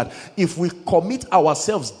is that if we commit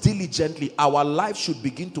ourselves diligently, our life should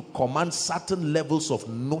begin to command certain levels of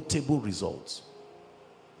notable results.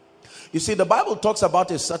 You see, the Bible talks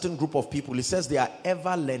about a certain group of people. It says they are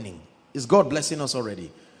ever learning. Is God blessing us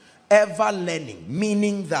already? Ever learning,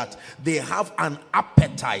 meaning that they have an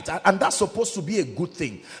appetite, and that's supposed to be a good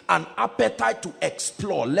thing, an appetite to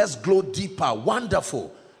explore. Let's go deeper.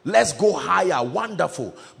 Wonderful. Let's go higher.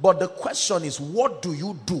 Wonderful. But the question is, what do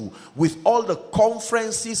you do with all the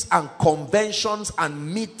conferences and conventions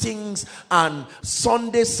and meetings and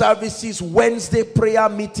Sunday services, Wednesday prayer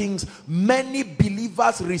meetings? Many believers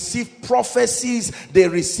believers receive prophecies, they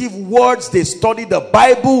receive words, they study the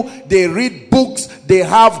Bible, they read books, they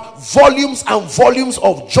have volumes and volumes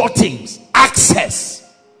of jottings,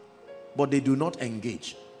 access, but they do not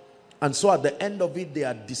engage. And so at the end of it, they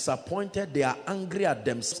are disappointed, they are angry at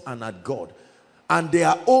themselves and at God. And they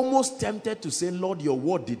are almost tempted to say, Lord, your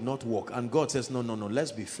word did not work. And God says, no,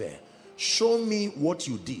 let's be fair. Show me what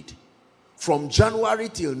you did. From January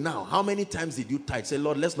till now, how many times did you tithe? Say,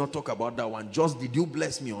 Lord, let's not talk about that one. Just did you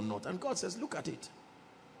bless me or not? And God says, look at it.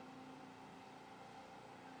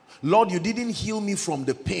 Lord, you didn't heal me from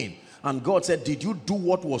the pain. And God said, did you do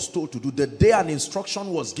what was told to do? The day an instruction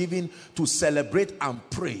was given to celebrate and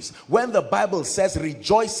praise. When the Bible says,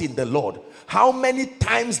 rejoice in the Lord, how many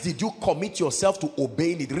times did you commit yourself to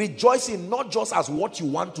obeying it? Rejoicing not just as what you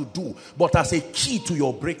want to do, but as a key to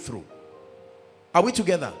your breakthrough. Are we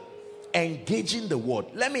together? Engaging the word.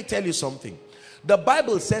 Let me tell you something. The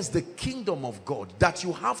Bible says the kingdom of God, that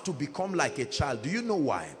you have to become like a child. Do you know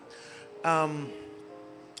why?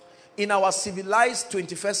 In our civilized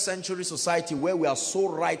 21st century society, where we are so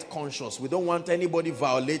right conscious, we don't want anybody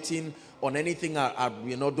violating on anything.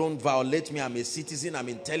 Don't violate me. I'm a citizen, I'm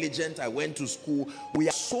intelligent, I went to school. We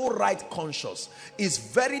are so right conscious. It's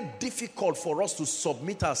very difficult for us to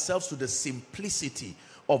submit ourselves to the simplicity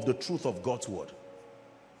of the truth of God's word.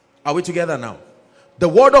 Are we together now? The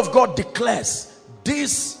word of God declares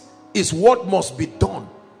this is what must be done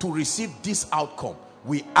to receive this outcome.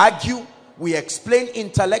 We argue, we explain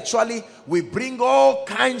intellectually, we bring all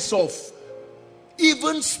kinds of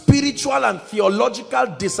even spiritual and theological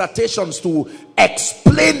dissertations to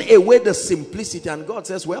explain away the simplicity. And God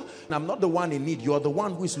says, well, I'm not the one in need. You're the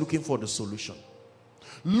one who is looking for the solution.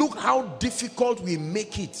 Look how difficult we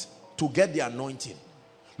make it to get the anointing.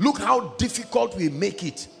 Look how difficult we make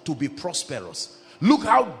it to be prosperous. Look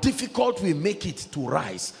how difficult we make it to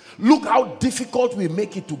rise. Look how difficult we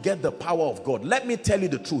make it to get the power of God. Let me tell you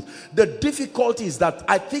the truth. The difficulty is that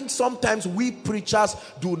I think sometimes we preachers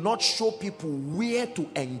do not show people where to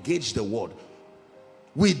engage the word.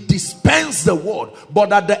 We dispense the word,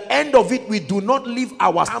 but at the end of it, we do not leave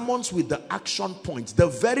our sermons with the action points, the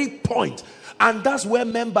very point. And that's where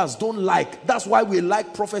members don't like. That's why we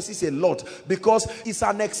like prophecies a lot, because it's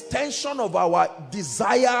an extension of our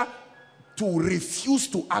desire to refuse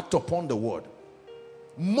to act upon the word.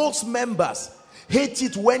 Most members hate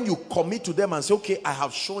it when you commit to them and say, okay, I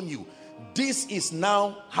have shown you. This is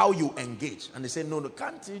now how you engage. And they say, no,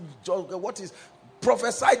 can't you just, what is,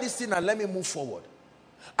 prophesy this thing and let me move forward.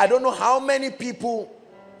 I don't know how many people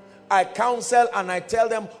I counsel and I tell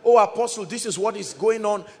them, oh, apostle, this is what is going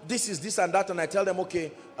on. This is this and that. And I tell them,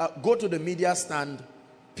 okay, go to the media stand,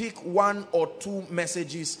 pick 1 or 2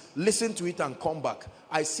 messages, listen to it and come back.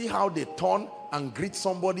 I see how they turn and greet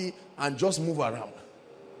somebody and just move around.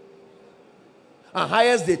 And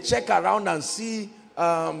highest they check around and see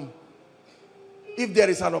if there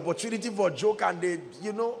is an opportunity for a joke, and they,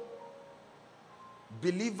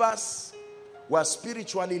 believers were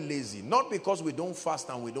spiritually lazy. Not because we don't fast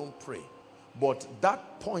and we don't pray, but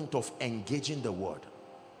that point of engaging the word.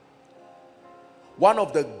 One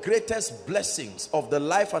of the greatest blessings of the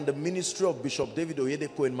life and the ministry of Bishop David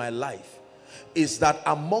Oyedepo in my life is that,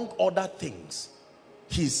 among other things,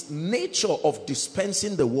 his nature of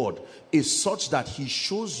dispensing the word is such that he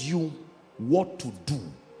shows you what to do.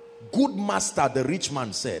 Good master, the rich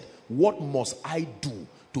man said, what must I do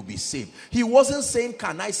to be saved? He wasn't saying,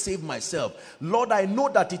 can I save myself? Lord, I know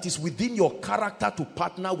that it is within your character to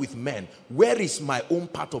partner with men. Where is my own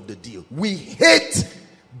part of the deal? We hate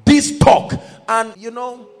this talk. And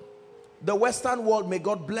the Western world, may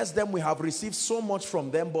God bless them, we have received so much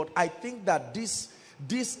from them, but I think that this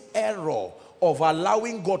error of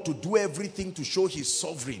allowing God to do everything to show his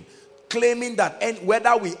sovereign, claiming that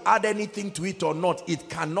whether we add anything to it or not, it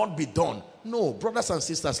cannot be done. No, brothers and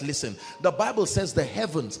sisters, listen. The Bible says the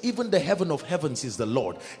heavens, even the heaven of heavens is the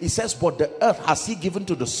Lord. It says, but the earth has he given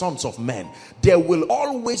to the sons of men. There will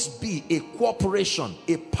always be a cooperation,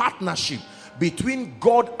 a partnership between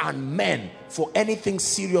God and men for anything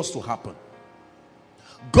serious to happen.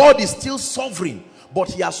 God is still sovereign, but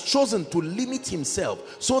he has chosen to limit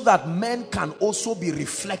himself so that men can also be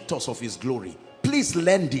reflectors of his glory. Please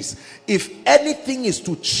learn this. If anything is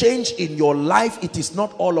to change in your life, it is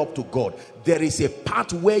not all up to God. There is a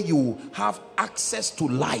part where you have access to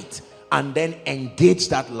light and then engage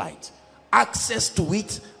that light. Access to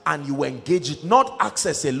it and you engage it, not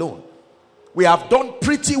access alone. We have done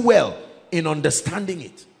pretty well in understanding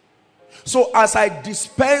it. So as I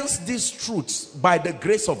dispense these truths by the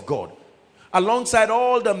grace of God, alongside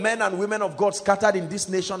all the men and women of God scattered in this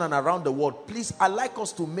nation and around the world, please, I'd like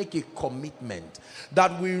us to make a commitment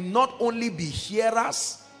that we will not only be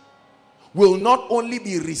hearers, will not only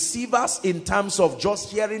be receivers in terms of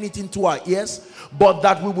just hearing it into our ears, but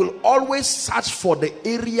that we will always search for the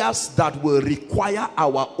areas that will require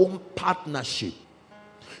our own partnership.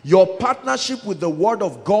 Your partnership with the Word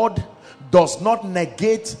of God does not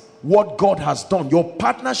negate what God has done. Your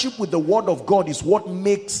partnership with the Word of God is what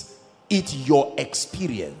makes it your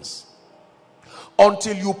experience.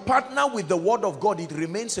 Until you partner with the Word of God, it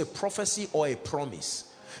remains a prophecy or a promise.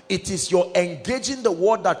 It is your engaging the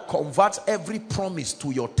Word that converts every promise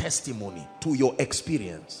to your testimony, to your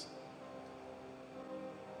experience.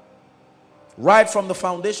 Right from the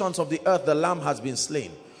foundations of the earth, the Lamb has been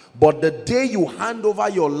slain. But the day you hand over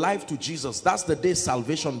your life to Jesus, that's the day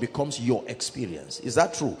salvation becomes your experience. Is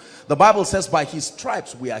that true? The Bible says by his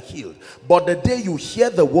stripes we are healed. But the day you hear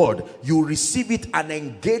the word, you receive it and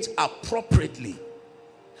engage appropriately.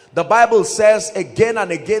 The Bible says again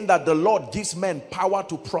and again that the Lord gives men power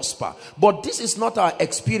to prosper. But this is not our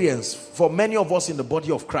experience for many of us in the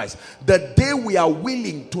body of Christ. The day we are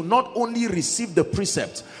willing to not only receive the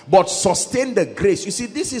precept, but sustain the grace. You see,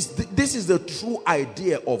 this is the true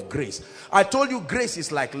idea of grace. I told you grace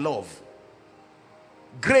is like love.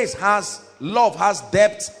 Love has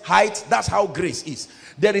depth, height. That's how grace is.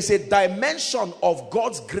 There is a dimension of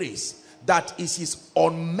God's grace that is his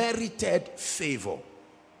unmerited favor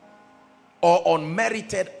or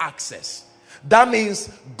unmerited access. That means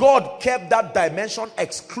God kept that dimension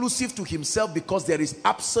exclusive to himself because there is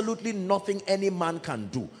absolutely nothing any man can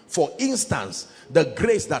do. For instance, the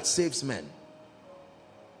grace that saves men.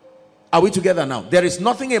 Are we together now? There is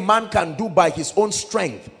nothing a man can do by his own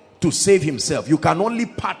strength to save himself. You can only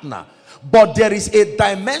partner. But there is a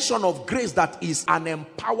dimension of grace that is an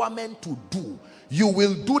empowerment to do. You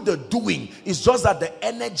will do the doing. It's just that the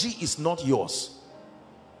energy is not yours.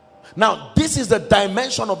 Now, this is the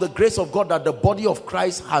dimension of the grace of God that the body of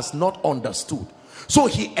Christ has not understood. So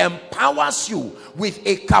he empowers you with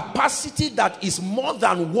a capacity that is more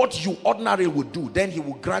than what you ordinarily would do. Then he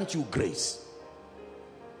will grant you grace.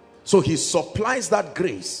 So he supplies that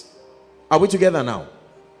grace. Are we together now?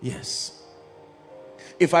 Yes.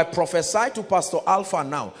 If I prophesy to Pastor Alpha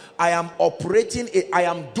now, I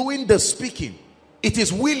am doing the speaking. It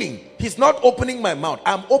is willing. He's not opening my mouth.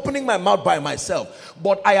 I'm opening my mouth by myself.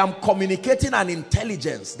 But I am communicating an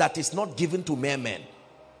intelligence that is not given to mere men.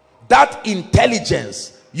 That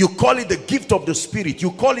intelligence, you call it the gift of the Spirit,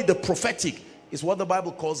 you call it the prophetic, is what the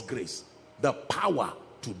Bible calls grace. The power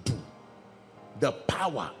to do. The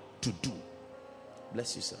power to do.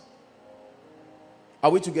 Bless you, sir.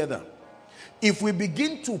 Are we together? If we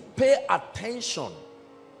begin to pay attention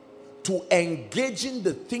to engaging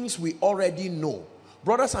the things we already know,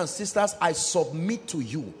 brothers and sisters, I submit to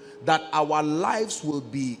you that our lives will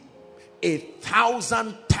be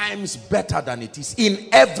 1,000 times better than it is in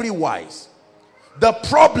every wise. The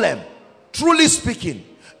problem, truly speaking,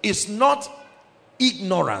 is not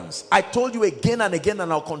ignorance. I told you again and again,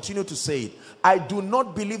 and I'll continue to say it. I do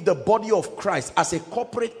not believe the body of Christ as a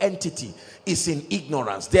corporate entity is in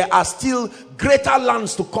ignorance. There are still greater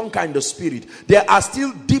lands to conquer in the spirit. There are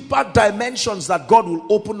still deeper dimensions that God will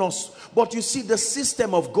open us. But you see, the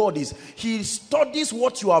system of God is he studies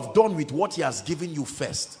what you have done with what he has given you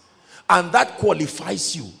first. And that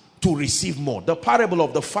qualifies you to receive more. The parable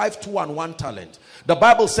of the 5, 2, and 1 talent. The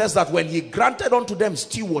Bible says that when he granted unto them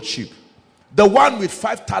stewardship, the one with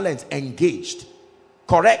 5 talents engaged.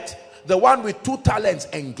 Correct? The one with 2 talents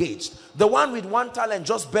engaged. The one with 1 talent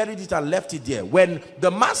just buried it and left it there. When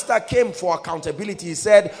the master came for accountability, he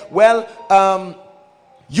said, well,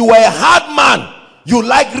 you are a hard man. You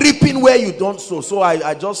like reaping where you don't sow. So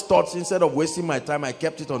I just thought, instead of wasting my time, I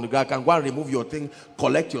kept it on the ground. I can go and remove your thing,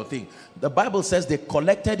 collect your thing. The Bible says they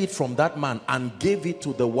collected it from that man and gave it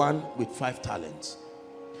to the one with 5 talents.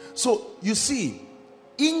 So you see,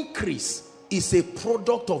 increase is a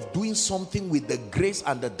product of doing something with the grace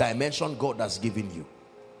and the dimension God has given you.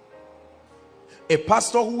 A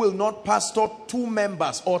pastor who will not pastor 2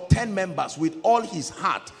 members or 10 members with all his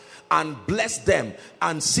heart and bless them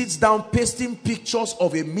and sits down pasting pictures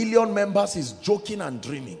of 1,000,000 members is joking and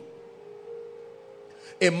dreaming.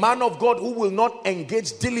 A man of God who will not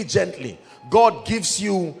engage diligently, God gives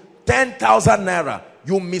you 10,000 naira.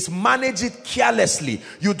 You mismanage it carelessly.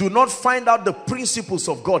 You do not find out the principles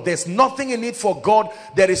of God. There's nothing in it for God.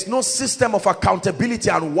 There is no system of accountability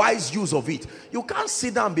and wise use of it. You can't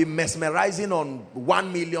sit down and be mesmerizing on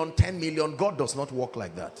 1 million, 10 million. God does not work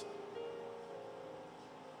like that.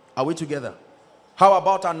 Are we together? How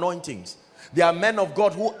about anointings? There are men of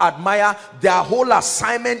God who admire, their whole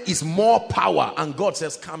assignment is more power, and God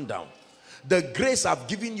says, calm down. The grace I've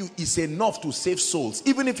given you is enough to save souls,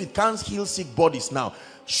 even if it can't heal sick bodies now.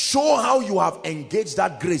 Show how you have engaged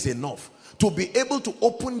that grace enough to be able to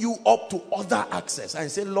open you up to other access. And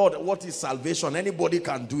say, Lord, what is salvation? Anybody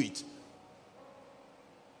can do it.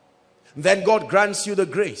 Then God grants you the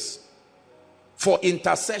grace for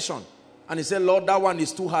intercession. And he said, Lord, that one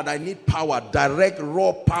is too hard. I need power, direct,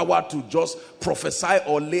 raw power to just prophesy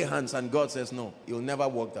or lay hands. And God says, no, you'll never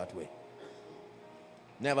work that way.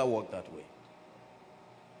 Never work that way.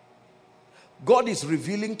 God is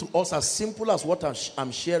revealing to us, as simple as what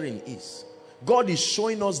I'm sharing is. God is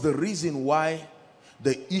showing us the reason why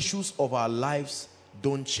the issues of our lives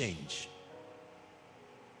don't change.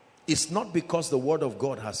 It's not because the word of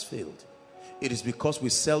God has failed. It is because we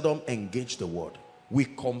seldom engage the word. We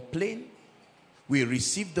complain. We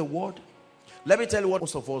receive the word. Let me tell you what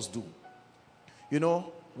most of us do. You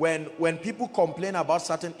know, when people complain about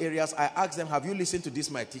certain areas, I ask them, have you listened to this,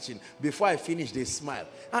 my teaching? Before I finish, they smile.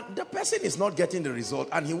 And the person is not getting the result,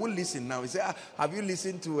 and he will listen now. He say, have you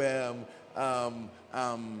listened to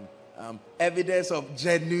evidence of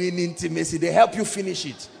genuine intimacy? They help you finish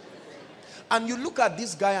it. And you look at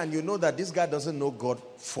this guy and you know that this guy doesn't know God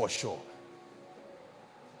for sure.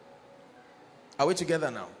 Are we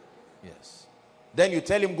together now? Yes. Then you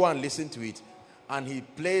tell him, go and listen to it. And he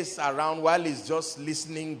plays around while he's just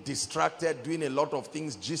listening, distracted, doing a lot of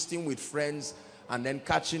things, gisting with friends, and then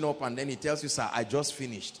catching up. And then he tells you, sir, I just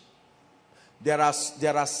finished. There are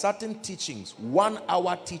certain teachings, 1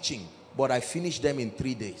 hour teaching, but I finished them in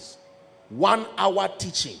 3 days. 1 hour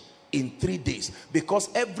teaching in 3 days. Because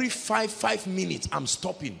every five minutes, I'm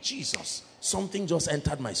stopping. Jesus, something just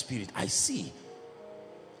entered my spirit. I see.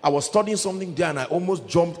 I was studying something there and I almost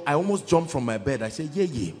jumped from my bed. I said,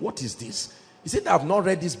 yeah, what is this? He said, I've not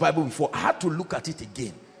read this Bible before. I had to look at it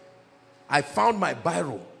again. I found my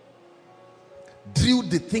biro, drew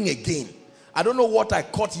the thing again. I don't know what I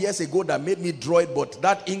caught years ago that made me draw it, but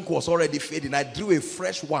that ink was already fading. I drew a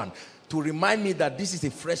fresh one to remind me that this is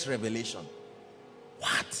a fresh revelation.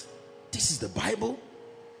 What? This is the Bible?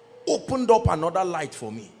 Opened up another light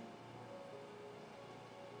for me.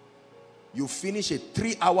 You finish a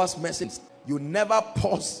 3 hours message. You never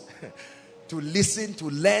pause to listen, to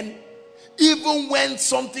learn. Even when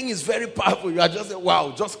something is very powerful, you are just saying,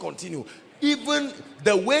 wow, just continue. Even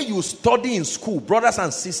the way you study in school, brothers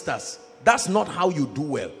and sisters, that's not how you do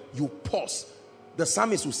well. You pause. The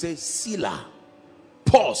psalmist will say, Selah,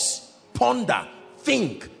 pause, ponder,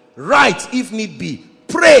 think, write if need be,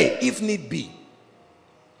 pray if need be.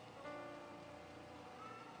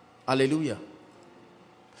 Hallelujah.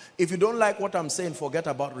 If you don't like what I'm saying, forget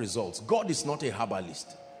about results. God is not a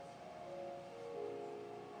herbalist.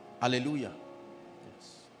 Hallelujah.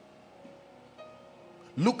 Yes.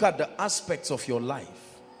 Look at the aspects of your life.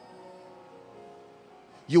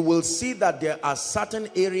 You will see that there are certain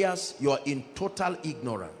areas you are in total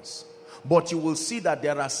ignorance. But you will see that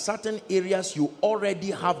there are certain areas you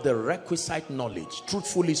already have the requisite knowledge,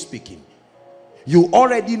 truthfully speaking. You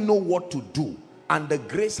already know what to do, and the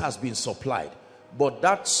grace has been supplied. But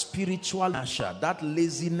that spiritual inertia, that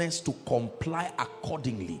laziness to comply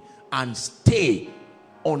accordingly and stay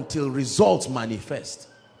until results manifest,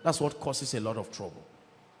 that's what causes a lot of trouble.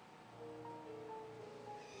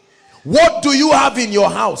 What do you have in your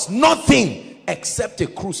house? Nothing except a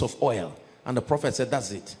cruse of oil. And the prophet said,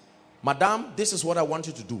 that's it. Madam, this is what I want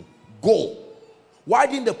you to do. Go. Why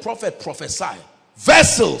didn't the prophet prophesy?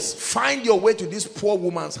 Vessels, find your way to this poor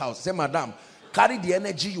woman's house. He said, Madam, carry the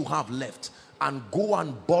energy you have left and go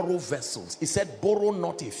and borrow vessels. He said, borrow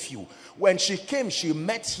not a few. When she came, she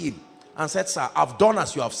met him and said, sir, I've done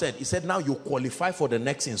as you have said. He said, now you qualify for the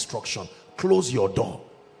next instruction. Close your door.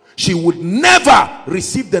 She would never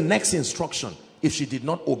receive the next instruction if she did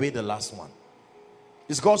not obey the last one.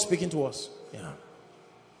 Is God speaking to us? Yeah.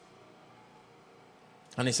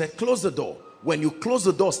 And he said, close the door. When you close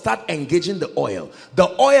the door, start engaging the oil. The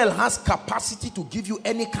oil has capacity to give you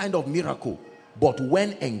any kind of miracle, but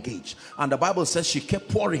when engaged. And the Bible says she kept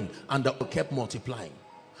pouring and the oil kept multiplying.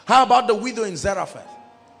 How about the widow in Zarephath?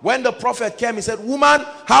 When the prophet came, he said, woman,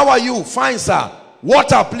 how are you? Fine, sir.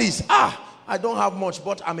 Water, please. I don't have much,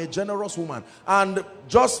 but I'm a generous woman. And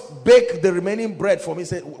just bake the remaining bread for me. He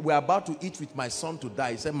said, we're about to eat with my son to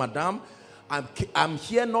die. He said, madam, I'm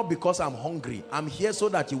here not because I'm hungry. I'm here so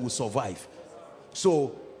that you will survive.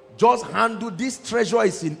 So just handle this treasure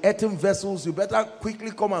is in earthen vessels. You better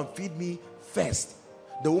quickly come and feed me first.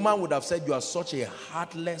 The woman would have said, you are such a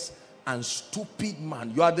heartless and stupid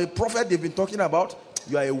man. You are the prophet they've been talking about.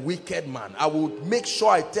 You are a wicked man. I will make sure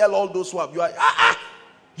I tell all those who have you are.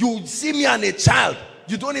 You see me and a child,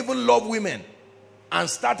 you don't even love women, and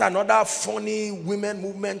start another funny women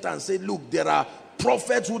movement and say, look, there are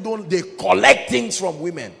prophets who don't, they collect things from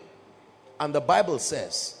women. And the Bible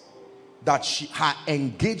says that her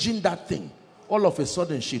engaging that thing, all of a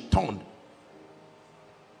sudden she turned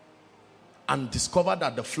and discovered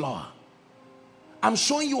that the flower. I'm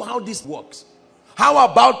showing you how this works. How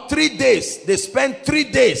about 3 days? They spent 3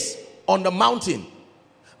 days on the mountain,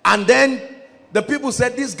 and then the people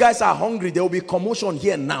said, these guys are hungry, there will be commotion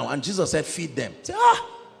here now. And Jesus said, feed them. Say,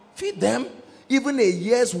 feed them? Even a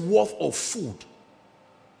year's worth of food.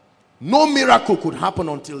 No miracle could happen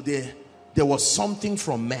until there was something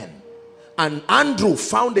from men. And Andrew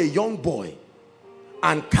found a young boy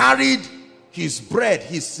and carried his bread,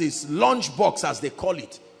 his lunch box as they call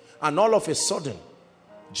it. And all of a sudden,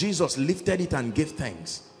 Jesus lifted it and gave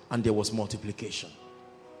thanks. And there was multiplication.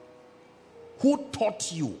 Who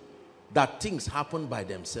taught you that things happen by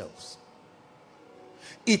themselves?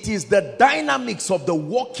 It is the dynamics of the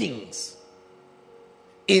workings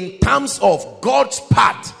in terms of God's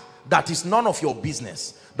part that is none of your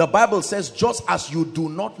business. The Bible says, just as you do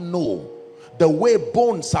not know the way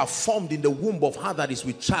bones are formed in the womb of her that is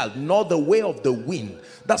with child, nor the way of the wind,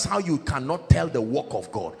 that's how you cannot tell the work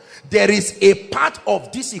of God. There is a part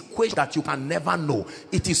of this equation that you can never know.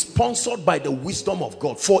 It is sponsored by the wisdom of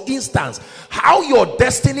God. For instance, how your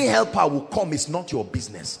destiny helper will come is not your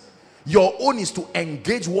business. Your own is to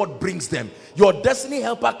engage what brings them. Your destiny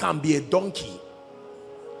helper can be a donkey.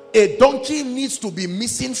 A donkey needs to be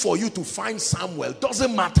missing for you to find Samuel.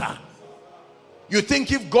 Doesn't matter. You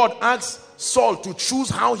think if God asks Saul to choose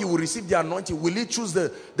how he will receive the anointing, will he choose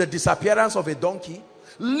the disappearance of a donkey?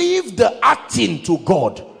 Leave the acting to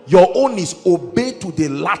God. Your own is obey to the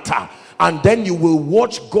latter, and then you will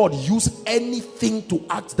watch God use anything to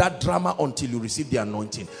act that drama until you receive the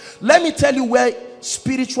anointing. Let me tell you where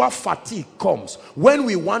spiritual fatigue comes. When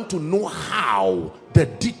we want to know how, the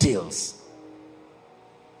details.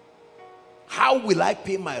 How will I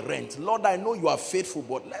pay my rent? Lord, I know you are faithful,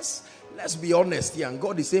 but let's be honest here. And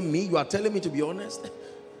God is saying, me, you are telling me to be honest?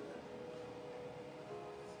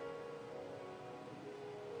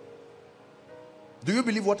 Do you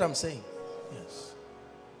believe what I'm saying? Yes.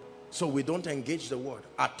 So we don't engage the word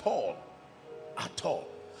at all. At all.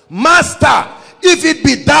 Master, if it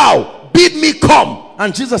be thou, bid me come.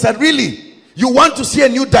 And Jesus said, really? You want to see a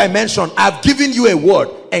new dimension? I've given you a word.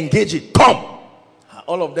 Engage it. Come.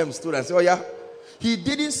 All of them stood and said, oh yeah. He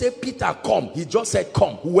didn't say, Peter, come. He just said,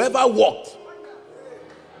 come. Whoever walked.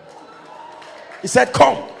 He said,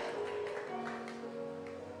 come.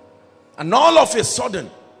 And all of a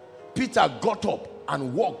sudden, Peter got up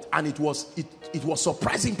and walked, and it was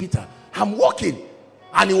surprising Peter. I'm walking,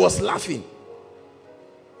 and he was laughing.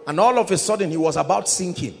 And all of a sudden, he was about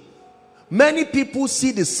sinking. Many people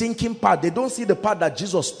see the sinking part. They don't see the part that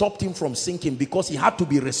Jesus stopped him from sinking, because he had to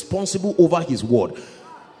be responsible over his word.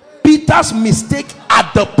 Peter's mistake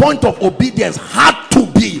at the point of obedience had to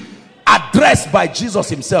be addressed by Jesus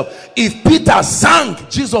himself. If Peter sank,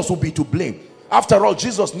 Jesus would be to blame. After all,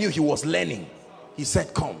 Jesus knew he was learning. He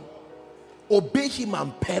said, come. Obey him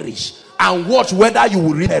and perish, and watch whether you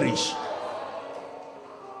will perish.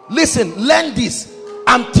 Listen, learn this.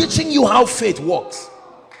 I'm teaching you how faith works.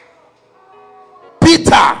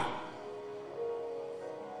 Peter,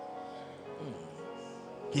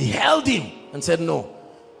 he held him and said, no.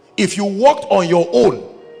 If you walked on your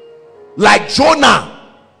own, like Jonah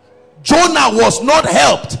was not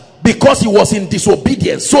helped because he was in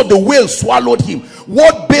disobedience, so the whale swallowed him.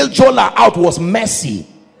 What bailed Jonah out was mercy.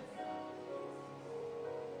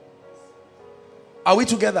 Are we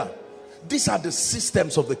together? These are the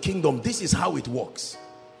systems of the kingdom. This is how it works.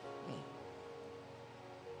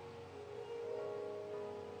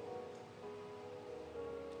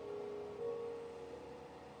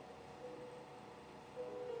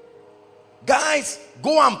 Guys,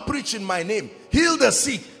 go and preach in my name. Heal the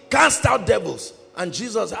sick. Cast out devils. And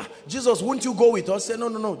Jesus, won't you go with us? Say,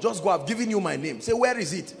 no, just go. I've given you my name. Say, where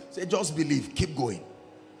is it? Say, just believe. Keep going.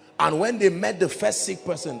 And when they met the first sick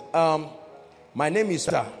person, my name is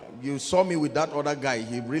Peter. You saw me with that other guy.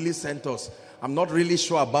 He really sent us. I'm not really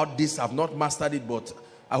sure about this. I've not mastered it, but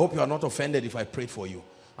I hope you are not offended if I prayed for you.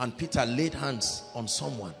 And Peter laid hands on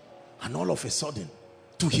someone. And all of a sudden,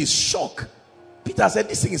 to his shock, Peter said,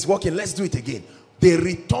 this thing is working. Let's do it again. They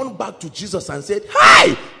returned back to Jesus and said,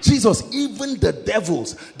 hi, Jesus, even the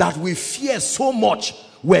devils that we fear so much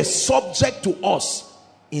were subject to us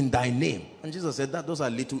in thy name. And Jesus said, those are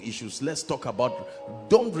little issues. Let's talk about,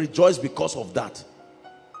 don't rejoice because of that.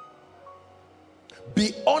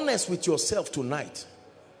 Be honest with yourself tonight.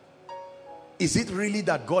 Is it really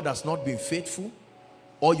that God has not been faithful?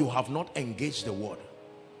 or you have not engaged the word.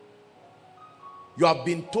 You have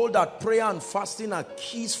been told that prayer and fasting are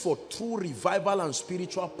keys for true revival and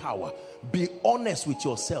spiritual power. Be honest with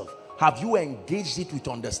yourself. Have you engaged it with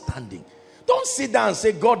understanding? Don't sit down and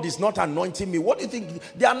say, God is not anointing me. What do you think?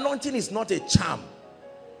 The anointing is not a charm.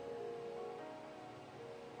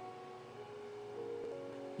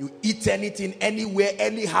 You eat anything, anywhere,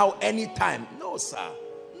 anyhow, anytime. No, sir.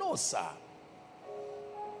 No, sir.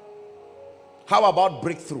 How about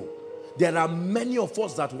breakthrough? There are many of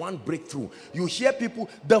us that want breakthrough. You hear people,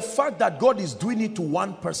 the fact that God is doing it to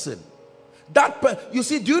one person. You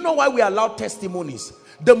see, do you know why we allow testimonies?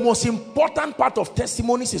 The most important part of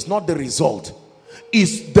testimonies is not the result.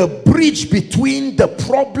 It's the bridge between the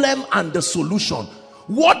problem and the solution.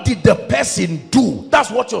 What did the person do?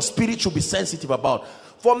 That's what your spirit should be sensitive about.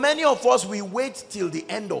 For many of us, we wait till the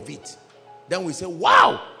end of it. Then we say,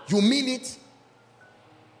 wow, you mean it?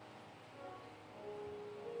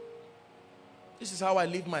 This is how I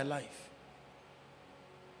live my life.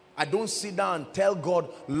 I don't sit down and tell God,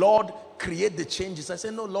 Lord, create the changes. I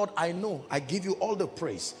say, no, Lord, I know. I give you all the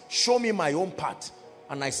praise. Show me my own part.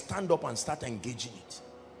 And I stand up and start engaging it.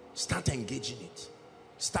 Start engaging it.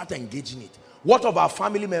 Start engaging it. What of our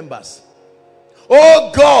family members?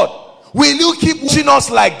 Oh God, will you keep watching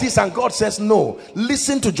us like this? And God says, no.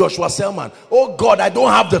 Listen to Joshua Selman. Oh God, I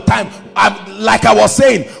don't have the time. Like I was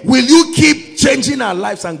saying, will you keep changing our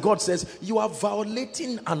lives? And God says, you are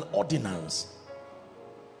violating an ordinance.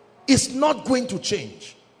 It's not going to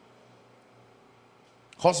change.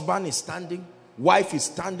 Husband is standing, wife is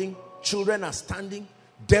standing, children are standing.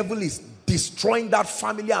 Devil is destroying that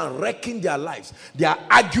family and wrecking their lives. They are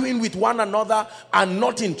arguing with one another and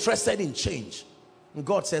not interested in change. And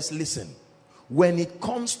God says, listen, when it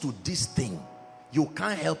comes to this thing, you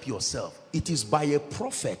can't help yourself. It is by a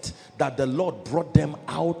prophet that the Lord brought them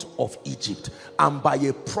out of Egypt, and by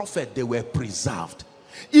a prophet they were preserved.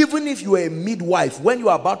 Even if you are a midwife, when you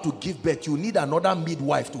are about to give birth, you need another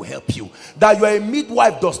midwife to help you. That you are a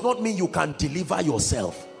midwife does not mean you can deliver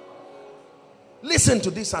yourself. Listen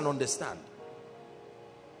to this and understand.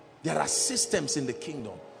 There are systems in the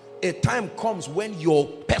kingdom. A time comes when your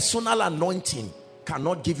personal anointing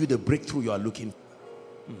cannot give you the breakthrough you are looking for.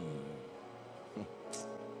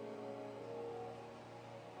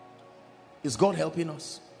 Is God helping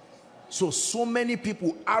us? So many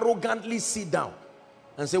people arrogantly sit down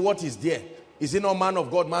and say, what is there? Is it not man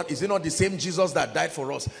of God, man? Is it not the same Jesus that died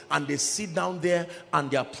for us? And they sit down there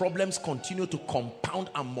and their problems continue to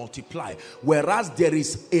compound and multiply. Whereas there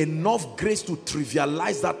is enough grace to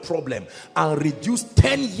trivialize that problem and reduce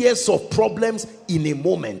 10 years of problems in a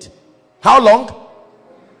moment. How long?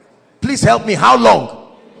 Please help me. How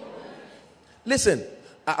long? Listen,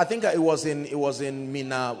 I think it was in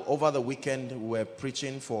Mina over the weekend. We were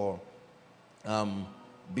preaching for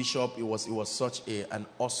Bishop. It was such an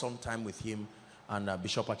awesome time with him and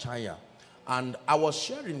Bishop Achaya. And I was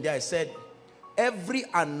sharing there. I said, every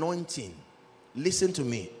anointing, listen to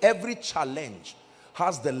me, every challenge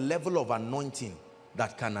has the level of anointing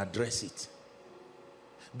that can address it.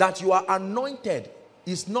 That you are anointed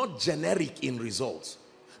is not generic in results.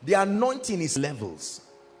 The anointing is levels.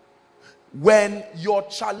 When your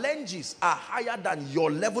challenges are higher than your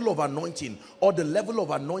level of anointing, or the level of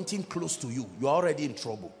anointing close to you, you're already in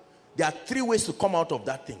trouble. There are 3 ways to come out of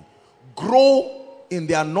that thing. Grow in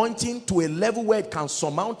the anointing to a level where it can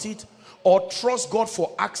surmount it, or trust God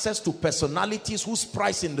for access to personalities whose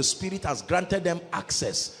price in the spirit has granted them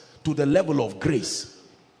access to the level of grace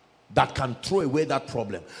that can throw away that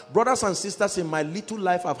problem. Brothers and sisters, in my little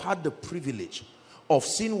life, I've had the privilege of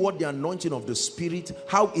seeing what the anointing of the spirit,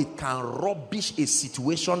 how it can rubbish a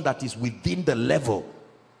situation that is within the level,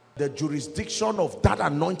 the jurisdiction of that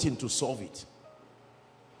anointing to solve it.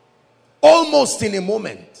 Almost in a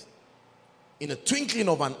moment, in a twinkling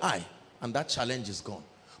of an eye, and that challenge is gone.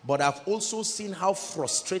 But I've also seen how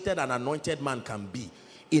frustrated an anointed man can be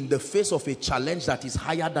in the face of a challenge that is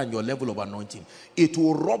higher than your level of anointing. It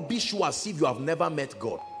will rubbish you as if you have never met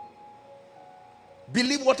God.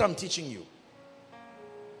 Believe what I'm teaching you.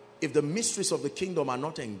 If the mysteries of the kingdom are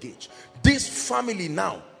not engaged, this family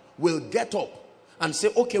now will get up and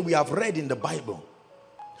say, okay, we have read in the Bible.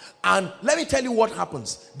 And let me tell you what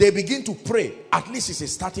happens. They begin to pray. At least it's a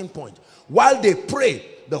starting point. While they pray,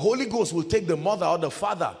 the Holy Ghost will take the mother or the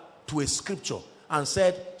father to a scripture and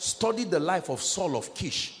said, study the life of Saul of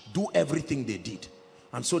Kish. Do everything they did.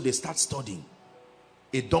 And so they start studying.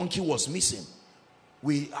 A donkey was missing.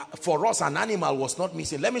 For us, an animal was not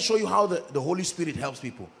missing. Let me show you how the Holy Spirit helps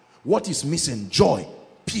people. What is missing? Joy,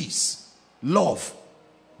 peace, love,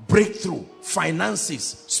 breakthrough,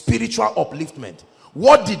 finances, spiritual upliftment.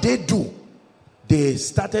 What did they do? they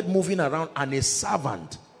started moving around, and a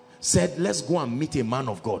servant said, let's go and meet a man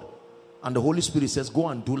of God. And the Holy Spirit says, go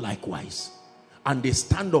and do likewise. And they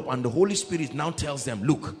stand up, and the Holy Spirit now tells them,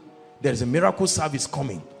 look, there's a miracle service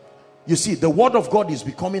coming. You see, the word of God is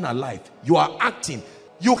becoming alive. You are acting.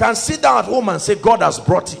 You can sit down at home and say, God has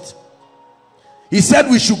brought it. He said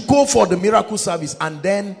we should go for the miracle service, and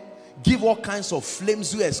then give all kinds of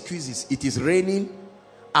flimsy excuses. It is raining.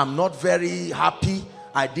 I'm not very happy.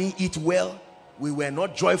 I didn't eat well. We were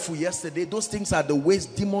not joyful yesterday. Those things are the ways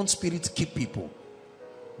demon spirits keep people.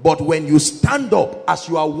 But when you stand up as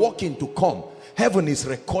you are walking to come, heaven is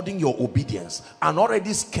recording your obedience and already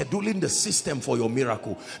scheduling the system for your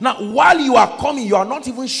miracle. Now, while you are coming, you are not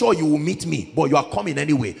even sure you will meet me, but you are coming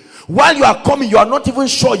anyway. While you are coming, you are not even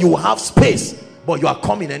sure you will have space, but you are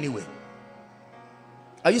coming anyway.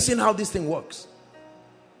 Are you seeing how this thing works?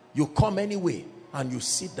 You come anyway and you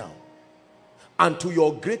sit down. And to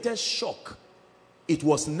your greatest shock, it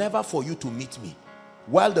was never for you to meet me.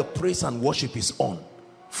 While the praise and worship is on,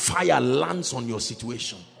 fire lands on your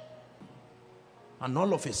situation. And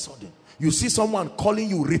all of a sudden, you see someone calling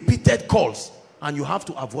you repeated calls, and you have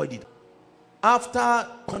to avoid it. After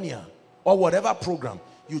Konya or whatever program,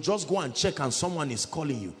 you just go and check, and someone is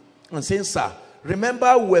calling you and saying, sir,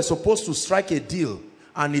 remember we were supposed to strike a deal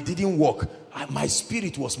and it didn't work. My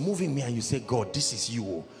spirit was moving me. And you say, God, this is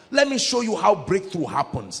you. Let me show you how breakthrough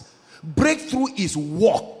happens. Breakthrough is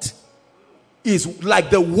walked. Is like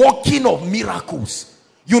the walking of miracles.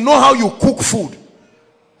 You know how you cook food.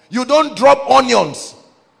 You don't drop onions,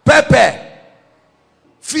 pepper,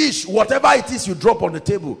 fish, whatever it is you drop on the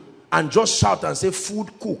table and just shout and say,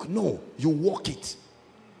 food cook. No, you walk it.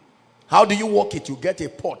 How do you walk it? You get a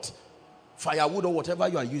pot, firewood or whatever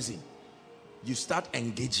you are using. You start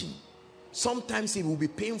engaging. Sometimes it will be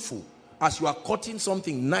painful. As you are cutting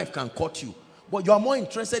something, knife can cut you. But you are more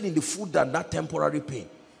interested in the food than that temporary pain.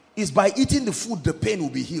 It's by eating the food the pain will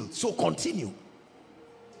be healed. So continue.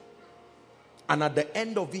 And at the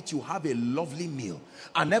end of it, you have a lovely meal.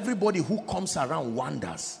 And everybody who comes around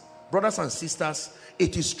wonders. Brothers and sisters,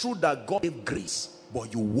 it is true that God gave grace,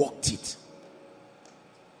 but you walked it.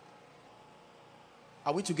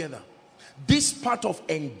 Are we together? This part of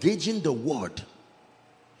engaging the word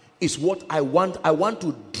is what I want. I want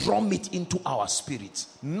to drum it into our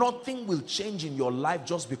spirits. Nothing will change in your life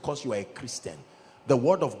just because you are a Christian. The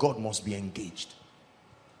word of God must be engaged.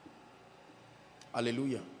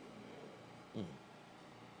 Hallelujah.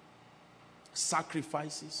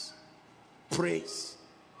 Sacrifices, praise,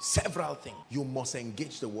 several things. You must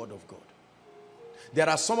engage the word of God. There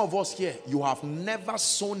are some of us here, you have never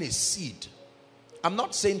sown a seed. I'm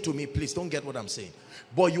not saying to me, please don't get what I'm saying,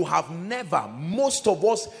 but you have never, most of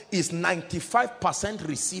us is 95%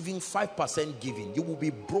 receiving, 5% giving. You will be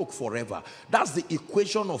broke forever. That's the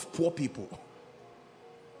equation of poor people.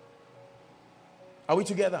 Are we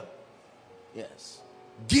together? Yes.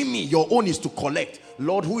 Give me. Your own is to collect.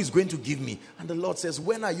 Lord, who is going to give me? And the Lord says,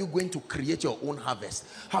 when are you going to create your own harvest?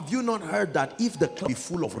 Have you not heard that if the cloud be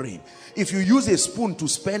full of rain, if you use a spoon to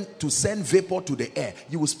send vapor to the air,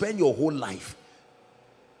 you will spend your whole life.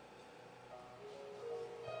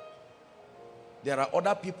 There are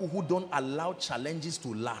other people who don't allow challenges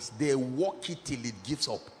to last. They walk it till it gives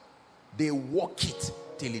up. They walk it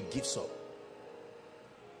till it gives up.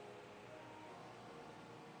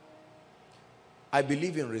 I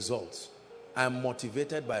believe in results. I am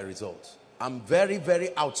motivated by results. I'm very, very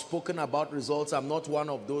outspoken about results. I'm not one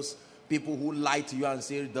of those people who lie to you and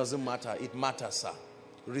say it doesn't matter. It matters, sir.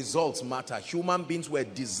 Results matter. Human beings were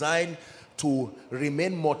designed to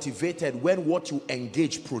remain motivated when what you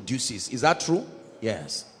engage produces. Is that true?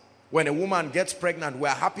 Yes. When a woman gets pregnant, we're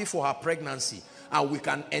happy for her pregnancy, and we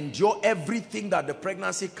can endure everything that the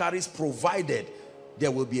pregnancy carries, provided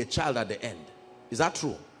there will be a child at the end. Is that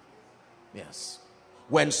true? Yes.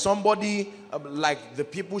 When somebody, like the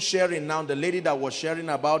people sharing now, the lady that was sharing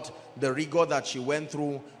about the rigor that she went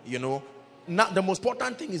through, you know, now the most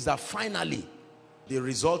important thing is that finally the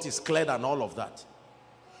result is cleared and all of that.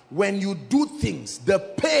 When you do things, the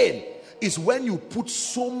pain is when you put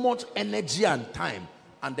so much energy and time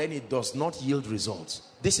and then it does not yield results.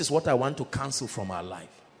 This is what I want to cancel from our life.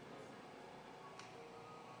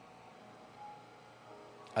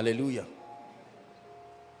 Hallelujah.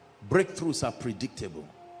 Breakthroughs are predictable.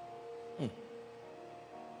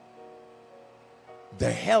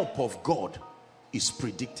 The help of God is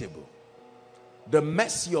predictable. The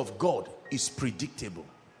mercy of God is predictable.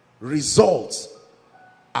 Results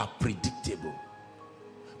are predictable.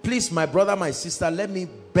 Please, my brother, my sister, let me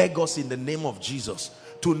beg us in the name of Jesus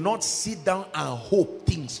to not sit down and hope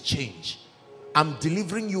things change. I'm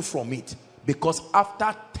delivering you from it. Because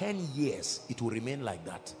after 10 years, it will remain like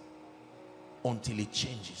that until it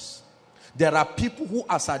changes. There are people who,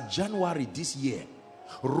 as at January this year,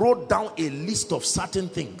 wrote down a list of certain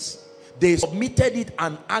things. They submitted it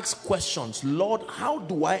and asked questions. Lord, how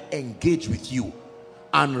do I engage with you?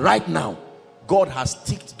 And right now, God has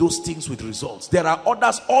ticked those things with results. There are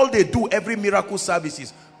others, all they do every miracle service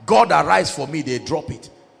is, God arise for me, they drop it.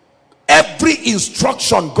 Every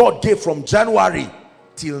instruction God gave from January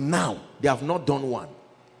till now, they have not done one.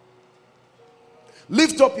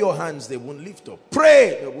 Lift up your hands, they won't lift up.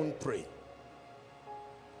 Pray, they won't pray.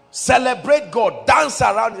 Celebrate God, dance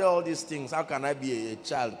around all these things. How can I be a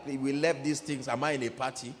child? We left these things. Am I in a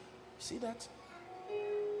party? See that?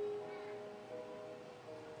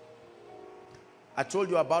 I told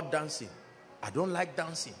you about dancing. I don't like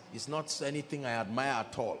dancing. It's not anything I admire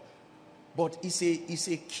at all. But it's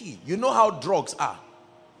a key. You know how drugs are?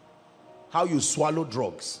 How you swallow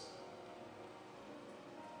drugs.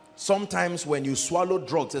 Sometimes when you swallow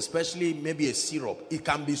drugs, especially maybe a syrup, it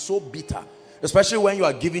can be so bitter. Especially when you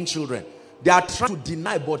are giving children. They are trying to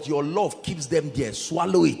deny, but your love keeps them there.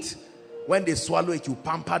 Swallow it. When they swallow it, you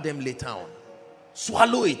pamper them later on.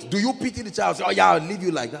 Swallow it. Do you pity the child? Say, oh yeah, I'll leave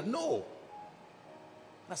you like that. No.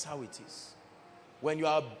 That's how it is. When you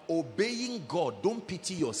are obeying God, don't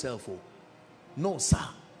pity yourself. Oh. No, sir.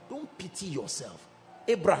 Don't pity yourself.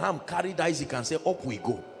 Abraham carried Isaac and said, up we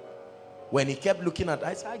go. When he kept looking at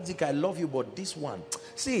Isaac, Isaac, I love you, but this one.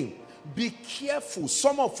 See, be careful.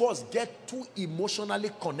 Some of us get too emotionally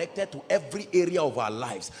connected to every area of our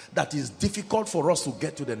lives that is difficult for us to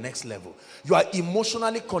get to the next level. You are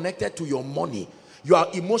emotionally connected to your money. You are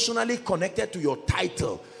emotionally connected to your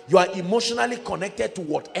title. You are emotionally connected to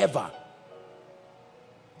whatever.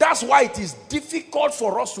 That's why it is difficult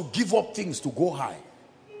for us to give up things to go high.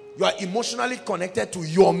 You are emotionally connected to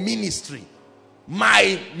your ministry.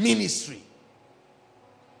 My ministry.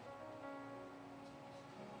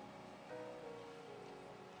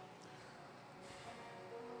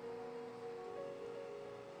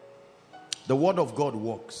 The word of God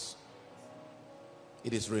works.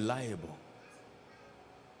 It is reliable.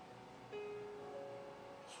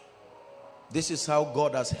 This is how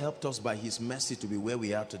God has helped us by his mercy to be where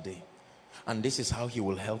we are today. And this is how he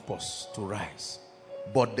will help us to rise.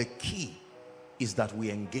 But the key is that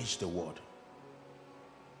we engage the word.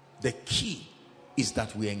 The key is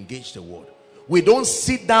that we engage the word. We don't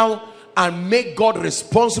sit down and make God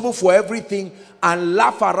responsible for everything and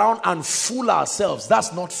laugh around and fool ourselves.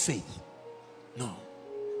 That's not faith. No.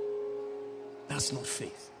 That's not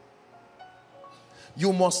faith.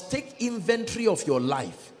 You must take inventory of your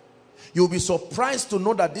life. You'll be surprised to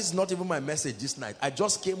know that this is not even my message this night. I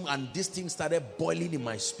just came and this thing started boiling in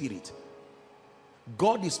my spirit.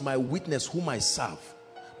 God is my witness whom I serve,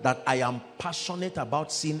 that I am passionate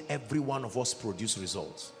about seeing every one of us produce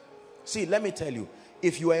results. See, let me tell you,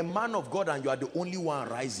 if you are a man of God and you are the only one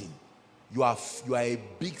rising, you are a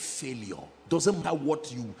big failure. Doesn't matter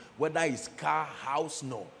what you, whether it's car, house,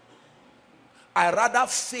 no. I rather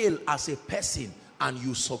fail as a person and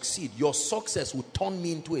you succeed. Your success will turn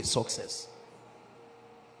me into a success.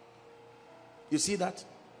 You see that?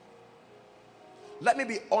 Let me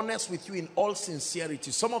be honest with you in all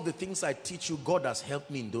sincerity. Some of the things I teach you, God has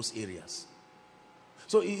helped me in those areas.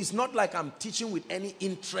 So it's not like I'm teaching with any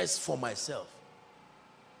interest for myself.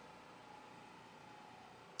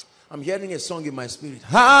 I'm hearing a song in my spirit.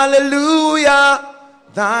 Hallelujah,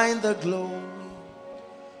 thine the glory.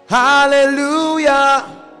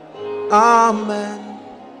 Hallelujah. Amen.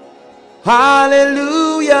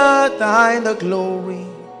 Hallelujah, thine the glory.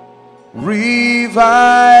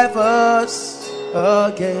 Revive us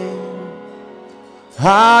again.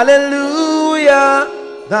 Hallelujah,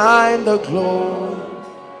 thine the glory.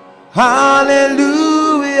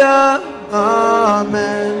 Hallelujah,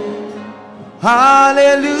 amen.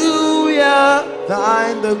 Hallelujah,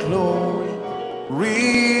 thine the glory.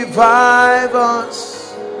 Revive us.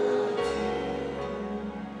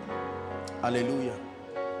 Hallelujah.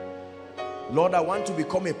 Lord, I want to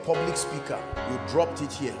become a public speaker. You dropped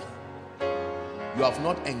it here. You have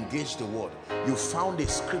not engaged the word. You found a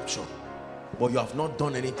scripture, but you have not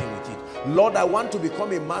done anything with it. Lord, I want to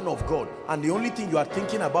become a man of God, and the only thing you are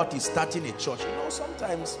thinking about is starting a church. You know,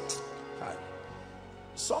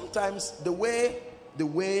 sometimes the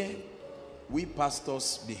way we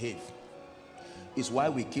pastors behave is why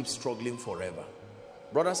we keep struggling forever.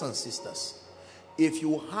 Brothers and sisters, if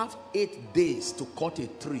you have 8 days to cut a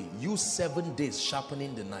tree, use 7 days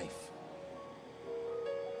sharpening the knife.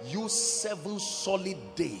 Use 7 solid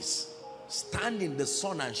days. Stand in the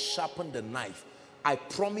sun and sharpen the knife. I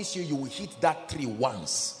promise you, you will hit that tree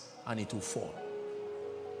once and it will fall.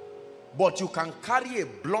 But you can carry a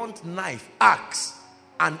blunt knife, axe,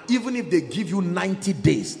 and even if they give you 90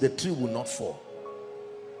 days, the tree will not fall.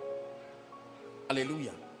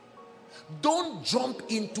 Hallelujah. Don't jump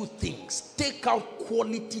into things. Take out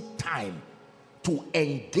quality time to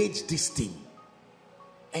engage this thing.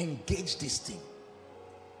 Engage this thing.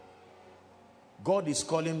 God is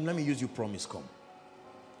calling, let me use you promise, come.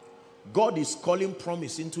 God is calling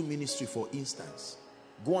promise into ministry, for instance.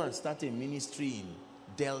 Go and start a ministry in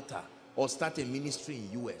Delta or start a ministry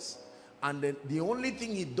in US. And then the only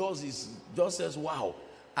thing he does is just says, wow,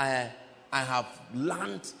 I have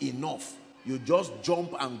learned enough. You just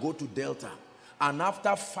jump and go to Delta. And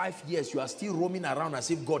after 5 years, you are still roaming around as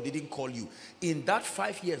if God didn't call you. In that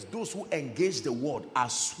 5 years, those who engage the word are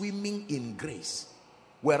swimming in grace.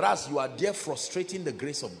 Whereas you are there frustrating the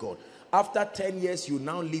grace of God. After 10 years, you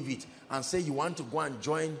now leave it and say you want to go and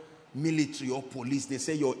join military or police. They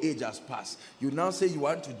say your age has passed. You now say you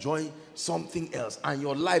want to join something else and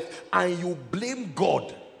your life, and you blame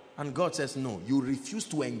God. And God says, no, you refuse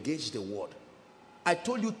to engage the word. I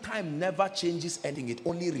told you, time never changes anything. It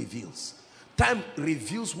only reveals. Time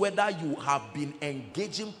reveals whether you have been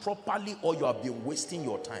engaging properly or you have been wasting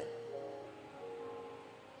your time.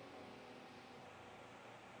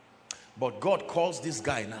 But God calls this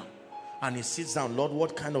guy now and he sits down. Lord,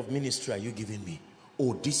 what kind of ministry are you giving me?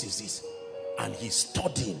 Oh, this is this. And he's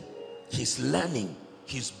studying, he's learning,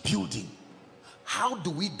 he's building. How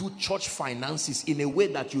do we do church finances in a way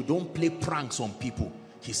that you don't play pranks on people?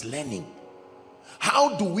 He's learning.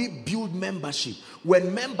 How do we build membership?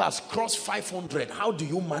 When members cross 500, how do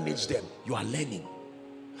you manage them? You are learning.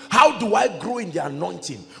 How do I grow in the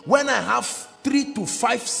anointing? When I have 3 to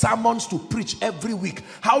 5 sermons to preach every week,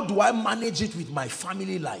 how do I manage it with my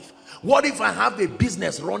family life? What if I have a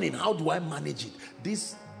business running? How do I manage it?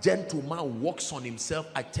 This gentleman works on himself.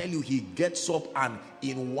 I tell you, he gets up and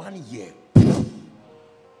in 1 year,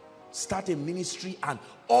 start a ministry, and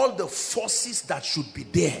all the forces that should be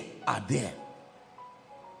there are there.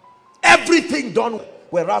 Everything done.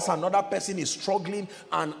 Whereas another person is struggling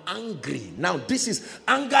and angry. Now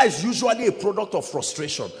anger is usually a product of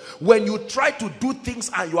frustration. When you try to do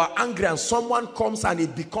things and you are angry and someone comes and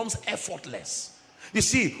it becomes effortless. You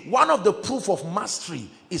see, one of the proof of mastery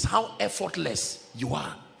is how effortless you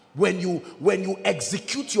are. When you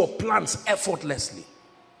execute your plans effortlessly.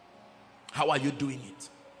 How are you doing it?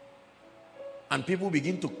 And people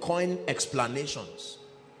begin to coin explanations.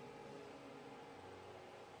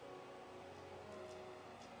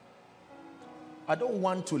 I don't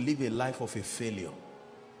want to live a life of a failure.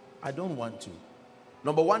 I don't want to.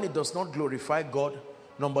 Number one, it does not glorify God.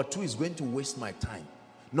 Number two, it's going to waste my time.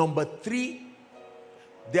 Number three,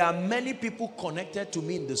 there are many people connected to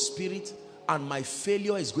me in the spirit, and my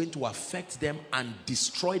failure is going to affect them and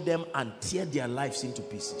destroy them and tear their lives into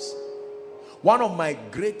pieces. One of my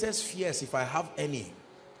greatest fears, if I have any,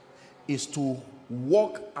 is to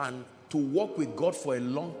walk with God for a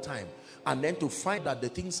long time and then to find that the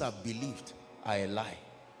things I've believed are a lie.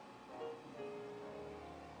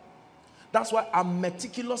 That's why I'm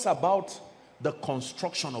meticulous about the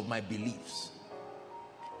construction of my beliefs.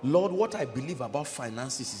 Lord, what I believe about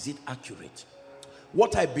finances, is it accurate?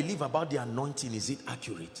 What I believe about the anointing, is it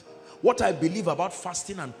accurate? What I believe about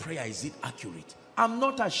fasting and prayer, is it accurate? I'm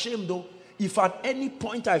not ashamed though. If at any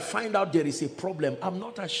point I find out there is a problem, I'm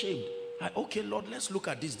not ashamed. Okay, Lord, let's look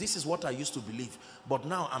at this. This is what I used to believe. But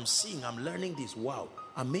now I'm seeing, I'm learning this. Wow,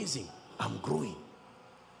 amazing. I'm growing.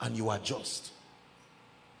 And you adjust.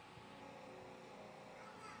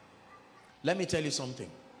 Let me tell you something.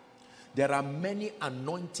 There are many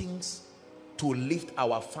anointings to lift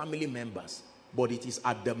our family members, but it is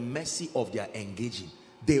at the mercy of their engaging.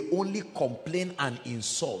 They only complain and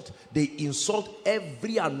insult. They insult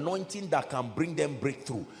every anointing that can bring them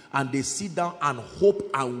breakthrough. And they sit down and hope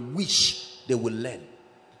and wish they will learn.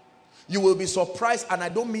 You will be surprised, and I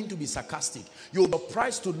don't mean to be sarcastic. You'll be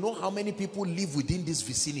surprised to know how many people live within this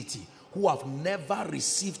vicinity who have never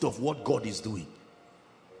received of what God is doing.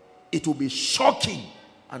 It will be shocking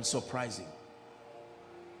and surprising.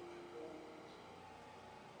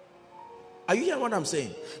 Are you hearing what I'm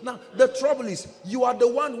saying? Now, the trouble is, you are the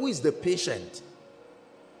one who is the patient.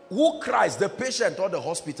 Who cries, the patient or the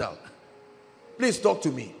hospital? Please talk to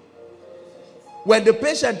me. When the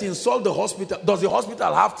patient insults the hospital, does the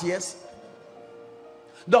hospital have tears?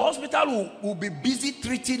 The hospital will be busy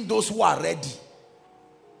treating those who are ready.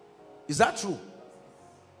 Is that true?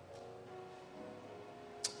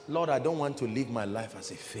 Lord, I don't want to live my life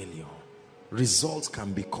as a failure. Results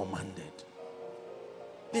can be commanded.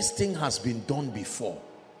 This thing has been done before.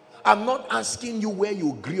 I'm not asking you where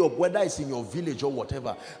you grew up, whether it's in your village or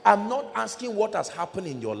whatever. I'm not asking what has happened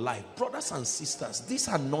in your life. Brothers and sisters, this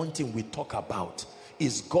anointing we talk about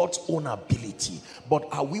is God's own ability. But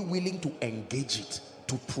are we willing to engage it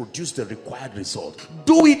to produce the required result?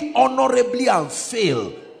 Do it honorably and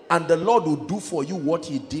fail, and the Lord will do for you what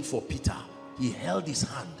he did for Peter. He held his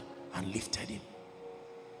hand and lifted him.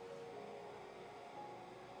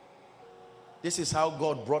 This is how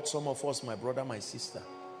God brought some of us, my brother, my sister.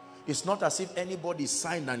 It's not as if anybody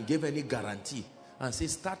signed and gave any guarantee and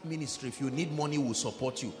said, start ministry, if you need money, we'll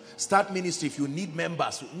support you. Start ministry, if you need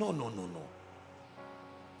members. No, no, no, no.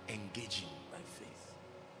 Engaging by faith.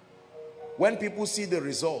 When people see the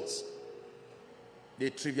results,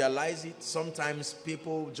 they trivialize it. Sometimes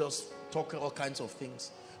people just talk all kinds of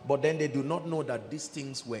things, but then they do not know that these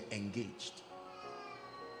things were engaged.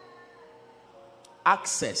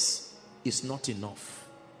 Access is not enough.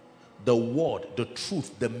 The word, the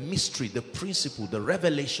truth, the mystery, the principle, the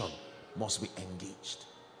revelation must be engaged.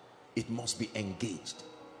 It must be engaged.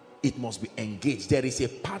 It must be engaged. There is a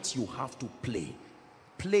part you have to play.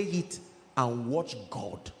 Play it and watch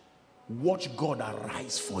God. Watch God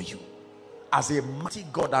arise for you as a mighty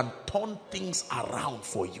God and turn things around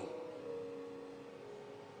for you.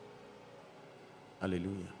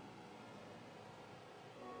 Hallelujah.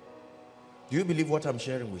 Do you believe what I'm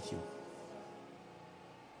sharing with you?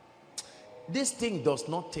 This thing does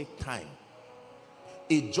not take time.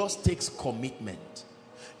 It just takes commitment.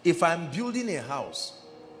 If I'm building a house,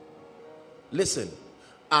 listen,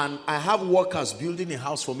 and I have workers building a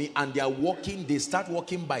house for me, and they are working, they start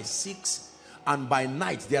working by 6, and by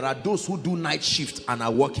night there are those who do night shift and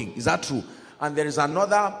are working. Is that true? And there is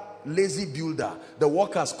another lazy builder. The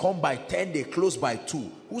workers come by 10, they close by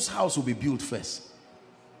 2. Whose house will be built first?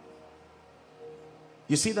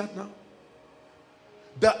 You see that now?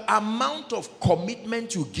 The amount of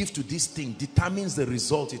commitment you give to this thing determines the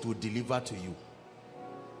result it will deliver to you.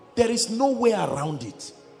 There is no way around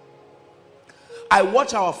it. I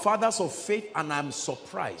watch our fathers of faith and I'm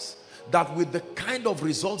surprised that with the kind of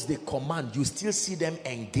results they command, you still see them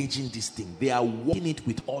engaging this thing. They are working it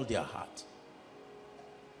with all their heart.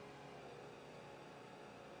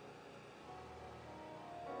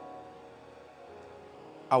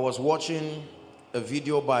 I was watching a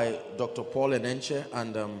video by Dr. Paul Enenche,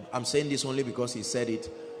 and I'm saying this only because he said it.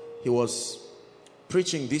 He was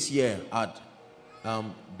preaching this year at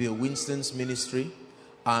Bill Winston's ministry,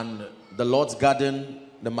 and the Lord's Garden,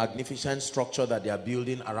 the magnificent structure that they are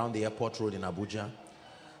building around the airport road in Abuja.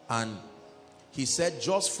 And he said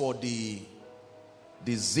just for the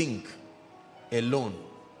zinc alone,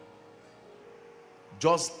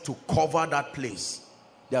 just to cover that place,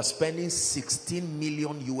 they are spending $16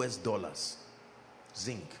 million US.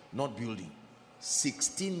 Zinc, not building.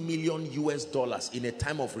 $16 million US in a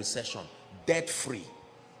time of recession, debt free.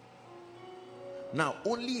 Now,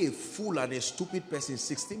 only a fool and a stupid person,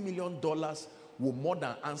 $16 million will more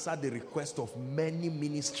than answer the request of many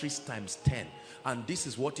ministries times 10. And this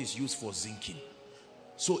is what is used for zinking.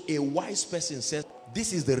 So a wise person says,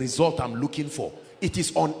 this is the result I'm looking for. It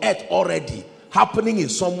is on earth already, happening in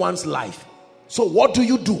someone's life. So what do?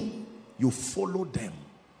 You follow them.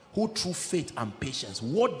 Who through faith and patience,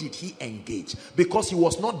 what did he engage? Because he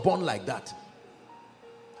was not born like that.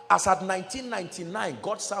 As at 1999,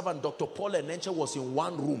 God's servant Dr. Paul Enenche was in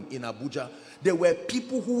one room in Abuja. There were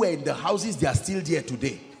people who were in the houses, they are still there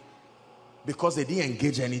today because they didn't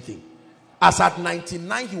engage anything. As at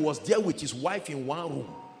 99, he was there with his wife in one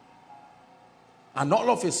room, and all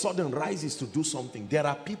of a sudden rises to do something. There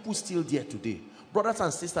are people still there today. Brothers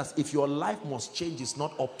and sisters, if your life must change, it's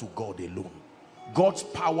not up to God alone. God's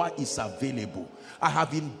power is available. I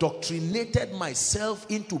have indoctrinated myself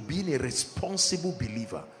into being a responsible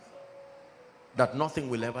believer, that nothing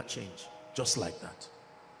will ever change just like that.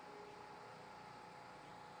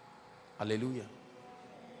 Hallelujah.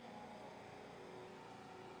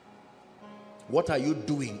 What are you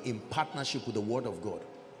doing in partnership with the Word of God?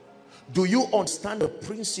 Do you understand the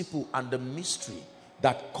principle and the mystery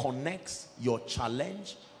that connects your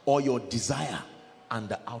challenge or your desire and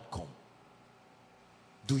the outcome?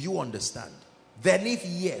 Do you understand? Then if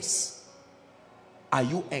yes, are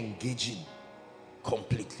you engaging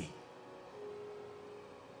completely?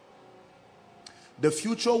 The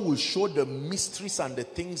future will show the mysteries and the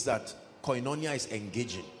things that Koinonia is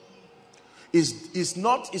engaging. It's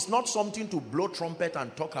not something to blow trumpet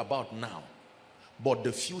and talk about now, but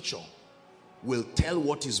the future will tell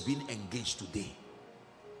what is being engaged today.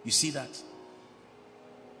 You see that?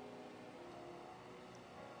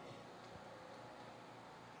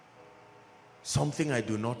 Something I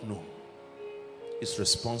do not know is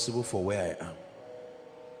responsible for where I am.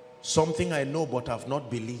 Something I know but have not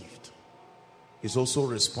believed is also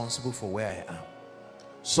responsible for where I am.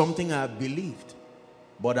 Something I have believed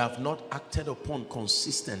but have not acted upon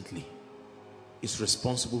consistently is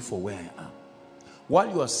responsible for where I am. While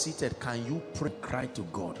you are seated, can you pray, cry to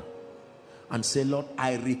God and say, Lord,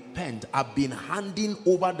 I repent. I've been handing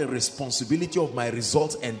over the responsibility of my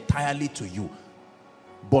results entirely to you.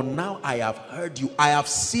 But now I have heard you. I have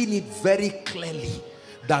seen it very clearly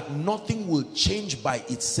that nothing will change by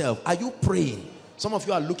itself. Are you praying? Some of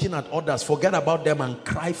you are looking at others. Forget about them and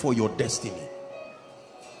cry for your destiny.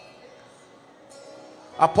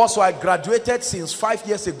 Apostle, I graduated since 5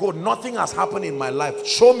 years ago. Nothing has happened in my life.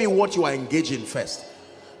 Show me what you are engaged in first.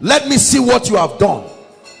 Let me see what you have done.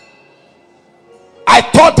 I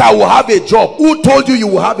thought I will have a job. Who told you you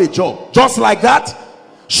will have a job? Just like that?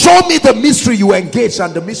 Show me the mystery you engage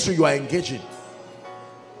and the mystery you are engaging.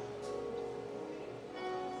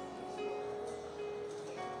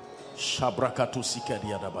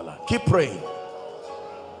 Keep praying.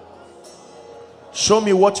 Show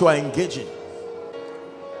me what you are engaging.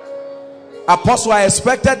 Apostle, I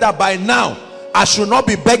expected that by now I should not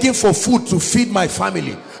be begging for food to feed my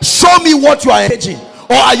family. Show me what you are engaging.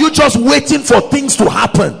 Or are you just waiting for things to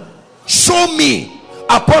happen? Show me.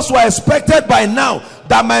 Apostle, I expected by now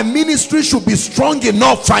that my ministry should be strong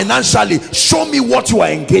enough financially. Show me what you are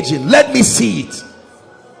engaging. Let me see it.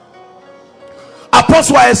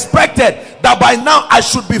 Apostle, I expected that by now I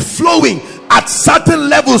should be flowing at certain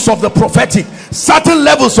levels of the prophetic, certain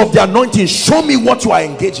levels of the anointing. Show me what you are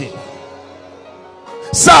engaging.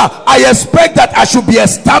 Sir, I expect that I should be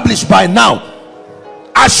established by now.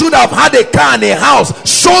 I should have had a car and a house.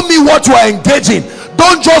 Show me what you are engaging.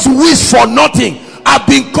 Don't just wish for nothing. I've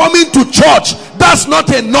been coming to church. That's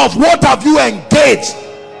not enough. What have you engaged?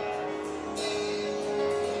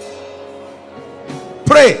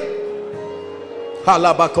 Pray.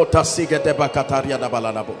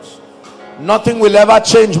 Nothing will ever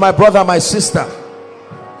change, my brother, my sister.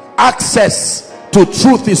 Access to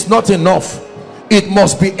truth is not enough. It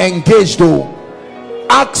must be engaged though.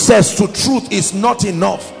 Access to truth is not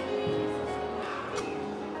enough.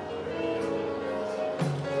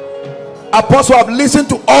 Apostle, I've listened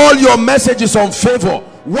to all your messages on favor.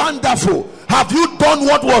 Wonderful. Have you done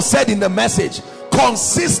what was said in the message?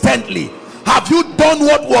 Consistently. Have you done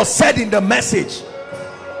what was said in the message?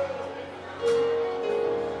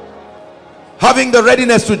 Having the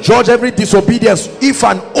readiness to judge every disobedience if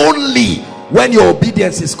and only when your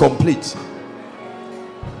obedience is complete.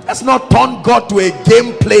 Let's not turn God to a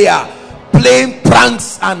game player playing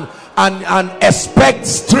pranks and expect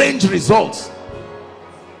strange results.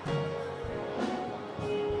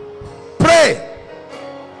 Pray.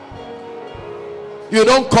 You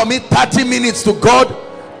don't commit 30 minutes to God,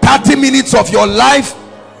 30 minutes of your life,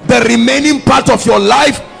 the remaining part of your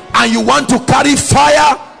life, and you want to carry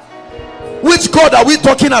fire. Which God are we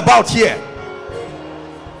talking about here?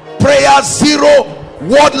 Prayer zero,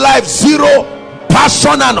 word life zero,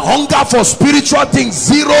 passion and hunger for spiritual things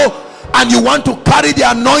zero, and you want to carry the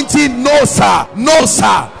anointing? No sir, no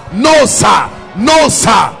sir, no sir, no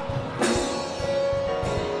sir.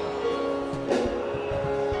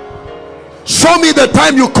 Show me the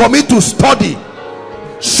time you commit to study.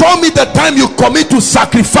 Show me the time you commit to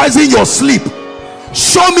sacrificing your sleep.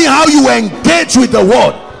 Show me how you engage with the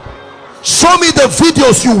word. Show me the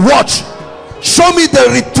videos you watch. Show me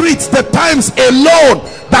the retreats, the times alone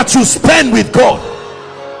that you spend with God,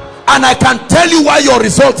 and I can tell you why your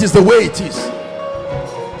result is the way it is.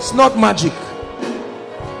 It's not magic.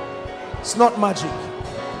 It's not magic.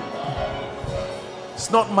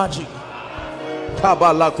 It's not magic.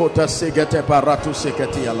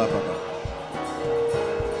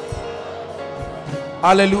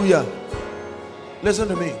 Hallelujah. Listen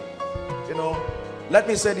to me. You know, let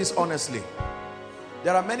me say this honestly.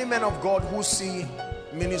 There are many men of God who see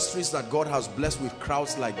ministries that God has blessed with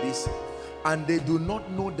crowds like this, and they do not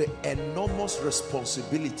know the enormous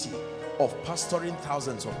responsibility of pastoring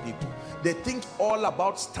thousands of people. They think all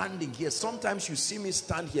about standing here. Sometimes you see me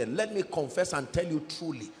stand here. Let me confess and tell you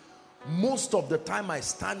truly, most of the time I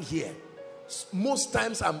stand here, most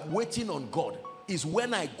times I'm waiting on God. Is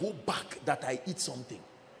when I go back that I eat something.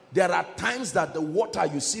 There are times that the water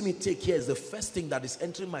you see me take here is the first thing that is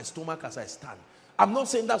entering my stomach as I stand. I'm not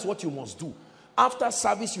saying that's what you must do. After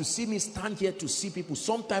service, you see me stand here to see people,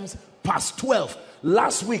 sometimes past 12.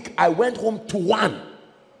 Last week, I went home to 1.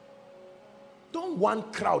 Don't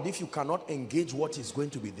want crowd if you cannot engage what is going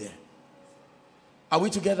to be there. Are we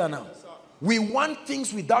together now? Yes, we want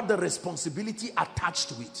things without the responsibility attached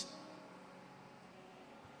to it.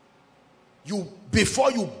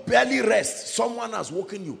 Before you barely rest, someone has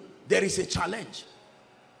woken you. There is a challenge.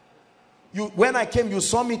 When I came, you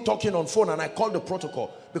saw me talking on phone and I called the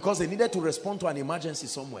protocol because they needed to respond to an emergency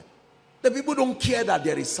somewhere. The people don't care that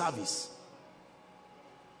there is service.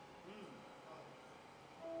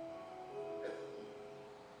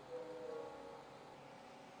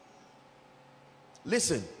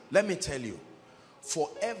 Listen, let me tell you, for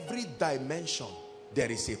every dimension,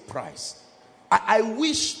 there is a price. I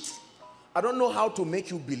wish, I don't know how to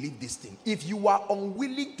make you believe this thing. If you are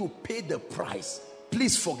unwilling to pay the price,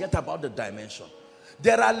 please forget about the dimension.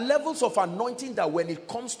 There are levels of anointing that when it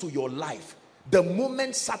comes to your life, the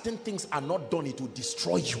moment certain things are not done, it will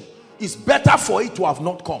destroy you. It's better for it to have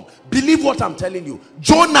not come. Believe what I'm telling you.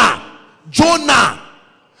 Jonah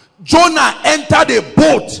entered a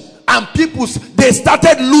boat and people, they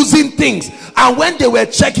started losing things. And when they were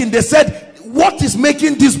checking, they said, what is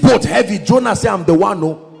making this boat heavy? Jonah said, I'm the one.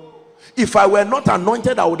 No. If I were not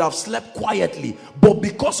anointed, I would have slept quietly. But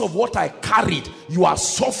because of what I carried, you are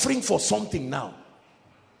suffering for something now.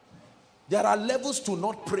 There are levels to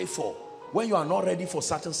not pray for when you are not ready for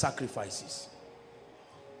certain sacrifices.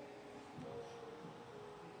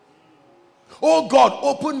 Oh God,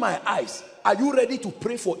 open my eyes. Are you ready to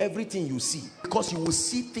pray for everything you see? Because you will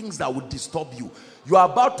see things that will disturb you. You are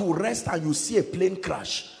about to rest and you see a plane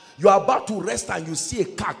crash. You are about to rest and you see a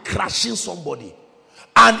car crashing somebody.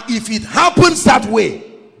 And if it happens that way,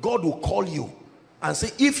 God will call you and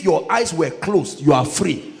say, if your eyes were closed, you are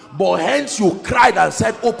free. But hence you cried and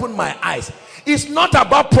said, open my eyes. It's not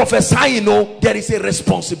about prophesying, no. There is a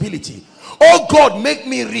responsibility. Oh God, make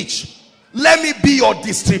me rich. Let me be your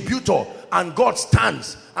distributor. And God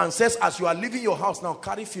stands and says, as you are leaving your house now,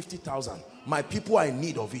 carry 50,000. My people are in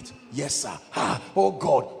need of it. Yes, sir. Oh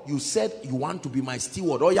God, you said you want to be my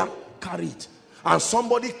steward. Oh yeah, carry it. And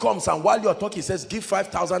somebody comes and while you're talking, says, give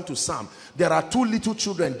 5,000 to Sam. There are 2 little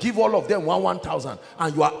children. Give all of them 1,000.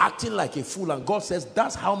 And you are acting like a fool. And God says,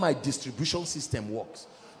 that's how my distribution system works.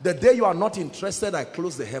 The day you are not interested, I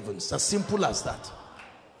close the heavens. As simple as that.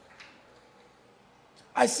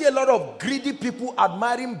 I see a lot of greedy people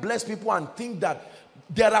admiring blessed people and think that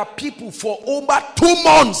there are people for over 2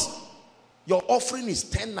 months. Your offering is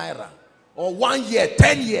 10 naira. Or 1 year,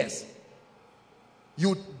 10 years.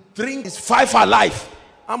 You drink is 5 alive.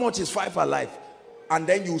 How much is 5 alive? And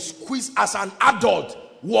then you squeeze as an adult,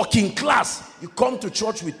 working class. You come to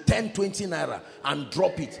church with 10, 20 naira and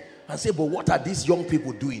drop it. And say, but what are these young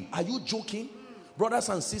people doing? Are you joking? Brothers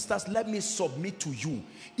and sisters, let me submit to you.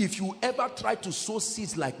 If you ever try to sow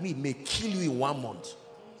seeds like me, it may kill you in 1 month.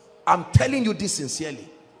 I'm telling you this sincerely.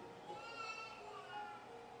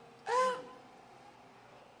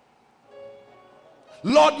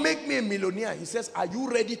 Lord, make me a millionaire. He says, are you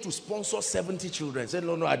ready to sponsor 70 children? He said,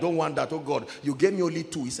 no, I don't want that. Oh God, you gave me only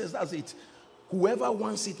 2. He says, that's it. Whoever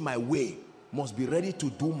wants it my way must be ready to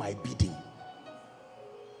do my bidding.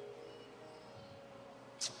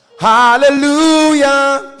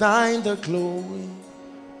 Hallelujah, thine the glory.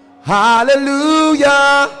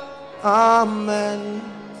 Hallelujah, amen.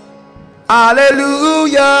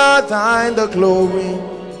 Hallelujah, thine the glory.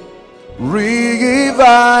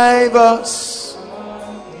 Revive us.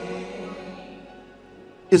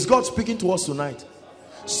 Is God speaking to us tonight?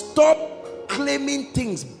 Stop claiming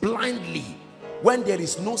things blindly when there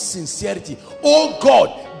is no sincerity. Oh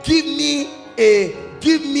God, give me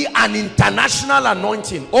an international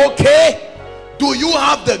anointing. Okay, do you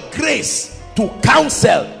have the grace to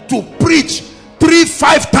counsel, to preach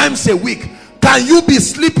 3-5 times a week? Can you be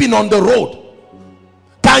sleeping on the road?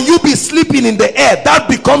 Can you be sleeping in the air? That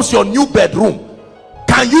becomes your new bedroom.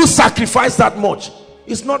 Can you sacrifice that much?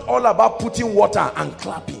 It's not all about putting water and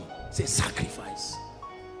clapping. It's a sacrifice.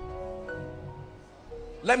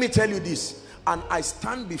 Let me tell you this, and I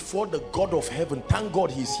stand before the God of heaven. Thank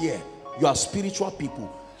God he's here. You are spiritual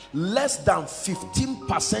people. Less than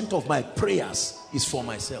 15% of my prayers is for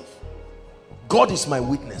myself. God is my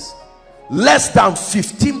witness. Less than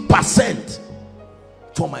 15%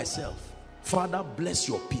 for myself. Father, bless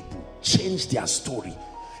your people. Change their story.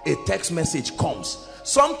 A text message comes.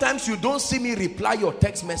 Sometimes you don't see me reply your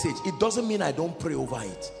text message. It doesn't mean I don't pray over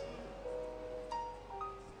it.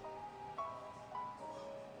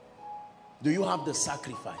 Do you have the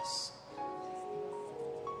sacrifice?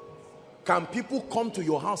 Can people come to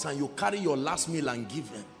your house and you carry your last meal and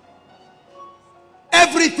give them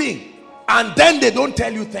everything, and then they don't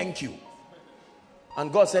tell you thank you?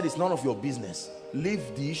 And God said, it's none of your business.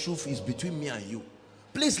 Leave the issue, is between me and you.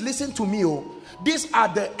 Please listen to me. Oh, these are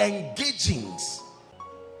the engagings.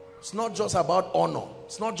 It's not just about honor.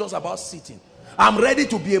 It's not just about sitting. I'm ready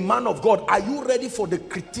to be a man of God. Are you ready for the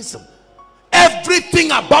criticism?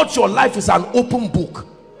 Everything about your life is an open book.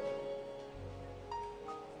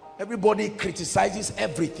 Everybody criticizes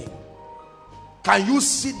everything. Can you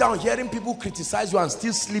sit down hearing people criticize you and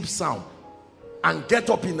still sleep sound and get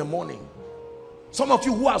up in the morning? Some of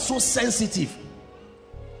you who are so sensitive,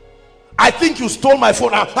 I think you stole my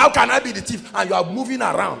phone. How can I be the thief? And you are moving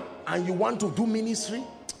around and you want to do ministry.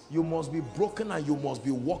 You must be broken and you must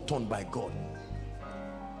be worked on by God.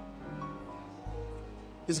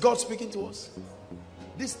 Is God speaking to us?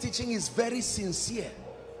 This teaching is very sincere.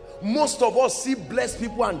 Most of us see blessed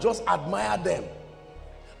people and just admire them.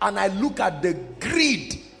 And I look at the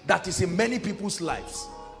greed that is in many people's lives.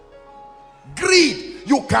 Greed.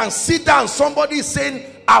 You can sit down, somebody is saying,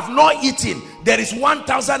 I've not eaten. There is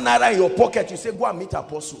 1,000 naira in your pocket. You say, go and meet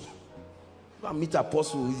Apostle. Go and meet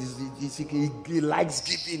Apostle. He likes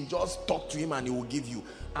giving. Just talk to him and he will give you.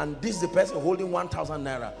 And this is the person holding 1,000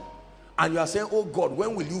 naira. And you are saying, oh God,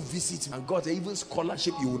 when will you visit me? And God said, even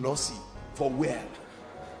scholarship you will not see. For where?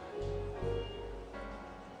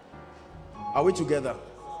 Are we together?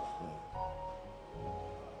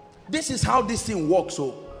 This is how this thing works.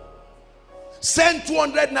 So send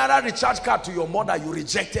 200 naira recharge card to your mother, you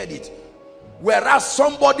rejected it. Whereas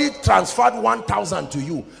somebody transferred 1,000 to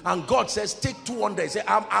you and God says take 200. Say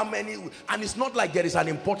how many? And it's not like there is an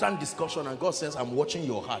important discussion and God says I'm watching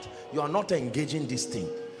your heart. You are not engaging this thing.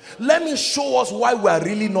 Let me show us why we are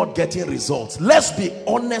really not getting results. Let's be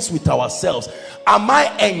honest with ourselves. Am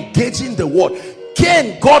I engaging the word?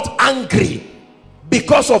 Cain got angry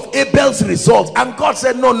because of Abel's results, and God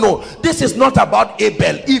said, no, this is not about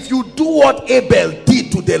Abel. If you do what Abel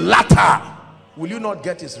did to the latter, will you not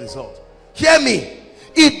get his result? Hear me.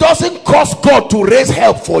 It doesn't cost God to raise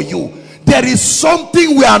help for you. There is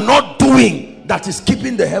something we are not doing that is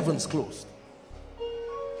keeping the heavens closed.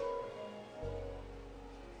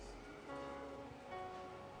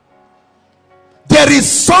 There is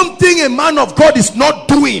something a man of God is not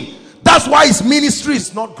doing. That's why his ministry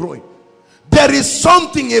is not growing. There is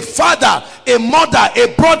something a father, a mother,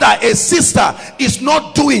 a brother, a sister is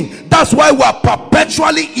not doing. That's why we are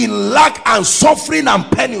perpetually in lack and suffering and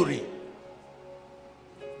penury.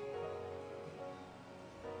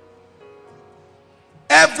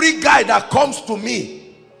 Every guy that comes to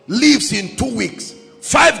me leaves in 2 weeks.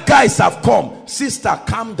 5 guys have come. Sister,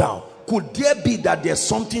 calm down. Could there be that there's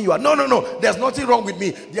something you are? No, there's nothing wrong with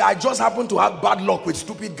me. I just happen to have bad luck with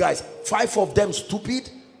stupid guys. 5 of them stupid.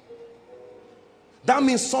 That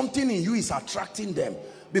means something in you is attracting them,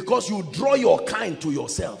 because you draw your kind to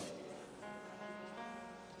yourself.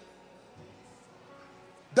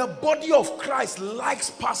 The body of Christ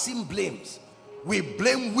likes passing blames. We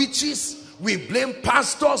blame witches, we blame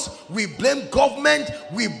pastors, we blame government,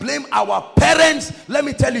 we blame our parents. Let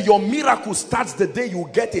me tell you, your miracle starts the day you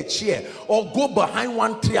get a chair or go behind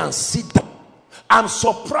one tree and sit down. I'm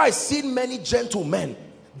surprised seeing many gentlemen,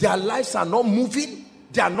 their lives are not moving,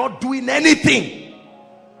 they are not doing anything.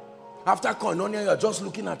 After koinonia, you're just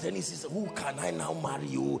looking at any sister. Who can I now marry?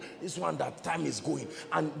 You? This one, that time is going.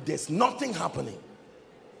 And there's nothing happening.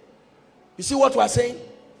 You see what we're saying?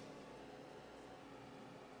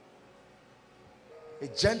 A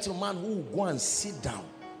gentleman who will go and sit down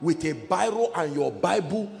with a biro and your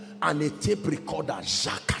Bible and a tape recorder.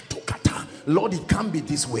 Lord, it can't be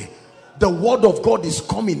this way. The word of God is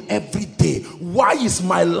coming every day. Why is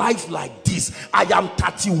my life like this? I am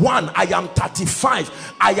 31, I am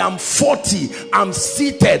 35, I am 40, I'm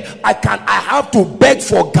seated. I have to beg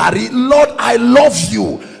for Gary. Lord, I love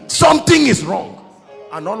you. Something is wrong.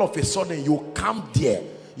 And all of a sudden you come there.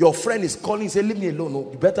 Your friend is calling, say, leave me alone.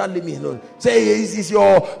 No, you better leave me alone. Say,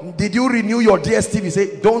 did you renew your DSTV?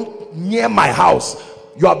 Say, don't near my house.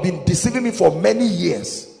 You have been deceiving me for many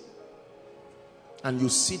years. And you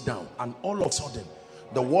sit down, and all of a sudden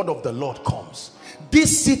the word of the Lord comes.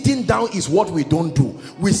 This sitting down is what we don't do.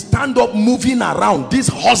 We stand up moving around this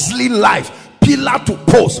hustling life, pillar to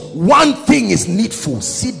post. One thing is needful: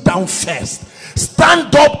 sit down first.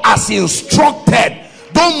 Stand up as instructed.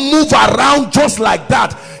 Don't move around just like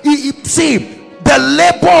that. See, the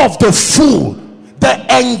labor of the fool, the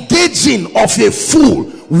engaging of a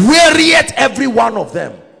fool, wearieth every one of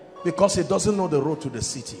them, because he doesn't know the road to the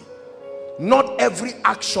city. Not every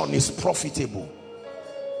action is profitable.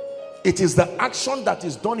 It is the action that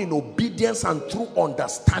is done in obedience and through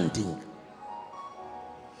understanding.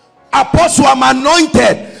 Apostle, I'm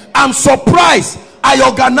anointed. I'm surprised. I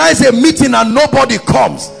organize a meeting and nobody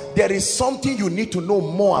comes. There is something you need to know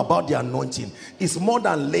more about the anointing. It's more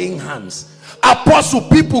than laying hands. Apostle,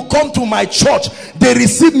 people come to my church, they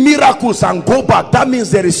receive miracles and go back. That means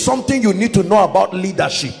there is something you need to know about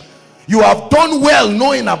leadership. You have done well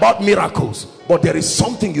knowing about miracles, but there is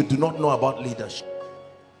something you do not know about leadership.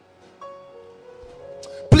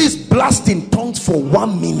 Please blast in tongues for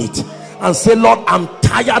 1 minute and say, Lord, I'm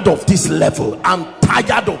tired of this level. I'm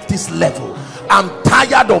tired of this level. I'm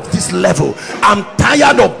tired of this level. I'm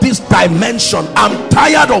tired of this dimension. I'm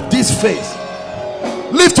tired of this phase.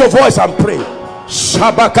 Lift your voice and pray.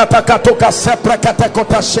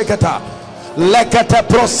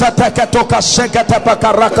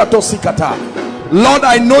 Lord,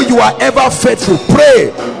 I know you are ever faithful.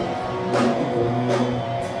 Pray.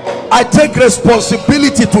 I take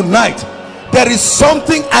responsibility tonight. There is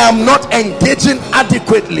something I am not engaging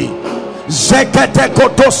adequately.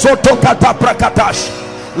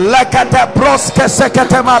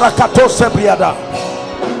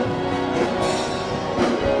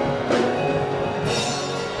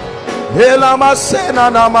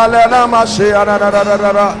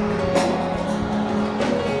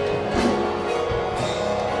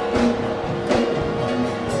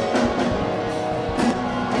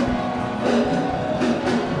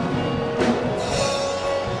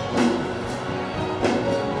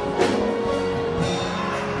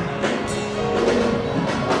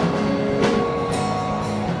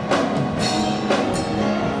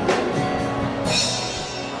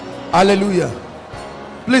 Hallelujah.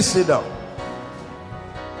 Please sit down.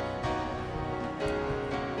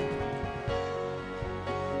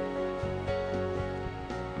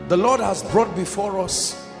 The Lord has brought before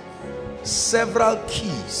us several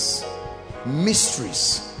keys,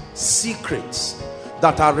 mysteries, secrets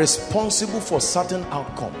that are responsible for certain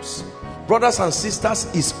outcomes. Brothers and sisters,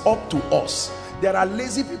 it's up to us. There are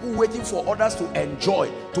lazy people waiting for others to enjoy,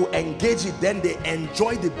 to engage it, then they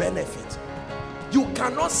enjoy the benefit. You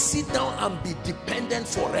cannot sit down and be dependent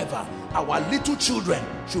forever. Our little children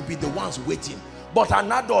should be the ones waiting. But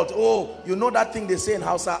an adult, oh, you know that thing they say in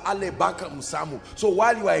Hausa, Ale Baka Musamu. So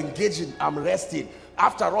while you are engaging, I'm resting.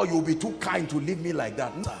 After all, you'll be too kind to leave me like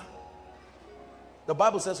that. The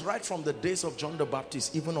Bible says right from the days of John the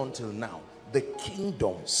Baptist, even until now, the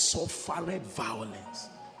kingdom suffered violence,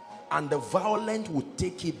 and the violent will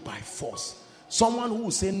take it by force. Someone who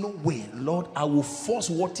will say, no way, Lord, I will force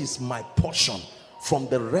what is my portion from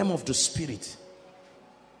the realm of the spirit.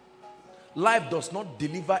 Life does not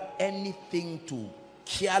deliver anything to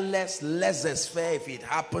careless, laissez-faire. If it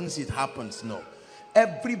happens, it happens. No.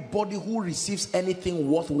 Everybody who receives anything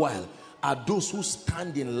worthwhile are those who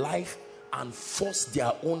stand in life and force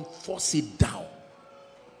it down.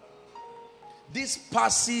 This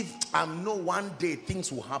passive, I know one day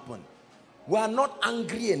things will happen. We are not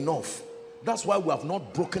angry enough. That's why we have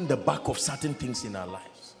not broken the back of certain things in our lives.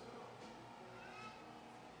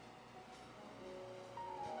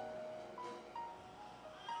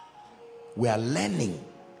 We are learning.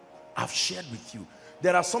 I've shared with you.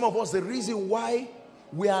 There are some of us, the reason why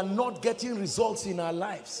we are not getting results in our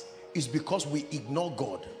lives is because we ignore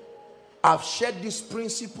God. I've shared these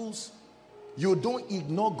principles. You don't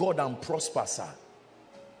ignore God and prosper, sir.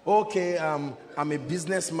 Okay, I'm a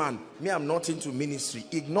businessman. Me, I'm not into ministry.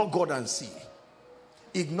 Ignore God and see.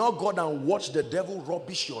 Ignore God and watch the devil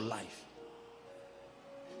rubbish your life.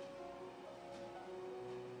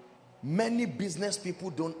 Many business people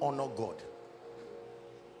don't honor God.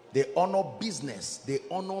 They honor business, they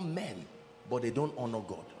honor men, but they don't honor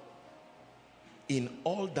God. In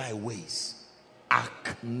all thy ways,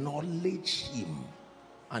 acknowledge him,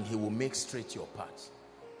 and he will make straight your path.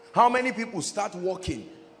 How many people start walking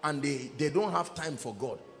and they don't have time for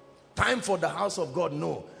God? Time for the house of God?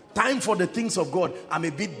 No. Time for the things of God? I'm a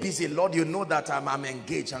bit busy. Lord, you know that I'm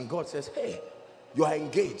engaged. And God says, hey, you are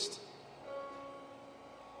engaged.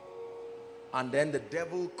 And then the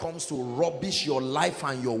devil comes to rubbish your life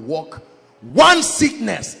and your work. One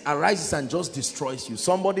sickness arises and just destroys you.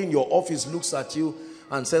 Somebody in your office looks at you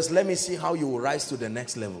and says, let me see how you will rise to the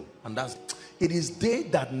next level. And that's it. Is they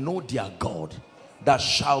that know their God that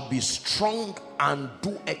shall be strong and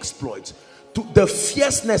do exploits. The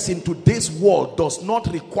fierceness in today's world does not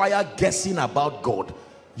require guessing about God.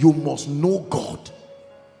 You must know God.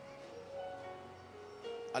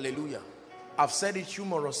 Hallelujah. I've said it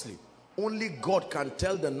humorously. Only God can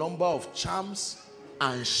tell the number of charms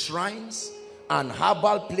and shrines and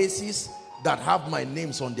herbal places that have my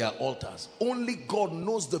names on their altars. Only God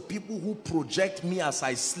knows the people who project me as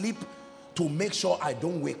I sleep to make sure I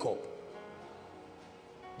don't wake up.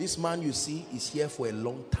 This man you see is here for a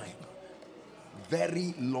long time.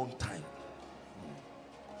 Very long time.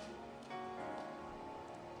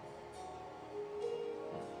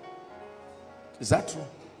 Is that true?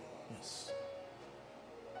 Yes.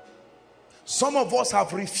 Some of us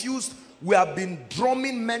have refused. We have been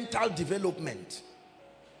drumming mental development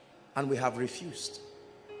and we have refused.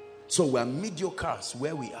 So we are mediocres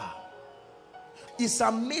where we are. It's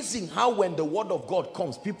amazing how when the word of God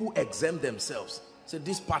comes, people exempt themselves. Say,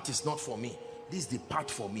 this part is not for me. This is the part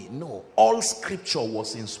for me. No. All scripture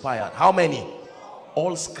was inspired. How many?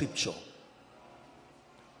 All scripture.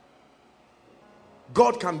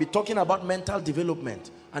 God can be talking about mental development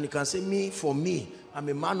and you can say, for me, I'm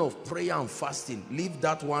a man of prayer and fasting. Leave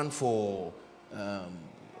that one for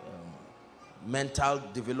mental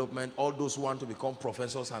development. All those who want to become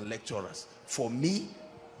professors and lecturers. For me,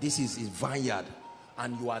 this is a vineyard.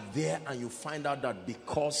 And you are there and you find out that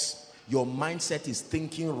because your mindset is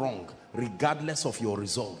thinking wrong, regardless of your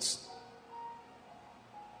results.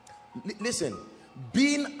 Listen,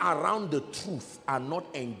 being around the truth and not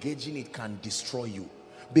engaging it can destroy you,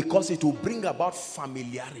 because it will bring about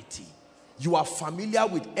familiarity. You are familiar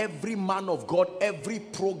with every man of God, every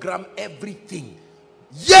program, everything,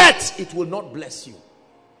 yet it will not bless you.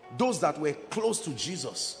 Those that were close to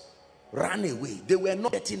Jesus ran away. They were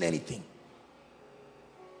not getting anything.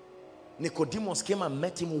 Nicodemus came and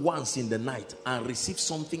met him once in the night and received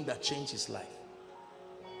something that changed his life.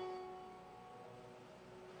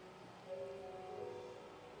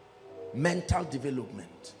 Mental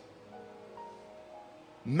development.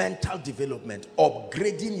 Mental development.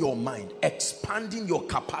 Upgrading your mind. Expanding your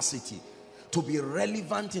capacity to be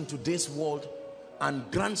relevant in today's world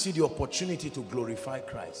and grants you the opportunity to glorify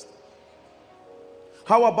Christ.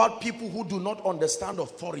 How about people who do not understand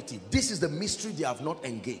authority? This is the mystery they have not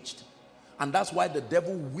engaged. And that's why the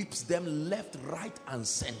devil whips them left, right, and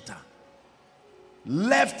center.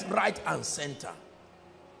 Left, right, and center.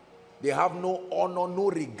 They have no honor, no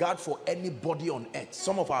regard for anybody on earth.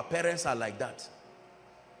 Some of our parents are like that.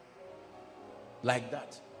 Like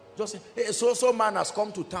that. Just say, hey, so man has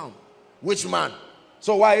come to town. Which man?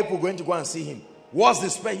 So why are people going to go and see him? What's the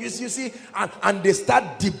spell? You see, and they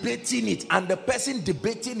start debating it. And the person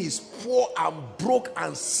debating is poor and broke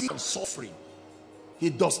and sick and suffering. He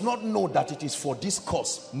does not know that it is for this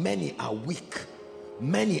cause. Many are weak,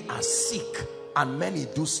 many are sick, and many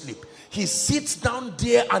do sleep. He sits down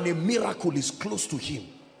there and a miracle is close to him.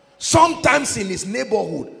 Sometimes in his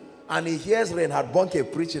neighborhood, and he hears Reinhard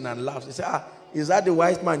Bonnke preaching and laughs. He says, is that the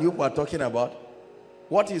wise man you were talking about?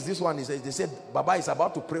 What is this one? He says, they said, Baba is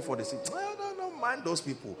about to pray for the sick. No, mind those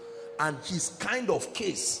people. And his kind of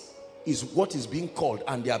case is what is being called,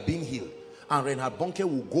 and they are being healed. And Reinhard Bonnke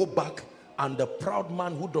will go back, and the proud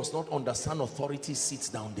man who does not understand authority sits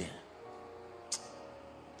down there.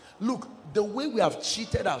 Look, the way we have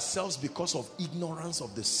cheated ourselves because of ignorance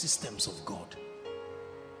of the systems of God.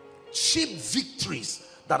 Cheap victories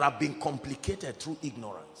that have been complicated through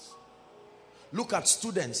ignorance. Look at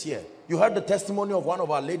students here. You heard the testimony of one of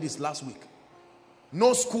our ladies last week.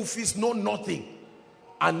 No school fees, no nothing.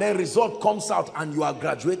 And then result comes out and you are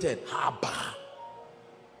graduated. Haba.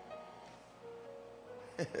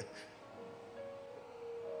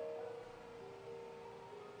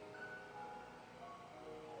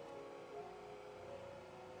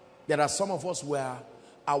 There are some of us where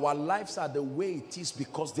our lives are the way it is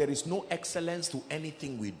because there is no excellence to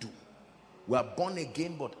anything we do. We are born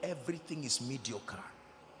again, but everything is mediocre.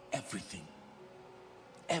 Everything.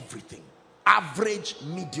 Everything. Average,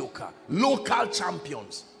 mediocre. Local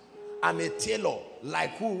champions. I'm a tailor.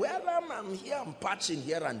 Like who? Well, I'm here, I'm patching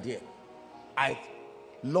here and there.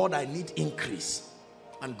 Lord, I need increase.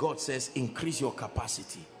 And God says, increase your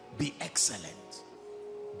capacity. Be excellent.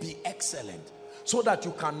 Be excellent. So that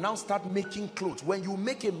you can now start making clothes. When you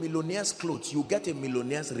make a millionaire's clothes, you get a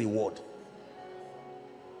millionaire's reward.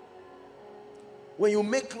 When you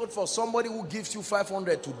make clothes for somebody who gives you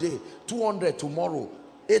 500 today, 200 tomorrow,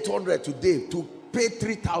 800 today, to pay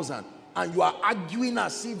 3,000, and you are arguing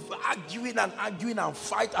as if, arguing and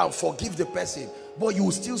fight and forgive the person, but you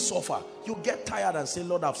will still suffer. You get tired and say,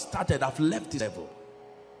 Lord, I've left this level.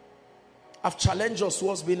 I've challenged us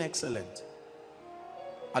towards being excellent.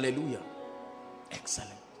 Hallelujah.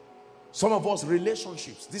 Excellent. Some of us,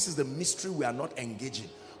 relationships, this is the mystery we are not engaging.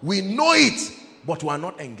 We know it, but we are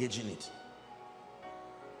not engaging it.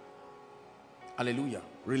 Hallelujah.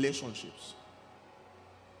 Relationships.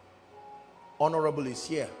 Honorable is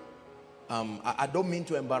here. I don't mean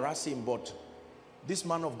to embarrass him, but this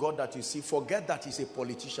man of God that you see, forget that he's a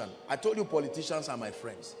politician. I told you politicians are my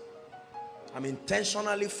friends. I'm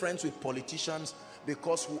intentionally friends with politicians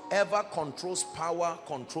because whoever controls power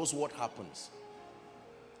controls what happens.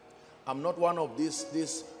 I'm not one of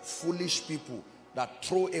these foolish people that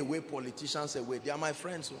throw away politicians away. They are my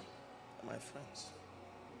friends. They are my friends.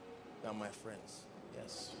 They are my friends.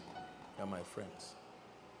 Yes. They are my friends.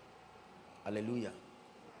 Hallelujah.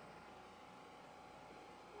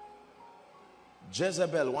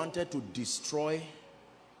 Jezebel wanted to destroy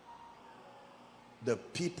the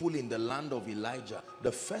people in the land of Elijah.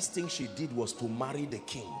 The first thing she did was to marry the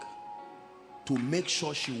king. to make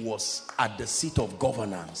sure she was at the seat of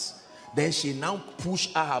governance. Then she now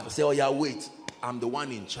pushed Ahab, say, oh yeah, wait, I'm the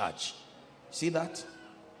one in charge. See that?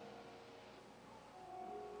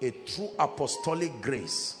 A true apostolic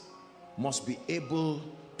grace must be able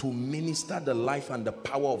to minister the life and the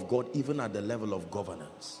power of God even at the level of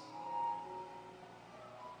governance.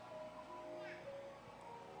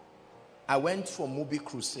 I went for Mubi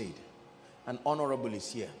Crusade, and Honorable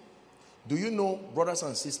is here. Do you know, brothers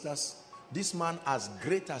and sisters, this man, as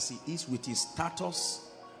great as he is with his status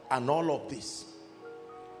and all of this,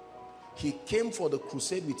 he came for the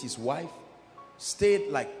crusade with his wife, stayed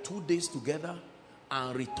like 2 days together,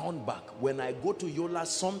 and returned back. When I go to Yola,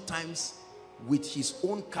 sometimes with his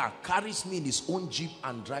own car, carries me in his own Jeep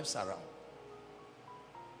and drives around.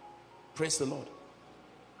 Praise the Lord.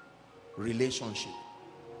 Relationship.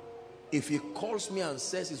 If he calls me and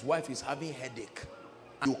says his wife is having headache,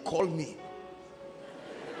 you call me.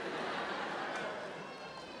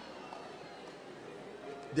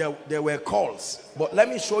 There were calls, but let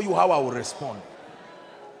me show you how I will respond.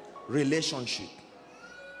 Relationship.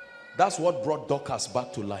 That's what brought Dorcas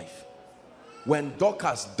back to life. When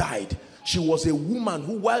Dorcas died, she was a woman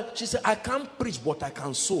who, while she said, I can't preach, but I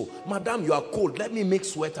can sew. Madam, you are cold. Let me make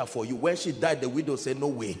sweater for you. When she died, the widow said, no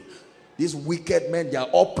way. These wicked men, they are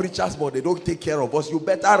all preachers, but they don't take care of us. You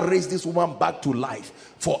better raise this woman back to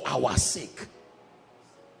life for our sake.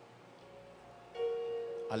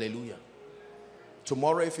 Hallelujah.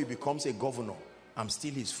 Tomorrow, if he becomes a governor, I'm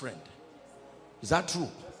still his friend. Is that true?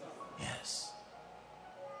 Yes.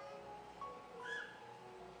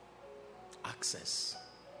 Access.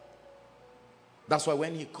 That's why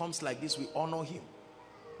when he comes like this, we honor him.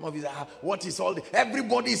 What is all the,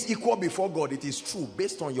 everybody is equal before God. It is true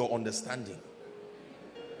based on your understanding.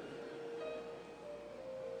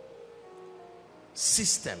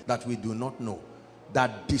 System that we do not know,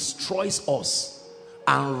 that destroys us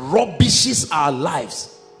and rubbishes our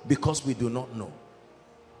lives because we do not know.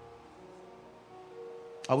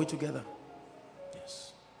 Are we together?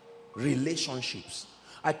 Yes. Relationships.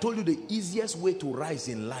 I told you the easiest way to rise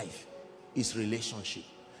in life is relationship.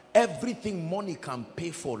 Everything money can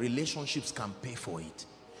pay for, relationships can pay for it.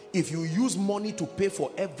 If you use money to pay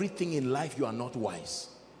for everything in life, you are not wise.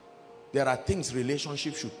 There are things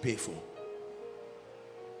relationships should pay for.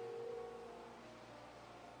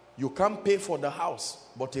 You can't pay for the house,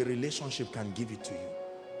 but a relationship can give it to you.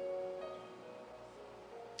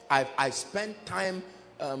 I spent time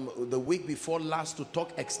the week before last to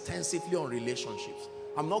talk extensively on relationships.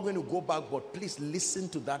 I'm not going to go back, but please listen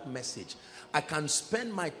to that message. I can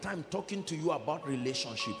spend my time talking to you about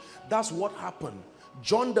relationship. That's what happened.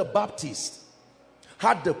 John the Baptist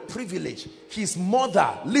had the privilege. His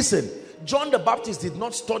mother, listen, John the Baptist did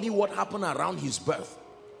not study what happened around his birth.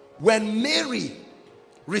 When Mary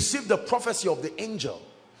received the prophecy of the angel,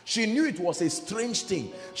 she knew it was a strange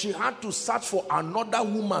thing. She had to search for another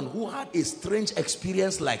woman who had a strange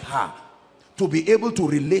experience like her to be able to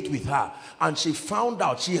relate with her. And she found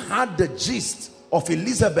out, she had the gist of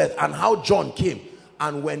Elizabeth and how John came.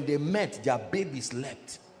 And when they met, their baby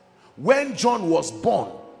slept. When John was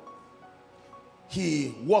born,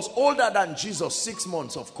 he was older than Jesus, 6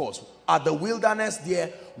 months, of course, at the wilderness there.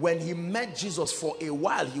 When he met Jesus, for a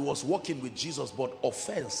while he was walking with Jesus, but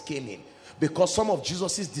offense came in because some of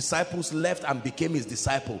Jesus's disciples left and became his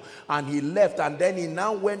disciple, and he left, and then he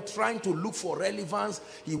now went trying to look for relevance.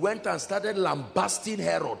 He went and started lambasting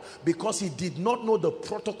Herod because he did not know the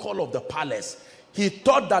protocol of the palace. He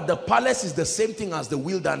thought that the palace is the same thing as the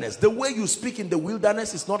wilderness. The way you speak in the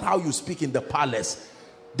wilderness is not how you speak in the palace.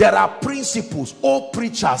 There are principles, all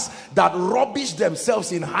preachers that rubbish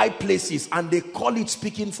themselves in high places and they call it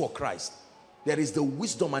speaking for Christ. There is the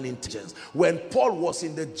wisdom and intelligence. When Paul was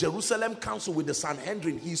in the Jerusalem council with the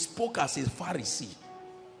Sanhedrin, he spoke as a Pharisee.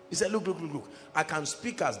 He said, look, I can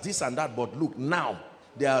speak as this and that, but look, now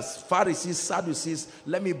there's Pharisees, Sadducees.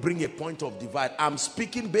 Let me bring a point of divide. I'm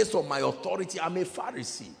speaking based on my authority. I'm a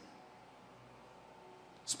Pharisee.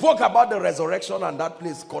 Spoke about the resurrection and that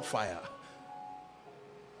place caught fire.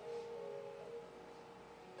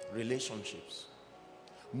 Relationships.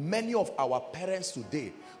 Many of our parents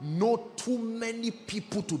today know too many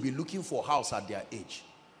people to be looking for a house at their age.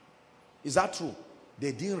 Is that true?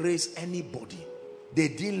 They didn't raise anybody. They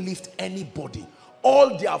didn't lift anybody.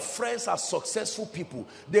 All their friends are successful people.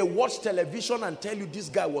 They watch television and tell you, this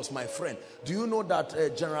guy was my friend. Do you know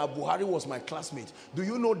that General Buhari was my classmate? Do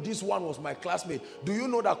you know this one was my classmate? Do you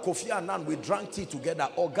know that Kofi Annan, we drank tea together?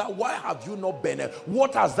 Oh God, why have you not been?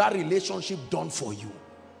 What has that relationship done for you?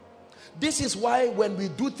 This is why when we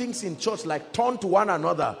do things in church, like turn to one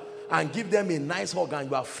another and give them a nice hug and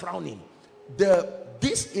you are frowning, the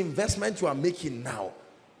this investment you are making now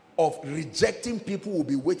of rejecting people will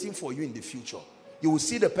be waiting for you in the future. You will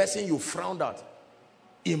see the person you frowned at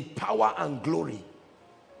in power and glory,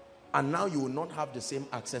 and now you will not have the same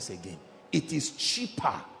access again. It is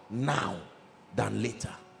cheaper now than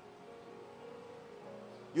later.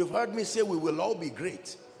 You've heard me say we will all be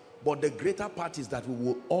great, but the greater part is that we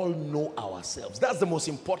will all know ourselves. That's the most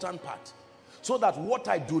important part. So that what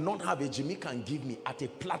I do not have, a Jimmy can give me at a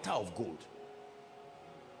platter of gold.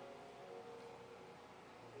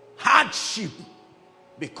 Hardship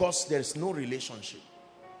because there's no relationship.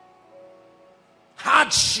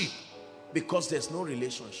 Hardship because there's no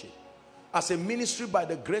relationship. As a ministry, by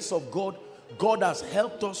the grace of God, God has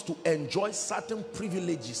helped us to enjoy certain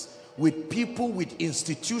privileges with people, with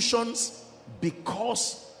institutions,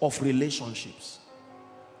 because of relationships.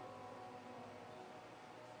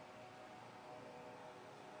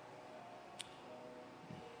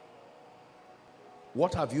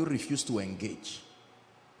 What have you refused to engage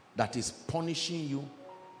that is punishing you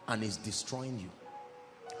and is destroying you?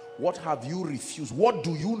 What have you refused? What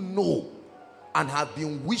do you know and have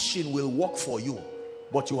been wishing will work for you,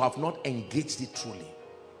 but you have not engaged it truly?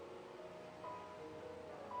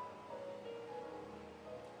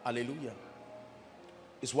 Hallelujah.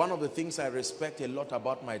 It's one of the things I respect a lot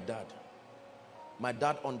about my dad. My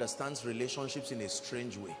dad understands relationships in a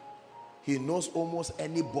strange way. He knows almost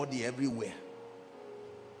anybody everywhere.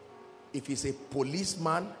 If he's a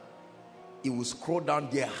policeman, he will scroll down.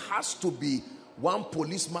 There has to be one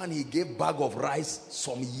policeman he gave bag of rice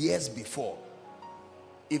some years before.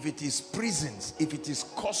 If it is prisons, if it is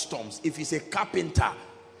customs, if he's a carpenter,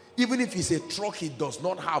 even if it's a truck he does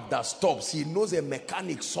not have that stops, he knows a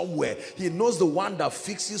mechanic somewhere. He knows the one that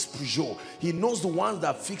fixes Peugeot. He knows the one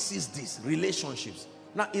that fixes this. Relationships.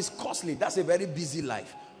 Now, it's costly. That's a very busy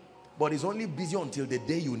life. But it's only busy until the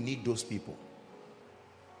day you need those people.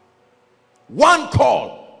 One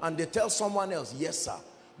call and they tell someone else, yes sir,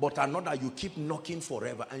 but another, you keep knocking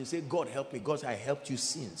forever and you say, God help me. God, I helped you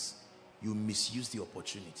since you misused the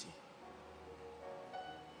opportunity.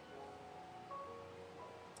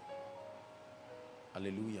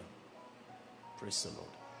 Hallelujah. Praise the Lord.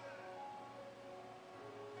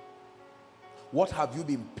 What have you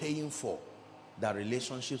been paying for that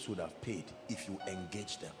relationships would have paid if you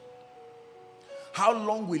engage them? How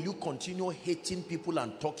long will you continue hating people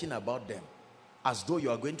and talking about them as though you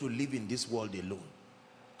are going to live in this world alone?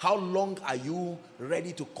 How long are you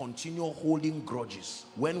ready to continue holding grudges?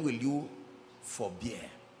 When will you forbear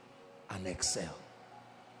and excel?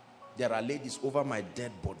 There are ladies over my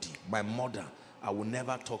dead body. My mother, I will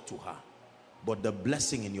never talk to her. But the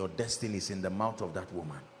blessing in your destiny is in the mouth of that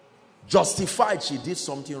woman. Justified she did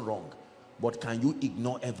something wrong. But can you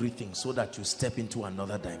ignore everything so that you step into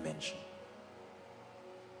another dimension?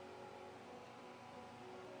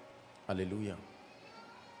 Hallelujah.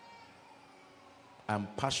 I am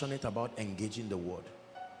passionate about engaging the word.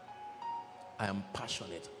 I am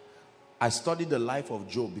passionate. I studied the life of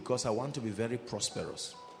Job because I want to be very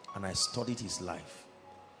prosperous. And I studied his life.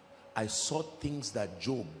 I saw things that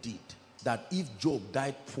Job did, that if Job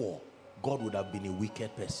died poor, God would have been a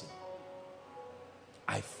wicked person.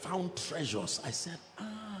 I found treasures. I said,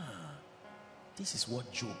 this is what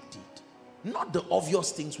Job did. Not the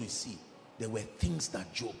obvious things we see. There were things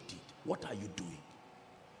that Job did. What are you doing?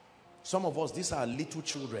 Some of us, these are little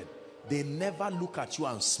children. They never look at you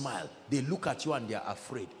and smile. They look at you and they are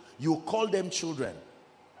afraid. You call them children.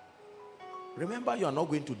 Remember, you are not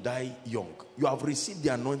going to die young. You have received the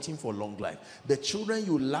anointing for long life. The children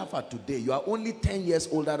you laugh at today, you are only 10 years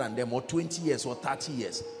older than them, or 20 years or 30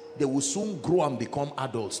 years. They will soon grow and become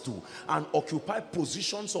adults too, and occupy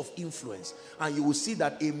positions of influence. And you will see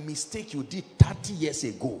that a mistake you did 30 years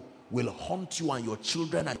ago will haunt you and your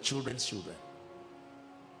children and children's children.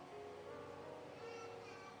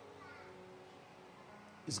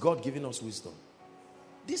 Is God giving us wisdom?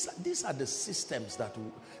 These are the systems that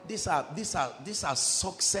these are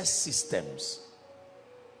success systems.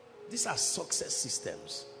 These are success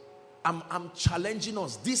systems. I'm challenging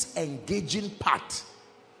us. This engaging part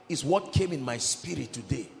is what came in my spirit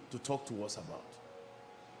today to talk to us about.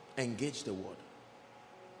 Engage the word.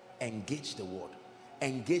 Engage the word.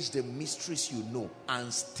 Engage the mysteries you know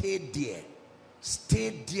and stay there. Stay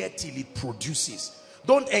there till it produces.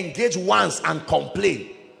 Don't engage once and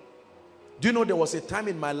complain. Do you know there was a time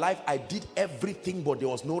in my life I did everything but there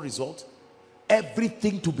was no result?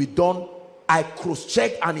 Everything to be done, I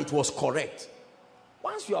cross-checked and it was correct.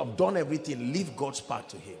 Once you have done everything, leave God's part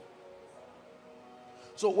to him.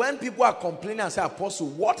 So when people are complaining and say, Apostle,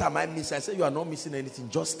 what am I missing? I say, you are not missing anything.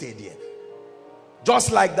 Just stay there.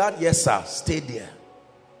 Just like that, yes sir, stay there.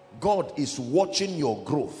 God is watching your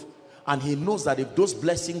growth, and he knows that if those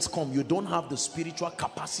blessings come, you don't have the spiritual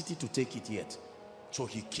capacity to take it yet. So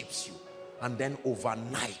he keeps you. And then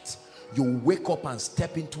overnight, you wake up and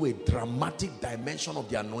step into a dramatic dimension of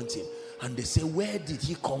the anointing. And they say, where did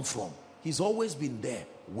he come from? He's always been there,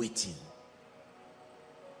 waiting.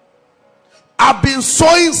 I've been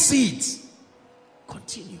sowing seeds.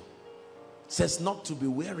 Continue. It says not to be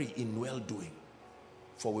weary in well-doing,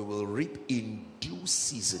 for we will reap in due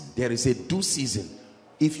season. There is a due season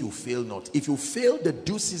if you fail not. If you fail, the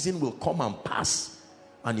due season will come and pass,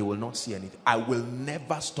 and you will not see anything. I will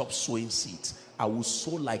never stop sowing seeds. I will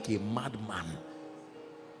sow like a madman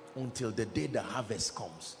until the day the harvest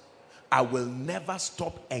comes. I will never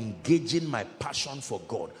stop engaging my passion for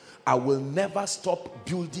God. I will never stop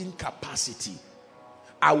building capacity.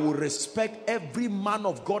 I will respect every man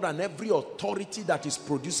of God and every authority that is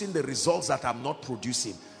producing the results that I'm not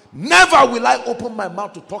producing. Never will I open my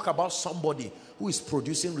mouth to talk about somebody who is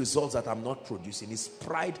producing results that I'm not producing. It's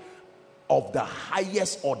pride of the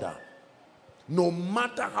highest order. No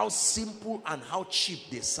matter how simple and how cheap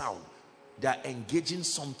they sound, they are engaging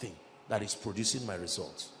something that is producing my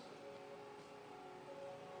results.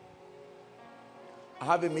 I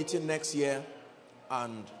have a meeting next year,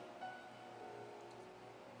 and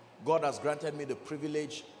God has granted me the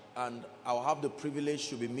privilege, and I'll have the privilege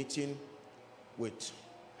to be meeting with,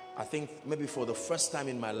 I think maybe for the first time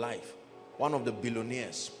in my life, one of the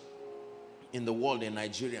billionaires in the world, a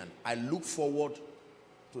Nigerian. I look forward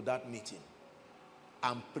to that meeting.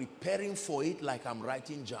 I'm preparing for it like I'm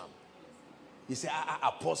writing jam. He said,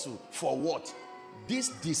 Apostle, for what? This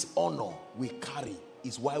dishonor we carry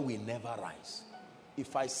is why we never rise.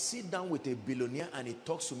 If I sit down with a billionaire and he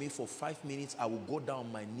talks to me for 5 minutes, I will go down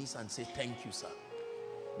on my knees and say, thank you, sir.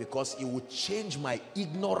 Because it will change my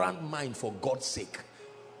ignorant mind for God's sake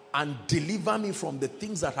and deliver me from the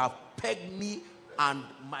things that have pegged me and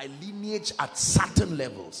my lineage at certain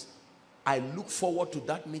levels. I look forward to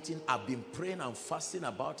that meeting. I've been praying and fasting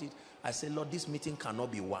about it. I say, Lord, this meeting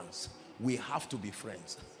cannot be once. We have to be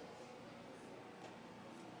friends.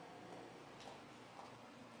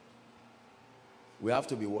 We have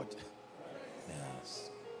to be what?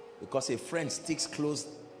 Yes. Because a friend sticks close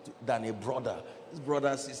than a brother. This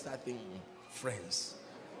brother, sister thing, friends.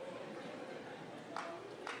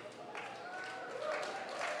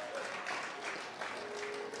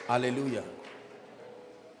 Hallelujah.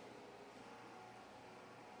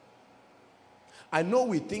 I know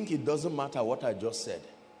we think it doesn't matter what I just said.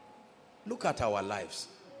 Look at our lives.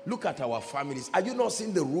 Look at our families. Are you not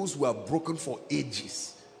seeing the rules we have broken for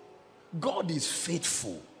ages? God is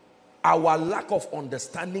faithful. Our lack of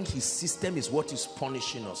understanding his system is what is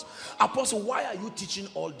punishing us. Apostle, why are you teaching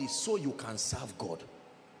all this? So you can serve God.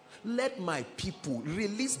 Let my people,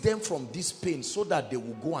 release them from this pain so that they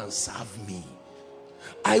will go and serve me.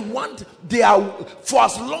 I want, for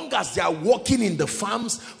as long as they are working in the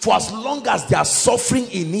farms, for as long as they are suffering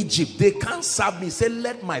in Egypt, they can't serve me. Say,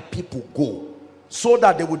 let my people go so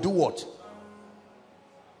that they will do what?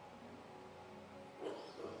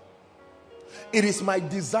 It is my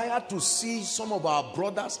desire to see some of our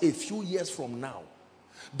brothers a few years from now,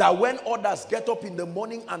 that when others get up in the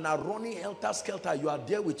morning and are running helter-skelter, you are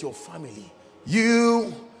there with your family.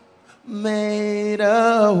 You made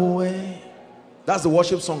a way. That's the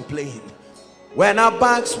worship song playing. When our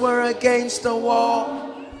backs were against the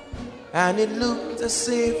wall and it looked as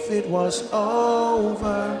if it was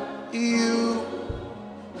over, you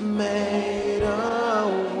made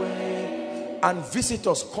a way. And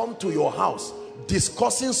visitors come to your house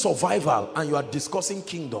discussing survival, and you are discussing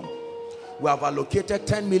kingdom. We have allocated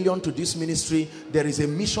 10 million to this ministry. There is a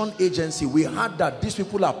mission agency. We heard that these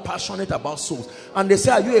people are passionate about souls. And they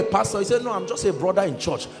say, are you a pastor? He said, no, I'm just a brother in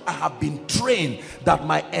church. I have been trained that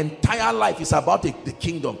my entire life is about the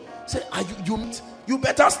kingdom. Say, are you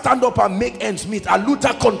better stand up and make ends meet. And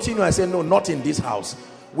Luther continue. I say, no, not in this house.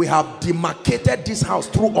 We have demarcated this house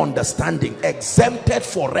through understanding, exempted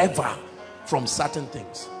forever from certain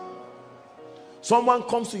things. Someone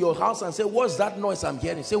comes to your house and say, what's that noise I'm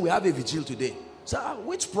hearing? Say, we have a vigil today. Say,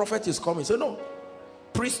 which prophet is coming? Say, no,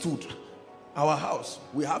 priesthood, our house,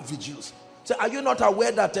 we have vigils. Say, are you not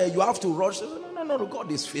aware that you have to rush? Say, no,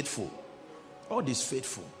 God is faithful. God is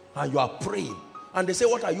faithful. And you are praying. And they say,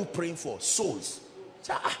 what are you praying for? Souls.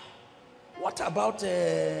 Say, what about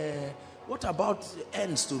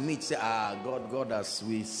ends to meet? Say, God has,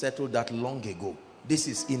 we settled that long ago. This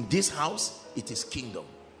is, in this house, it is kingdom.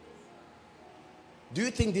 Do you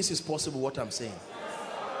think this is possible, what I'm saying?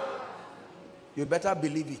 You better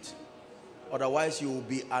believe it. Otherwise, you will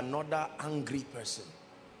be another angry person.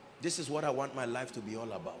 This is what I want my life to be all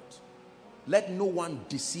about. Let no one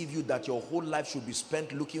deceive you that your whole life should be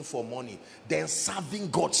spent looking for money, then serving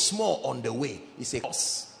God small on the way. It's a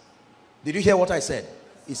curse. Did you hear what I said?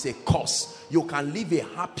 It's a curse. You can live a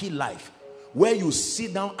happy life where you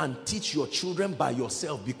sit down and teach your children by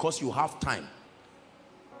yourself because you have time.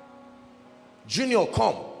 Junior,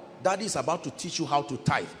 come. Daddy is about to teach you how to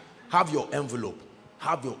tithe. Have your envelope.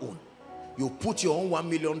 Have your own. You put your own $1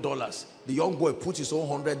 million. The young boy puts his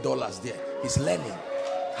own $100 there. He's learning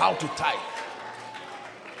how to tithe.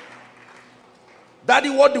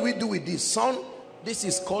 Daddy, what do we do with this? Son, this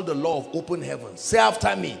is called the law of open heaven. Say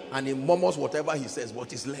after me. And he murmurs whatever he says,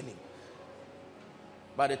 but he's learning.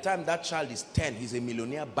 By the time that child is 10, he's a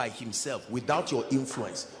millionaire by himself without your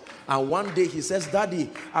influence. And one day he says,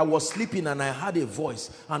 Daddy, I was sleeping and I heard a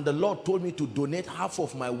voice and the Lord told me to donate half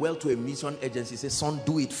of my wealth to a mission agency. He says, son,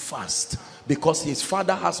 do it fast, because his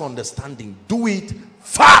father has understanding. Do it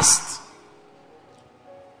fast.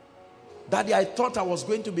 Daddy, I thought I was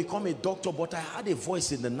going to become a doctor, but I had a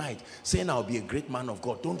voice in the night saying I'll be a great man of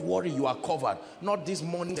God. Don't worry, you are covered. Not this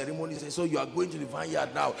morning ceremony. So you are going to the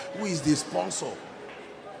vineyard now. Who is the sponsor?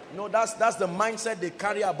 No, that's the mindset they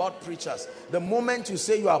carry about preachers. The moment you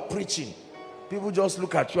say you are preaching, people just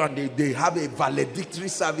look at you and they have a valedictory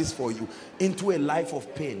service for you into a life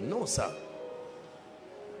of pain. No, sir.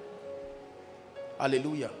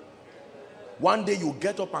 Hallelujah. One day you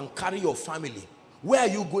get up and carry your family. Where are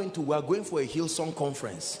you going to? We are going for a Hillsong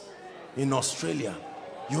conference in Australia.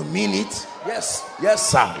 You mean it? Yes.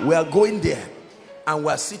 Yes, sir. We are going there. And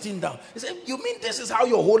we are sitting down. He said, you mean this is how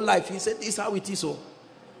your whole life? He said, this is how it is. So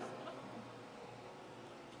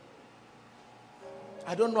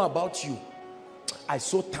I don't know about you. I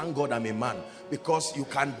so thank God I'm a man, because you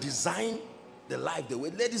can design the life the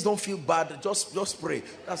way. Ladies, don't feel bad. Just pray.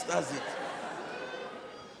 That's it.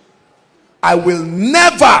 I will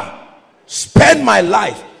never spend my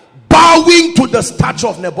life bowing to the statue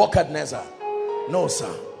of Nebuchadnezzar. No,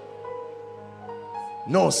 sir.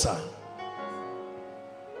 No, sir.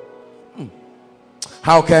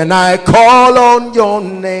 How can I call on your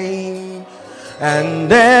name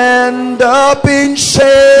and end up in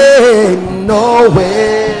shame? No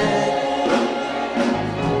way.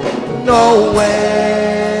 No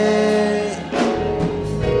way.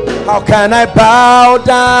 How can I bow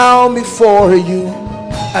down before you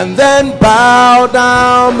and then bow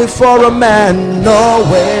down before a man? No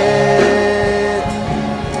way.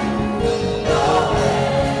 No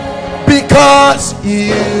way. Because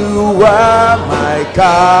you are my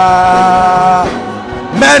God.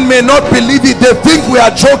 Men may not believe it. They think we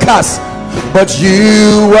are jokers. But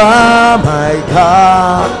you are my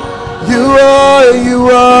God. You are, you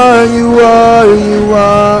are, you are, you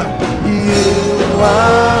are. You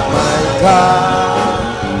are my God.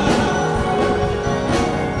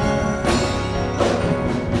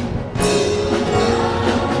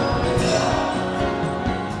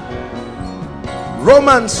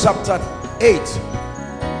 Romans chapter 8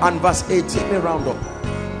 and verse 18, let me round up.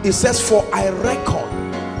 It says, for I reckon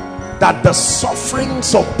that the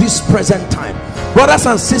sufferings of this present time, brothers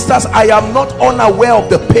and sisters, I am not unaware of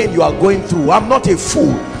the pain you are going through. I'm not a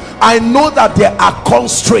fool. I know that there are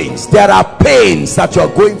constraints, there are pains that you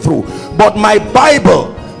are going through, but my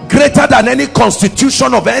Bible, greater than any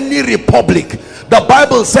constitution of any republic, the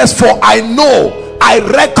Bible says, for I know, I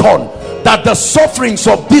reckon that the sufferings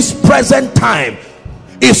of this present time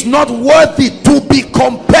is not worthy to be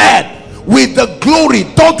compared with the glory,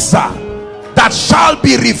 doxa, that shall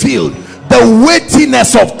be revealed. The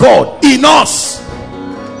weightiness of God in us.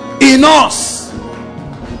 In us.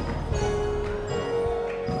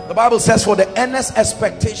 The Bible says, for the earnest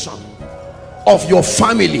expectation of your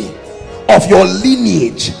family, of your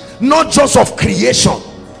lineage, not just of creation.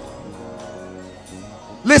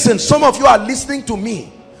 Listen, some of you are listening to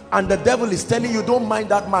me and the devil is telling you, don't mind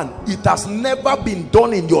that man. It has never been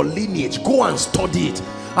done in your lineage. Go and study it.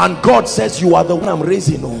 And God says, you are the one I'm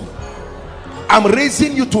raising on. I'm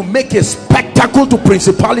raising you to make a spectacle to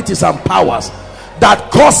principalities and powers,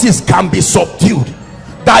 that causes can be subdued,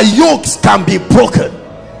 that yokes can be broken.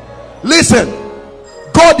 Listen,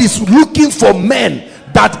 God is looking for men,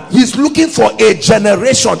 that he's looking for a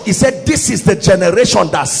generation. He said, this is the generation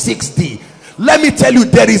that seeks thee. Let me tell you,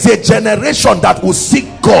 there is a generation that will seek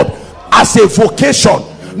God as a vocation.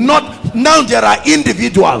 Not now, there are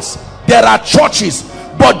individuals, there are churches,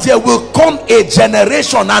 but there will come a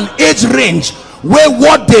generation, an age range, where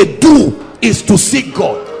what they do is to seek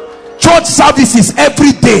God. Church services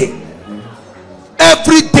every day,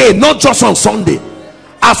 not just on Sunday.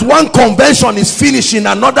 As one convention is finishing,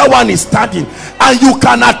 another one is starting, and you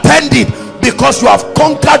can attend it because you have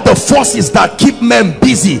conquered the forces that keep men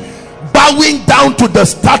busy. bowing down to the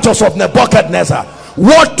status of Nebuchadnezzar.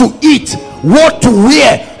 What to eat, what to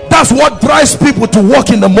wear, that's what drives people to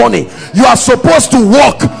walk in the morning. You are supposed to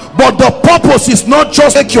walk, but the purpose is not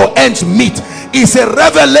just make your ends meet. It's a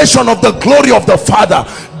revelation of the glory of the Father.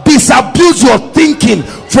 Disabuse your thinking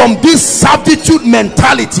from this servitude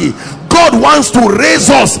mentality. God wants to raise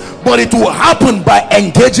us, but it will happen by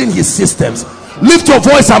engaging his systems. Lift your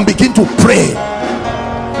voice and begin to pray.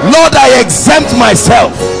 Lord, I exempt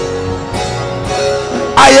myself.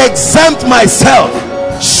 I exempt myself.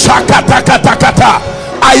 Shakatakatakata.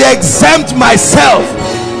 I exempt myself.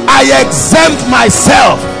 I exempt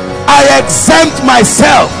myself. I exempt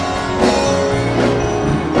myself.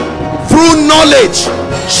 Through knowledge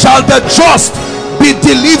shall the just be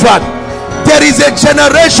delivered. There is a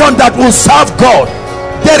generation that will serve God.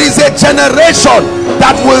 There is a generation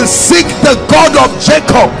that will seek the God of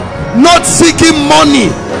Jacob, not seeking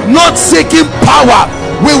money, not seeking power.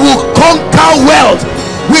 We will conquer wealth.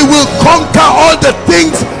 We will conquer all the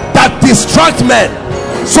things that distract men,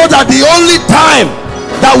 so that the only time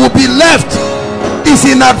that will be left is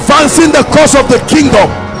in advancing the cause of the kingdom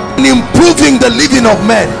and improving the living of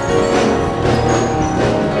men.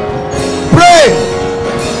 Pray.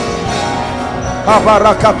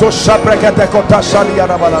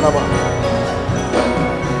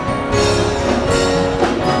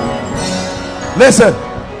 Listen,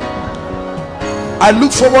 I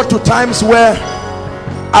look forward to times where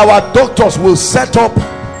our doctors will set up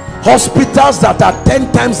hospitals that are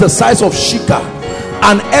 10 times the size of Shika,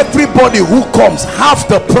 and everybody who comes, half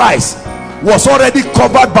the price was already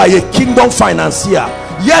covered by a kingdom financier.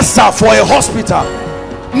 Yes sir, for a hospital,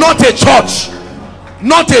 not a church.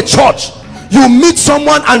 Not a church. You meet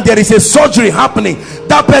someone and there is a surgery happening,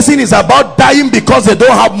 that person is about dying because they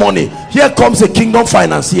don't have money. Here comes a kingdom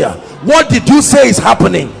financier. What did you say is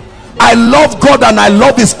happening? I love God and I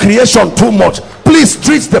love his creation too much. Please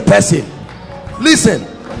treat the person. Listen,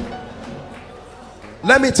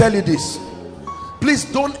 let me tell you this. Please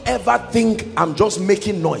don't ever think I'm just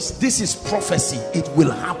making noise. This is prophecy. It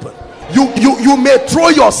will happen. You may throw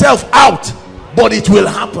yourself out, but it will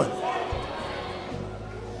happen.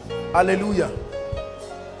 Hallelujah.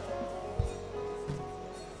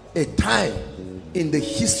 A time in the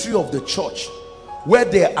history of the church where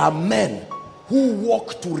there are men who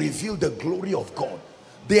walk to reveal the glory of God.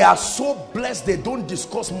 They are so blessed they don't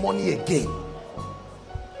discuss money again.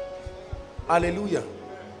 Hallelujah.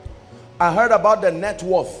 I heard about the net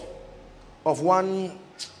worth of one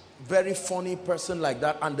very funny person like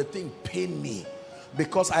that, and the thing pained me,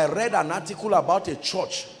 because I read an article about a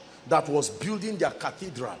church that was building their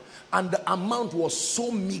cathedral, and the amount was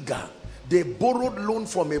so meager. They borrowed loan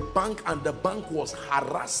from a bank, and the bank was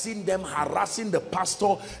harassing them, harassing the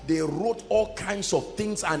pastor. They wrote all kinds of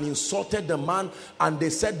things and insulted the man, and they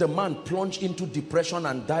said the man plunged into depression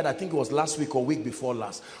and died. I think it was last week or week before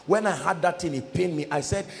last. When I had that thing, it pained me. I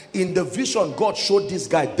said, in the vision God showed this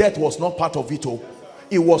guy, death was not part of it.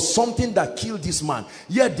 It was something that killed this man.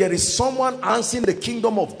 Yet there is someone answering the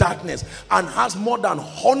kingdom of darkness and has more than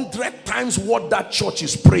 100 times what that church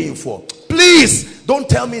is praying for. Please don't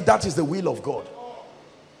tell me that is the will of God.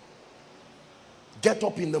 Get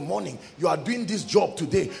up in the morning, you are doing this job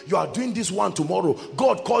today, you are doing this one tomorrow.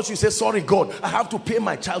 God calls you, say, sorry God, I have to pay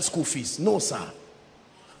my child's school fees. No sir.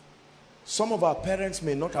 Some of our parents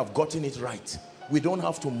may not have gotten it right. We don't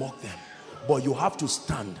have to mock them, but you have to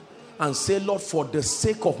stand and say, Lord, for the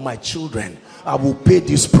sake of my children, I will pay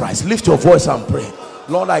this price. Lift your voice and pray.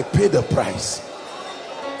 Lord, I pay the price.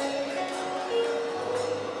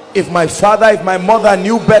 If my father, if my mother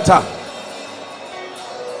knew better,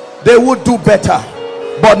 they would do better.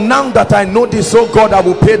 But now that I know this, oh God, I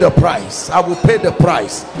will pay the price. I will pay the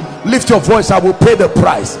price. Lift your voice. I will pay the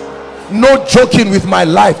price. No joking with my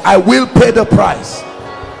life. I will pay the price.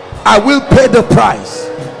 I will pay the price.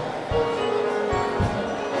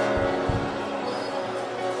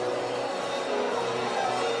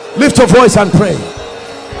 Lift your voice and pray.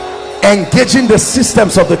 Engaging the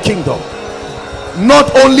systems of the kingdom.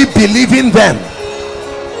 Not only believing them,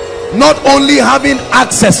 not only having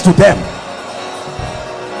access to them.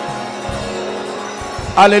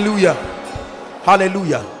 Hallelujah.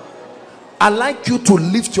 Hallelujah. I'd like you to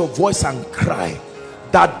lift your voice and cry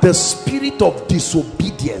that the spirit of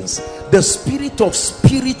disobedience, the spirit of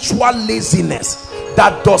spiritual laziness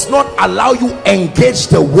that does not allow you engage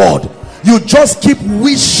the word, you just keep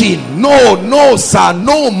wishing, no sir,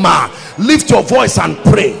 no ma. Lift your voice and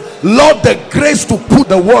pray. Lord, the grace to put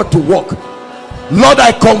the word to work. Lord,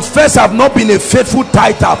 I confess I've not been a faithful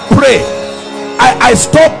tither. Pray. I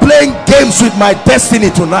stop playing games with my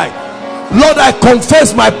destiny tonight. Lord, I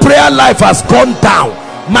confess my prayer life has gone down.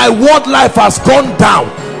 My word life has gone down.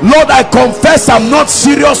 Lord, I confess I'm not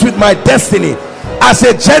serious with my destiny. As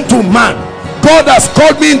a gentleman, God has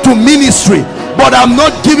called me into ministry, but I'm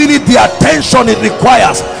not giving it the attention it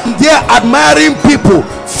requires. They're admiring people,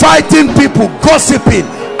 fighting people, gossiping,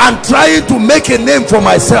 and trying to make a name for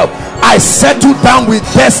myself. I settle down with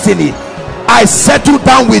destiny. I settle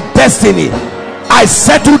down with destiny. I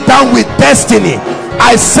settle down with destiny.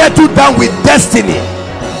 I settle down with destiny.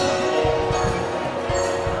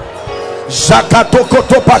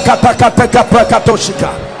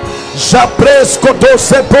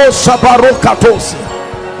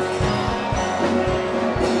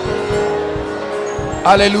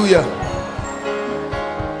 Hallelujah.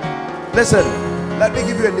 Listen, let me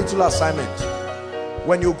give you a little assignment.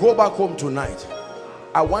 When you go back home tonight,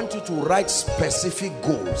 I want you to write specific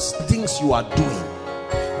goals, things you are doing.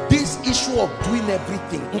 This issue of doing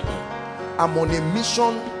everything, I'm on a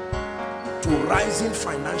mission to rising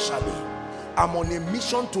financially. I'm on a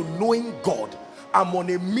mission to knowing God. I'm on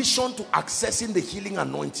a mission to accessing the healing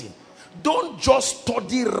anointing. Don't just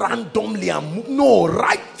study randomly and move. No,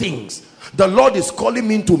 write things. The Lord is calling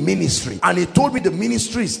me into ministry, and he told me the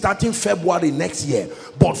ministry is starting February next year,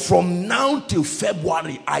 but from now till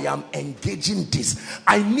February I am engaging this.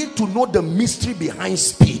 I need to know the mystery behind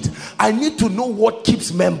speed. I need to know what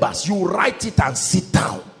keeps members. You write it and sit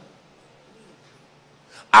down.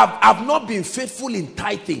 I've not been faithful in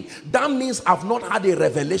tithing. That means I've not had a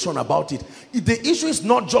revelation about it. The issue is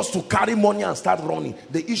not just to carry money and start running.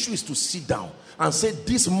 The issue is to sit down and say,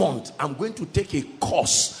 this month I'm going to take a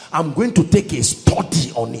course. I'm going to take a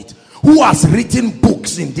study on it. Who has written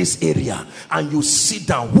books in this area? And you sit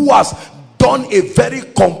down. Who has done a very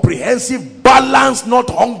comprehensive, balanced, not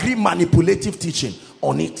hungry, manipulative teaching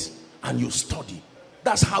on it? And you study.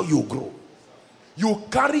 That's how you grow. You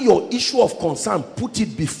carry your issue of concern, put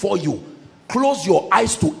it before you, close your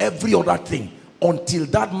eyes to every other thing until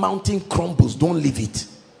that mountain crumbles. Don't leave it.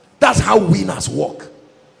 That's how winners work.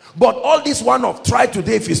 But all this one of try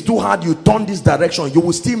today, if it's too hard, you turn this direction, you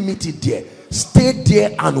will still meet it there. Stay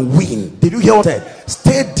there and win. Did you hear what I said?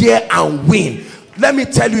 Stay there and win. Let me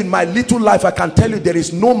tell you, in my little life, I can tell you there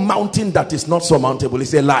is no mountain that is not surmountable.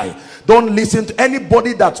 It's a lie. Don't listen to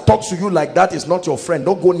anybody that talks to you like that. Is not your friend.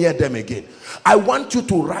 Don't go near them again. I want you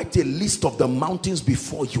to write a list of the mountains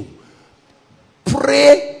before you.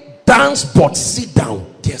 Pray, dance, but sit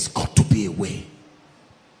down. There's got to be a way.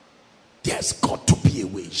 There's got to be a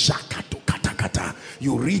way.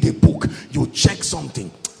 You read a book, you check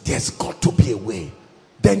something. There's got to be a way.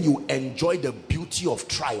 Then you enjoy the beauty of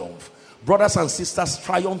triumph. Brothers and sisters,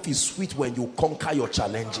 triumph is sweet when you conquer your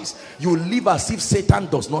challenges. You live as if Satan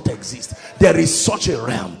does not exist. There is such a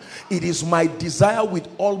realm. It is my desire with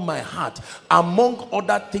all my heart, among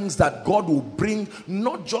other things, that God will bring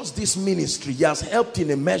not just this ministry. He has helped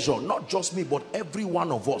in a measure, not just me, but every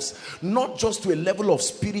one of us, not just to a level of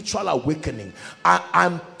spiritual awakening.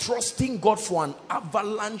 I'm trusting God for an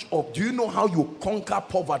avalanche of, do you know how you conquer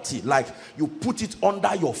poverty? Like you put it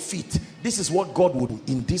under your feet. This is what God would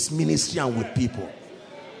do in this ministry and with people.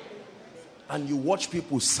 And you watch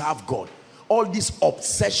people serve God. All this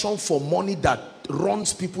obsession for money that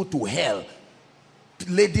runs people to hell.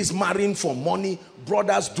 Ladies marrying for money,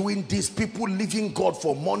 brothers doing this, people leaving God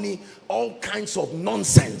for money, all kinds of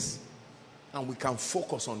nonsense. And we can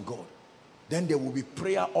focus on God. Then there will be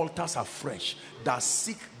prayer altars afresh that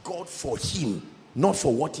seek God for him, not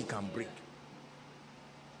for what he can bring.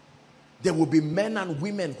 There will be men and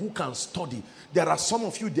women who can study. There are some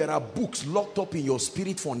of you, there are books locked up in your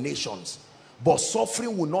spirit for nations. But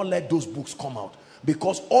suffering will not let those books come out.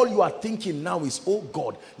 Because all you are thinking now is, oh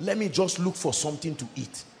God, let me just look for something to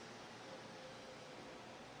eat.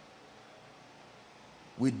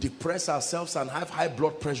 We depress ourselves and have high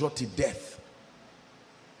blood pressure to death.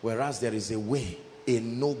 Whereas there is a way, a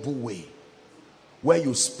noble way, where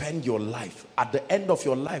you spend your life. At the end of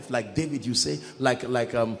your life, like David, you say, like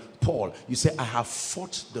Paul, you say, I have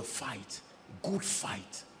fought the fight, good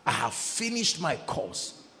fight. I have finished my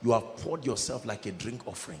course. You have poured yourself like a drink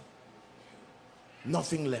offering.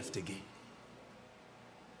 Nothing left again.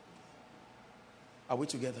 Are we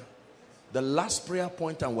together? The last prayer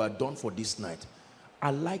point, and we're done for this night.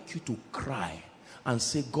 I'd like you to cry and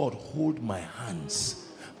say, God, hold my hands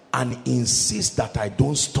and insist that I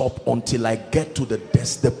don't stop until I get to the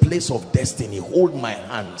place of destiny. Hold my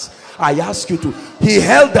hands. I ask you to. He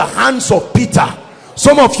held the hands of Peter.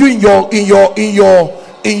 Some of you in your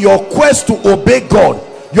quest to obey God,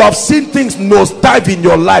 you have seen things nosedive in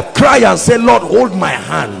your life. Cry and say, Lord, hold my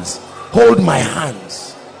hands. Hold my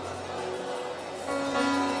hands.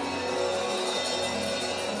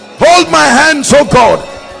 Hold my hands, oh God.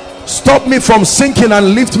 Stop me from sinking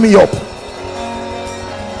and lift me up.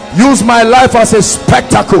 Use my life as a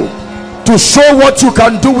spectacle to show what you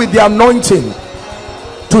can do with the anointing,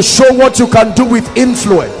 to show what you can do with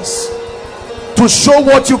influence, to show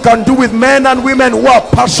what you can do with men and women who are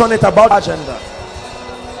passionate about agenda.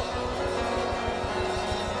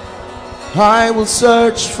 I will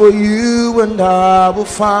search for you and I will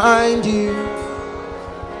find you.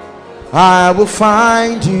 I will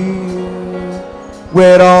find you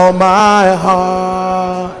with all my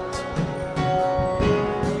heart.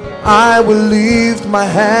 I will lift my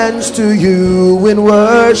hands to you in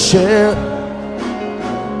worship,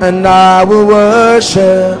 and I will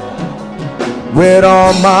worship with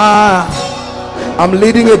all my heart. I'm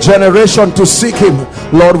leading a generation to seek him.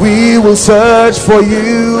 Lord, we will search for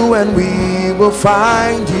you and we will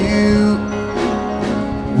find you.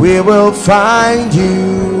 We will find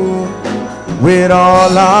you with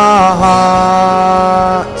all our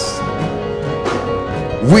hearts.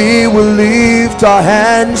 We will lift our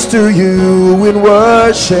hands to you in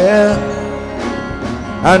worship,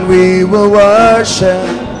 and we will worship.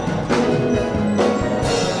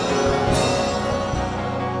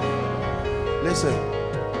 Listen,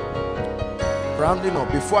 rounding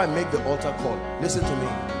up, before I make the altar call, listen to me.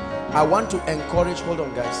 I want to encourage, hold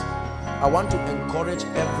on guys, I want to encourage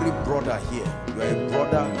every brother here. You are a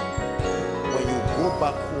brother. When you go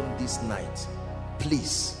back home this night,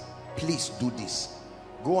 please do this.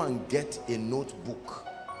 Go and get a notebook,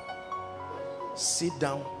 sit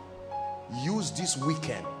down, use this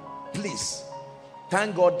weekend, please.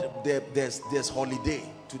 Thank God there's holiday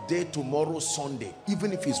today, tomorrow, Sunday.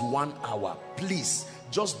 Even if it's 1 hour, please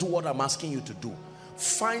just do what I'm asking you to do.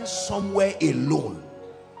 Find somewhere alone.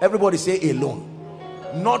 Everybody say alone.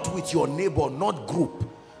 Not with your neighbor, not group.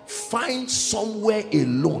 Find somewhere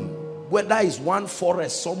alone, whether it's one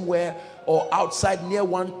forest somewhere or outside near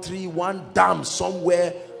one tree, one dam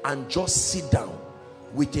somewhere, and just sit down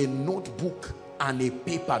with a notebook and a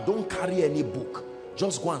paper. Don't carry any book.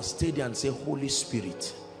 Just go and stay there and say, Holy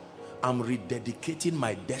Spirit, I'm rededicating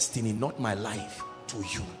my destiny, not my life, to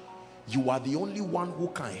you. You are the only one who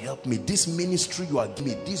can help me. This ministry you are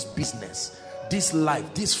giving me, this business, this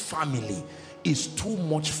life, this family is too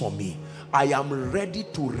much for me. I am ready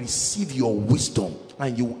to receive your wisdom,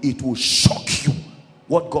 and it will shock you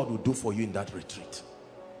what God will do for you in that retreat.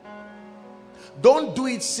 Don't do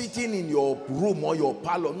it sitting in your room or your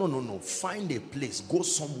parlor. No. Find a place. Go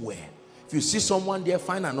somewhere. If you see someone there,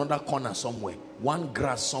 find another corner somewhere. One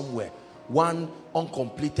grass somewhere. One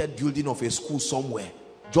uncompleted building of a school somewhere.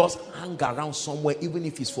 Just hang around somewhere, even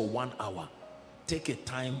if it's for 1 hour. Take a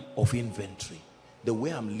time of inventory. The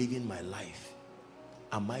way I'm living my life,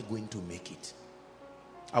 am I going to make it?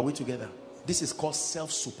 Are we together? This is called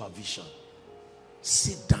self-supervision.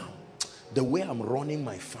 Sit down. The way I'm running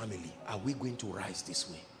my family, are we going to rise this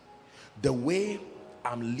way? The way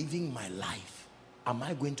I'm living my life, am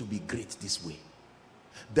I going to be great this way?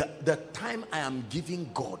 The time I am giving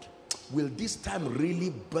God, will this time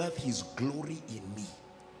really birth his glory in me?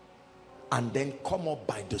 And then come up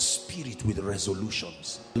by the Spirit with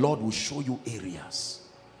resolutions. The Lord will show you areas.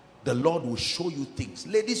 The Lord will show you things.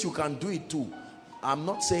 Ladies, you can do it too. I'm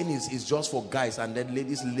not saying it's just for guys and then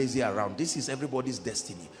ladies lazy around. This is everybody's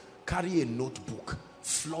destiny. Carry a notebook.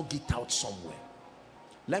 Flog it out somewhere.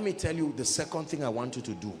 Let me tell you the second thing I want you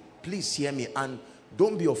to do. Please hear me and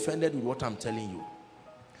don't be offended with what I'm telling you.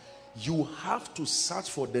 You have to search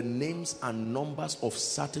for the names and numbers of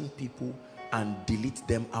certain people and delete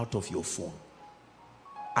them out of your phone.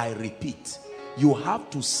 I repeat, you have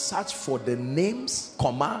to search for the names,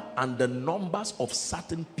 and the numbers of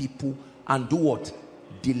certain people and do what?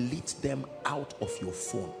 Delete them out of your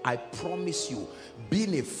phone. I promise you,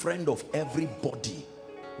 being a friend of everybody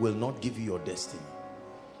will not give you your destiny.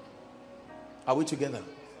 Are we together?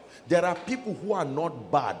 There are people who are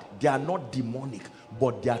not bad, they are not demonic,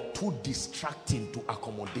 but they are too distracting to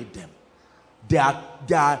accommodate them.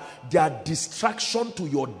 Their distraction to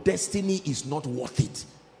your destiny is not worth it.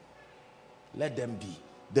 Let them be.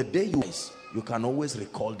 The day you can always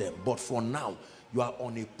recall them, but for now you are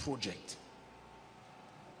on a project.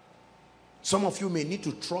 Some of you may need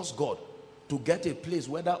to trust God to get a place,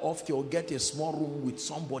 whether off or get a small room with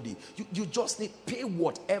somebody. You just need to pay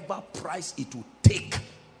whatever price it will take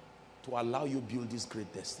to allow you build this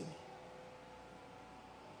great destiny.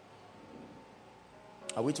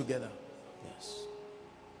 Are we together? Yes.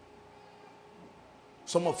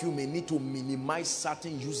 Some of you may need to minimize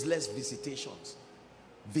certain useless visitations.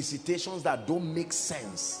 Visitations that don't make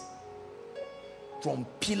sense. From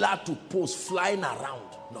pillar to post, flying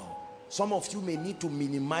around. No. Some of you may need to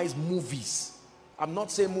minimize movies. I'm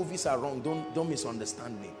not saying movies are wrong. Don't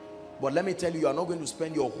misunderstand me. But let me tell you, you are not going to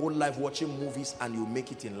spend your whole life watching movies and you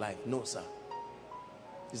make it in life. No, sir.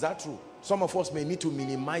 Is that true? Some of us may need to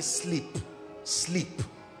minimize sleep. Sleep.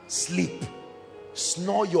 Sleep.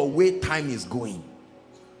 Snore your way, time is going.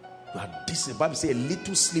 You are the Bible says a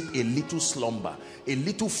little sleep, a little slumber, a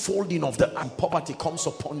little folding of the arm, poverty comes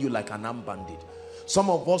upon you like an arm bandit. Some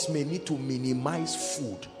of us may need to minimize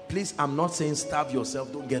food. Please, I'm not saying starve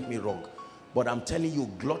yourself, don't get me wrong. But I'm telling you,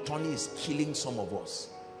 gluttony is killing some of us.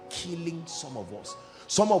 Killing some of us.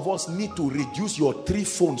 Some of us need to reduce your 3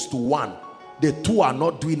 phones to 1. The 2 are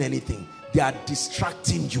not doing anything. They are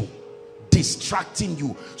distracting you. Distracting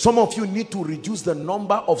you. Some of you need to reduce the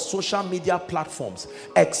number of social media platforms,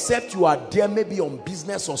 except you are there maybe on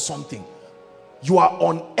business or something. You are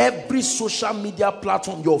on every social media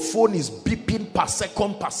platform. Your phone is beeping per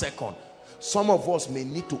second. Some of us may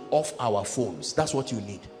need to off our phones. That's what you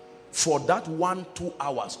need. For that 1-2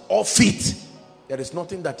 hours, off it. There is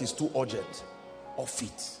nothing that is too urgent. Off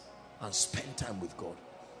it and spend time with God.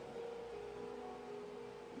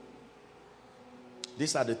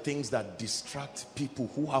 These are the things that distract people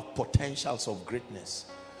who have potentials of greatness.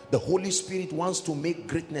 The Holy Spirit wants to make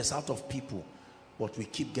greatness out of people, but we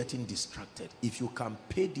keep getting distracted. If you can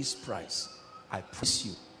pay this price, I promise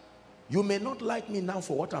you, you may not like me now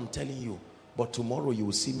for what I'm telling you, but tomorrow you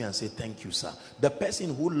will see me and say, thank you, sir. The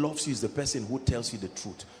person who loves you is the person who tells you the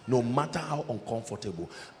truth, no matter how uncomfortable.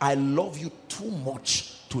 I love you too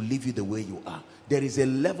much to leave you the way you are. There is a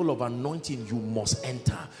level of anointing you must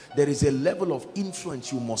enter. There is a level of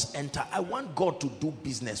influence you must enter. I want God to do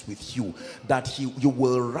business with you, that you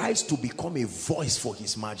will rise to become a voice for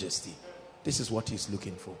his majesty. This is what he's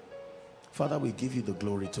looking for. Father, we give you the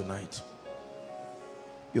glory tonight.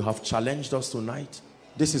 You have challenged us tonight.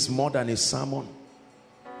 This is more than a sermon.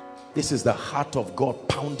 This is the heart of God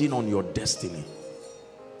pounding on your destiny.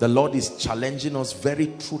 The Lord is challenging us very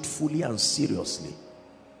truthfully and seriously.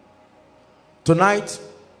 Tonight,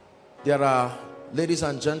 there are ladies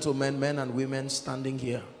and gentlemen, men and women standing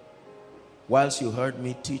here. Whilst you heard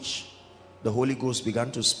me teach, the Holy Ghost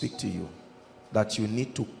began to speak to you that you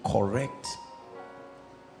need to correct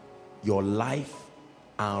your life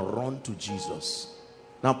and run to Jesus.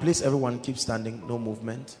 Now, please, everyone keep standing, no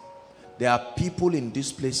movement. There are people in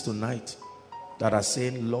this place tonight that are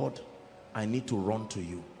saying, Lord, I need to run to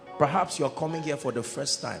you. Perhaps you're coming here for the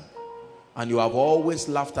first time, and you have always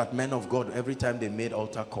laughed at men of God every time they made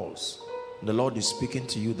altar calls. The Lord is speaking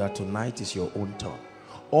to you that tonight is your own turn.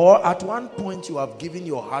 Or at one point you have given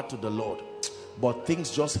your heart to the Lord, but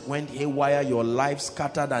things just went haywire, your life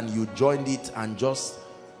scattered, and you joined it and just,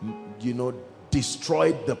 you know,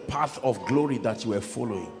 destroyed the path of glory that you were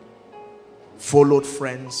following. Followed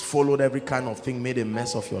friends, followed every kind of thing, made a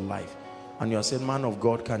mess of your life. And you are saying, man of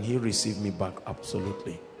God, can he receive me back?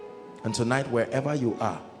 Absolutely. And tonight, wherever you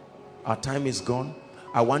are, our time is gone.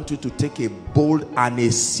 I want you to take a bold and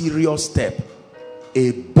a serious step.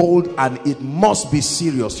 A bold, and it must be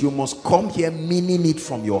serious. You must come here meaning it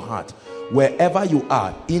from your heart. Wherever you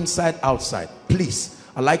are, inside, outside, please,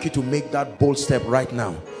 I'd like you to make that bold step right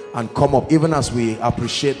now and come up, even as we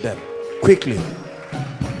appreciate them. Quickly.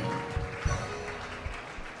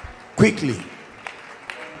 Quickly.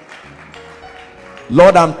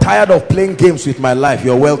 Lord, I'm tired of playing games with my life.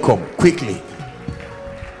 You're welcome. Quickly.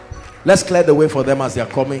 Let's clear the way for them as they are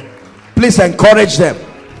coming. Please encourage them.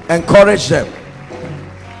 Encourage them.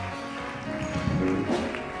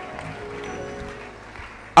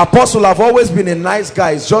 Apostle, I've always been a nice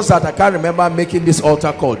guy. It's just that I can't remember making this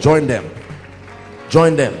altar call. Join them.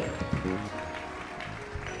 Join them.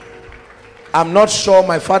 I'm not sure.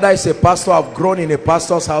 My father is a pastor. I've grown in a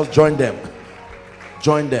pastor's house. Join them.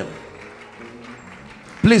 Join them.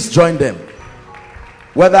 Please join them.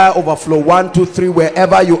 Whether overflow 1, 2, 3,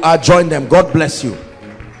 wherever you are, join them. God bless you.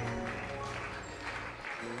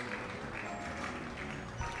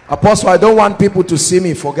 Apostle, I don't want people to see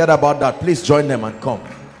me. Forget about that. Please join them and come.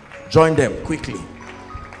 Join them quickly.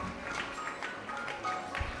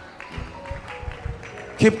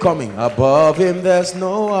 Keep coming. Above him there's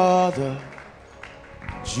no other.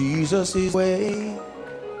 Jesus is way.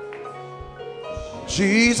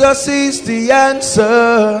 Jesus is the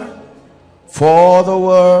answer for the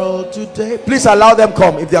world today. Please allow them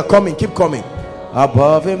come. If they are coming, keep coming.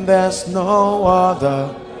 Above him there's no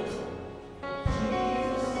other.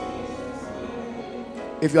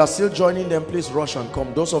 If you are still joining them, please rush and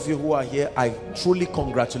come. Those of you who are here, I truly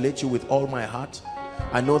congratulate you with all my heart.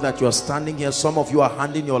 I know that you are standing here. Some of you are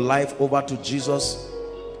handing your life over to Jesus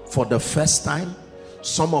for the first time.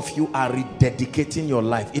 Some of you are rededicating your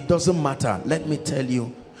life. It doesn't matter. Let me tell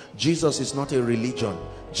you, Jesus is not a religion.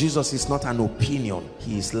 Jesus is not an opinion.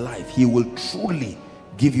 He is life. He will truly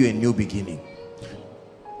give you a new beginning.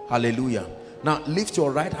 Hallelujah. Now lift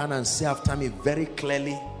your right hand and say after me very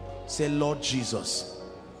clearly. Say, Lord Jesus.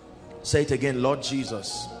 Say it again. Lord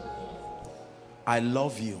Jesus, I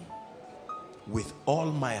love you with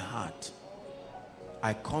all my heart.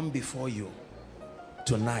 I come before you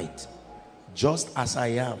tonight just as I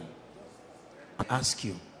am. I ask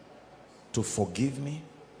you to forgive me,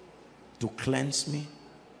 to cleanse me,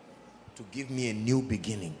 to give me a new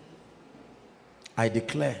beginning. I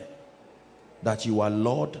declare that you are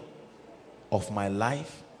Lord of my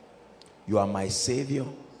life. You are my Savior.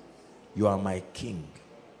 You are my King.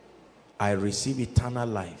 I receive eternal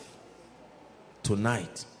life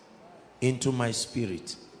tonight into my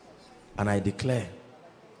spirit, and I declare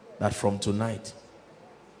that from tonight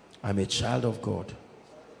I'm a child of God.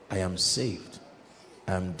 I am saved.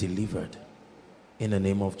 I am delivered in the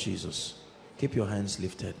name of Jesus. Keep your hands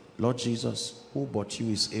lifted. Lord Jesus, who but you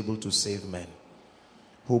is able to save men?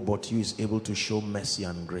 Who but you is able to show mercy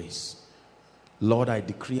and grace? Lord, I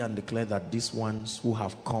decree and declare that these ones who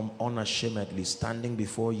have come unashamedly, standing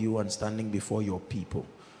before you and standing before your people,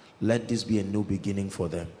 let this be a new beginning for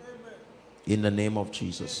them. In the name of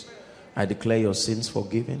Jesus, I declare your sins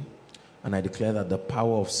forgiven, and I declare that the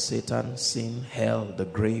power of Satan, sin, hell, the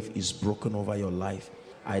grave is broken over your life.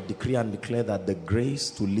 I decree and declare that the grace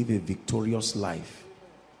to live a victorious life,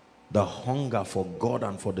 the hunger for God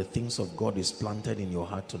and for the things of God is planted in your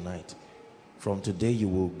heart tonight. From today, you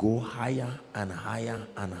will go higher and higher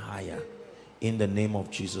and higher in the name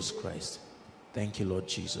of Jesus Christ. Thank you, Lord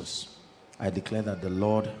Jesus. I declare that the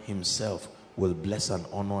Lord himself will bless and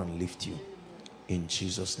honor and lift you. In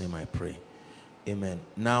Jesus' name I pray. Amen.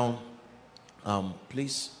 Now,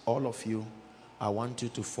 please, all of you, I want you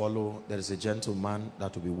to follow. There is a gentleman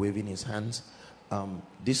that will be waving his hands.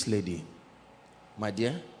 This lady, my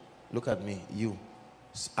dear, look at me. You,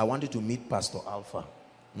 I want you to meet Pastor Alpha.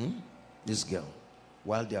 This girl,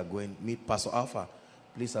 while they are going, meet Pastor Alpha.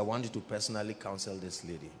 Please, I want you to personally counsel this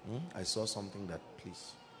lady. I saw something that,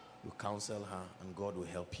 please, you counsel her and God will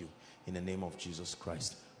help you in the name of Jesus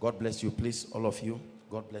Christ. God bless you. Please, all of you,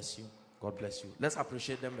 God bless you. God bless you. Let's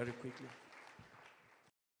appreciate them very quickly.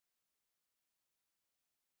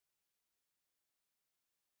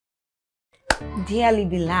 Dearly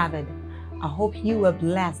beloved, I hope you were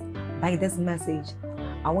blessed by this message.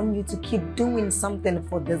 I want you to keep doing something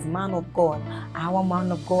for this man of God, our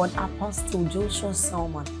man of God, Apostle Joshua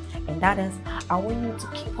Selman. And that is, I want you to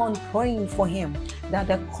keep on praying for him, that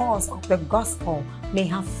the cause of the gospel may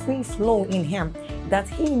have free flow in him, that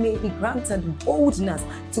he may be granted boldness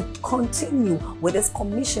to continue with this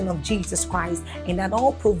commission of Jesus Christ, and that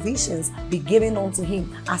all provisions be given unto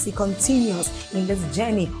him as he continues in this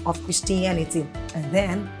journey of Christianity. And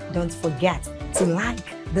then don't forget to like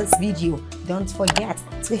this video. Don't forget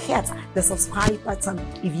to hit the subscribe button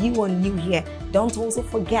if you are new here. Don't also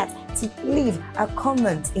forget to leave a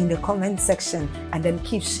comment in the comment section, and then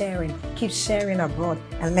keep sharing abroad,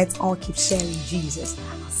 and let's all keep sharing Jesus.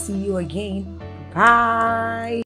 I'll see you again. Bye.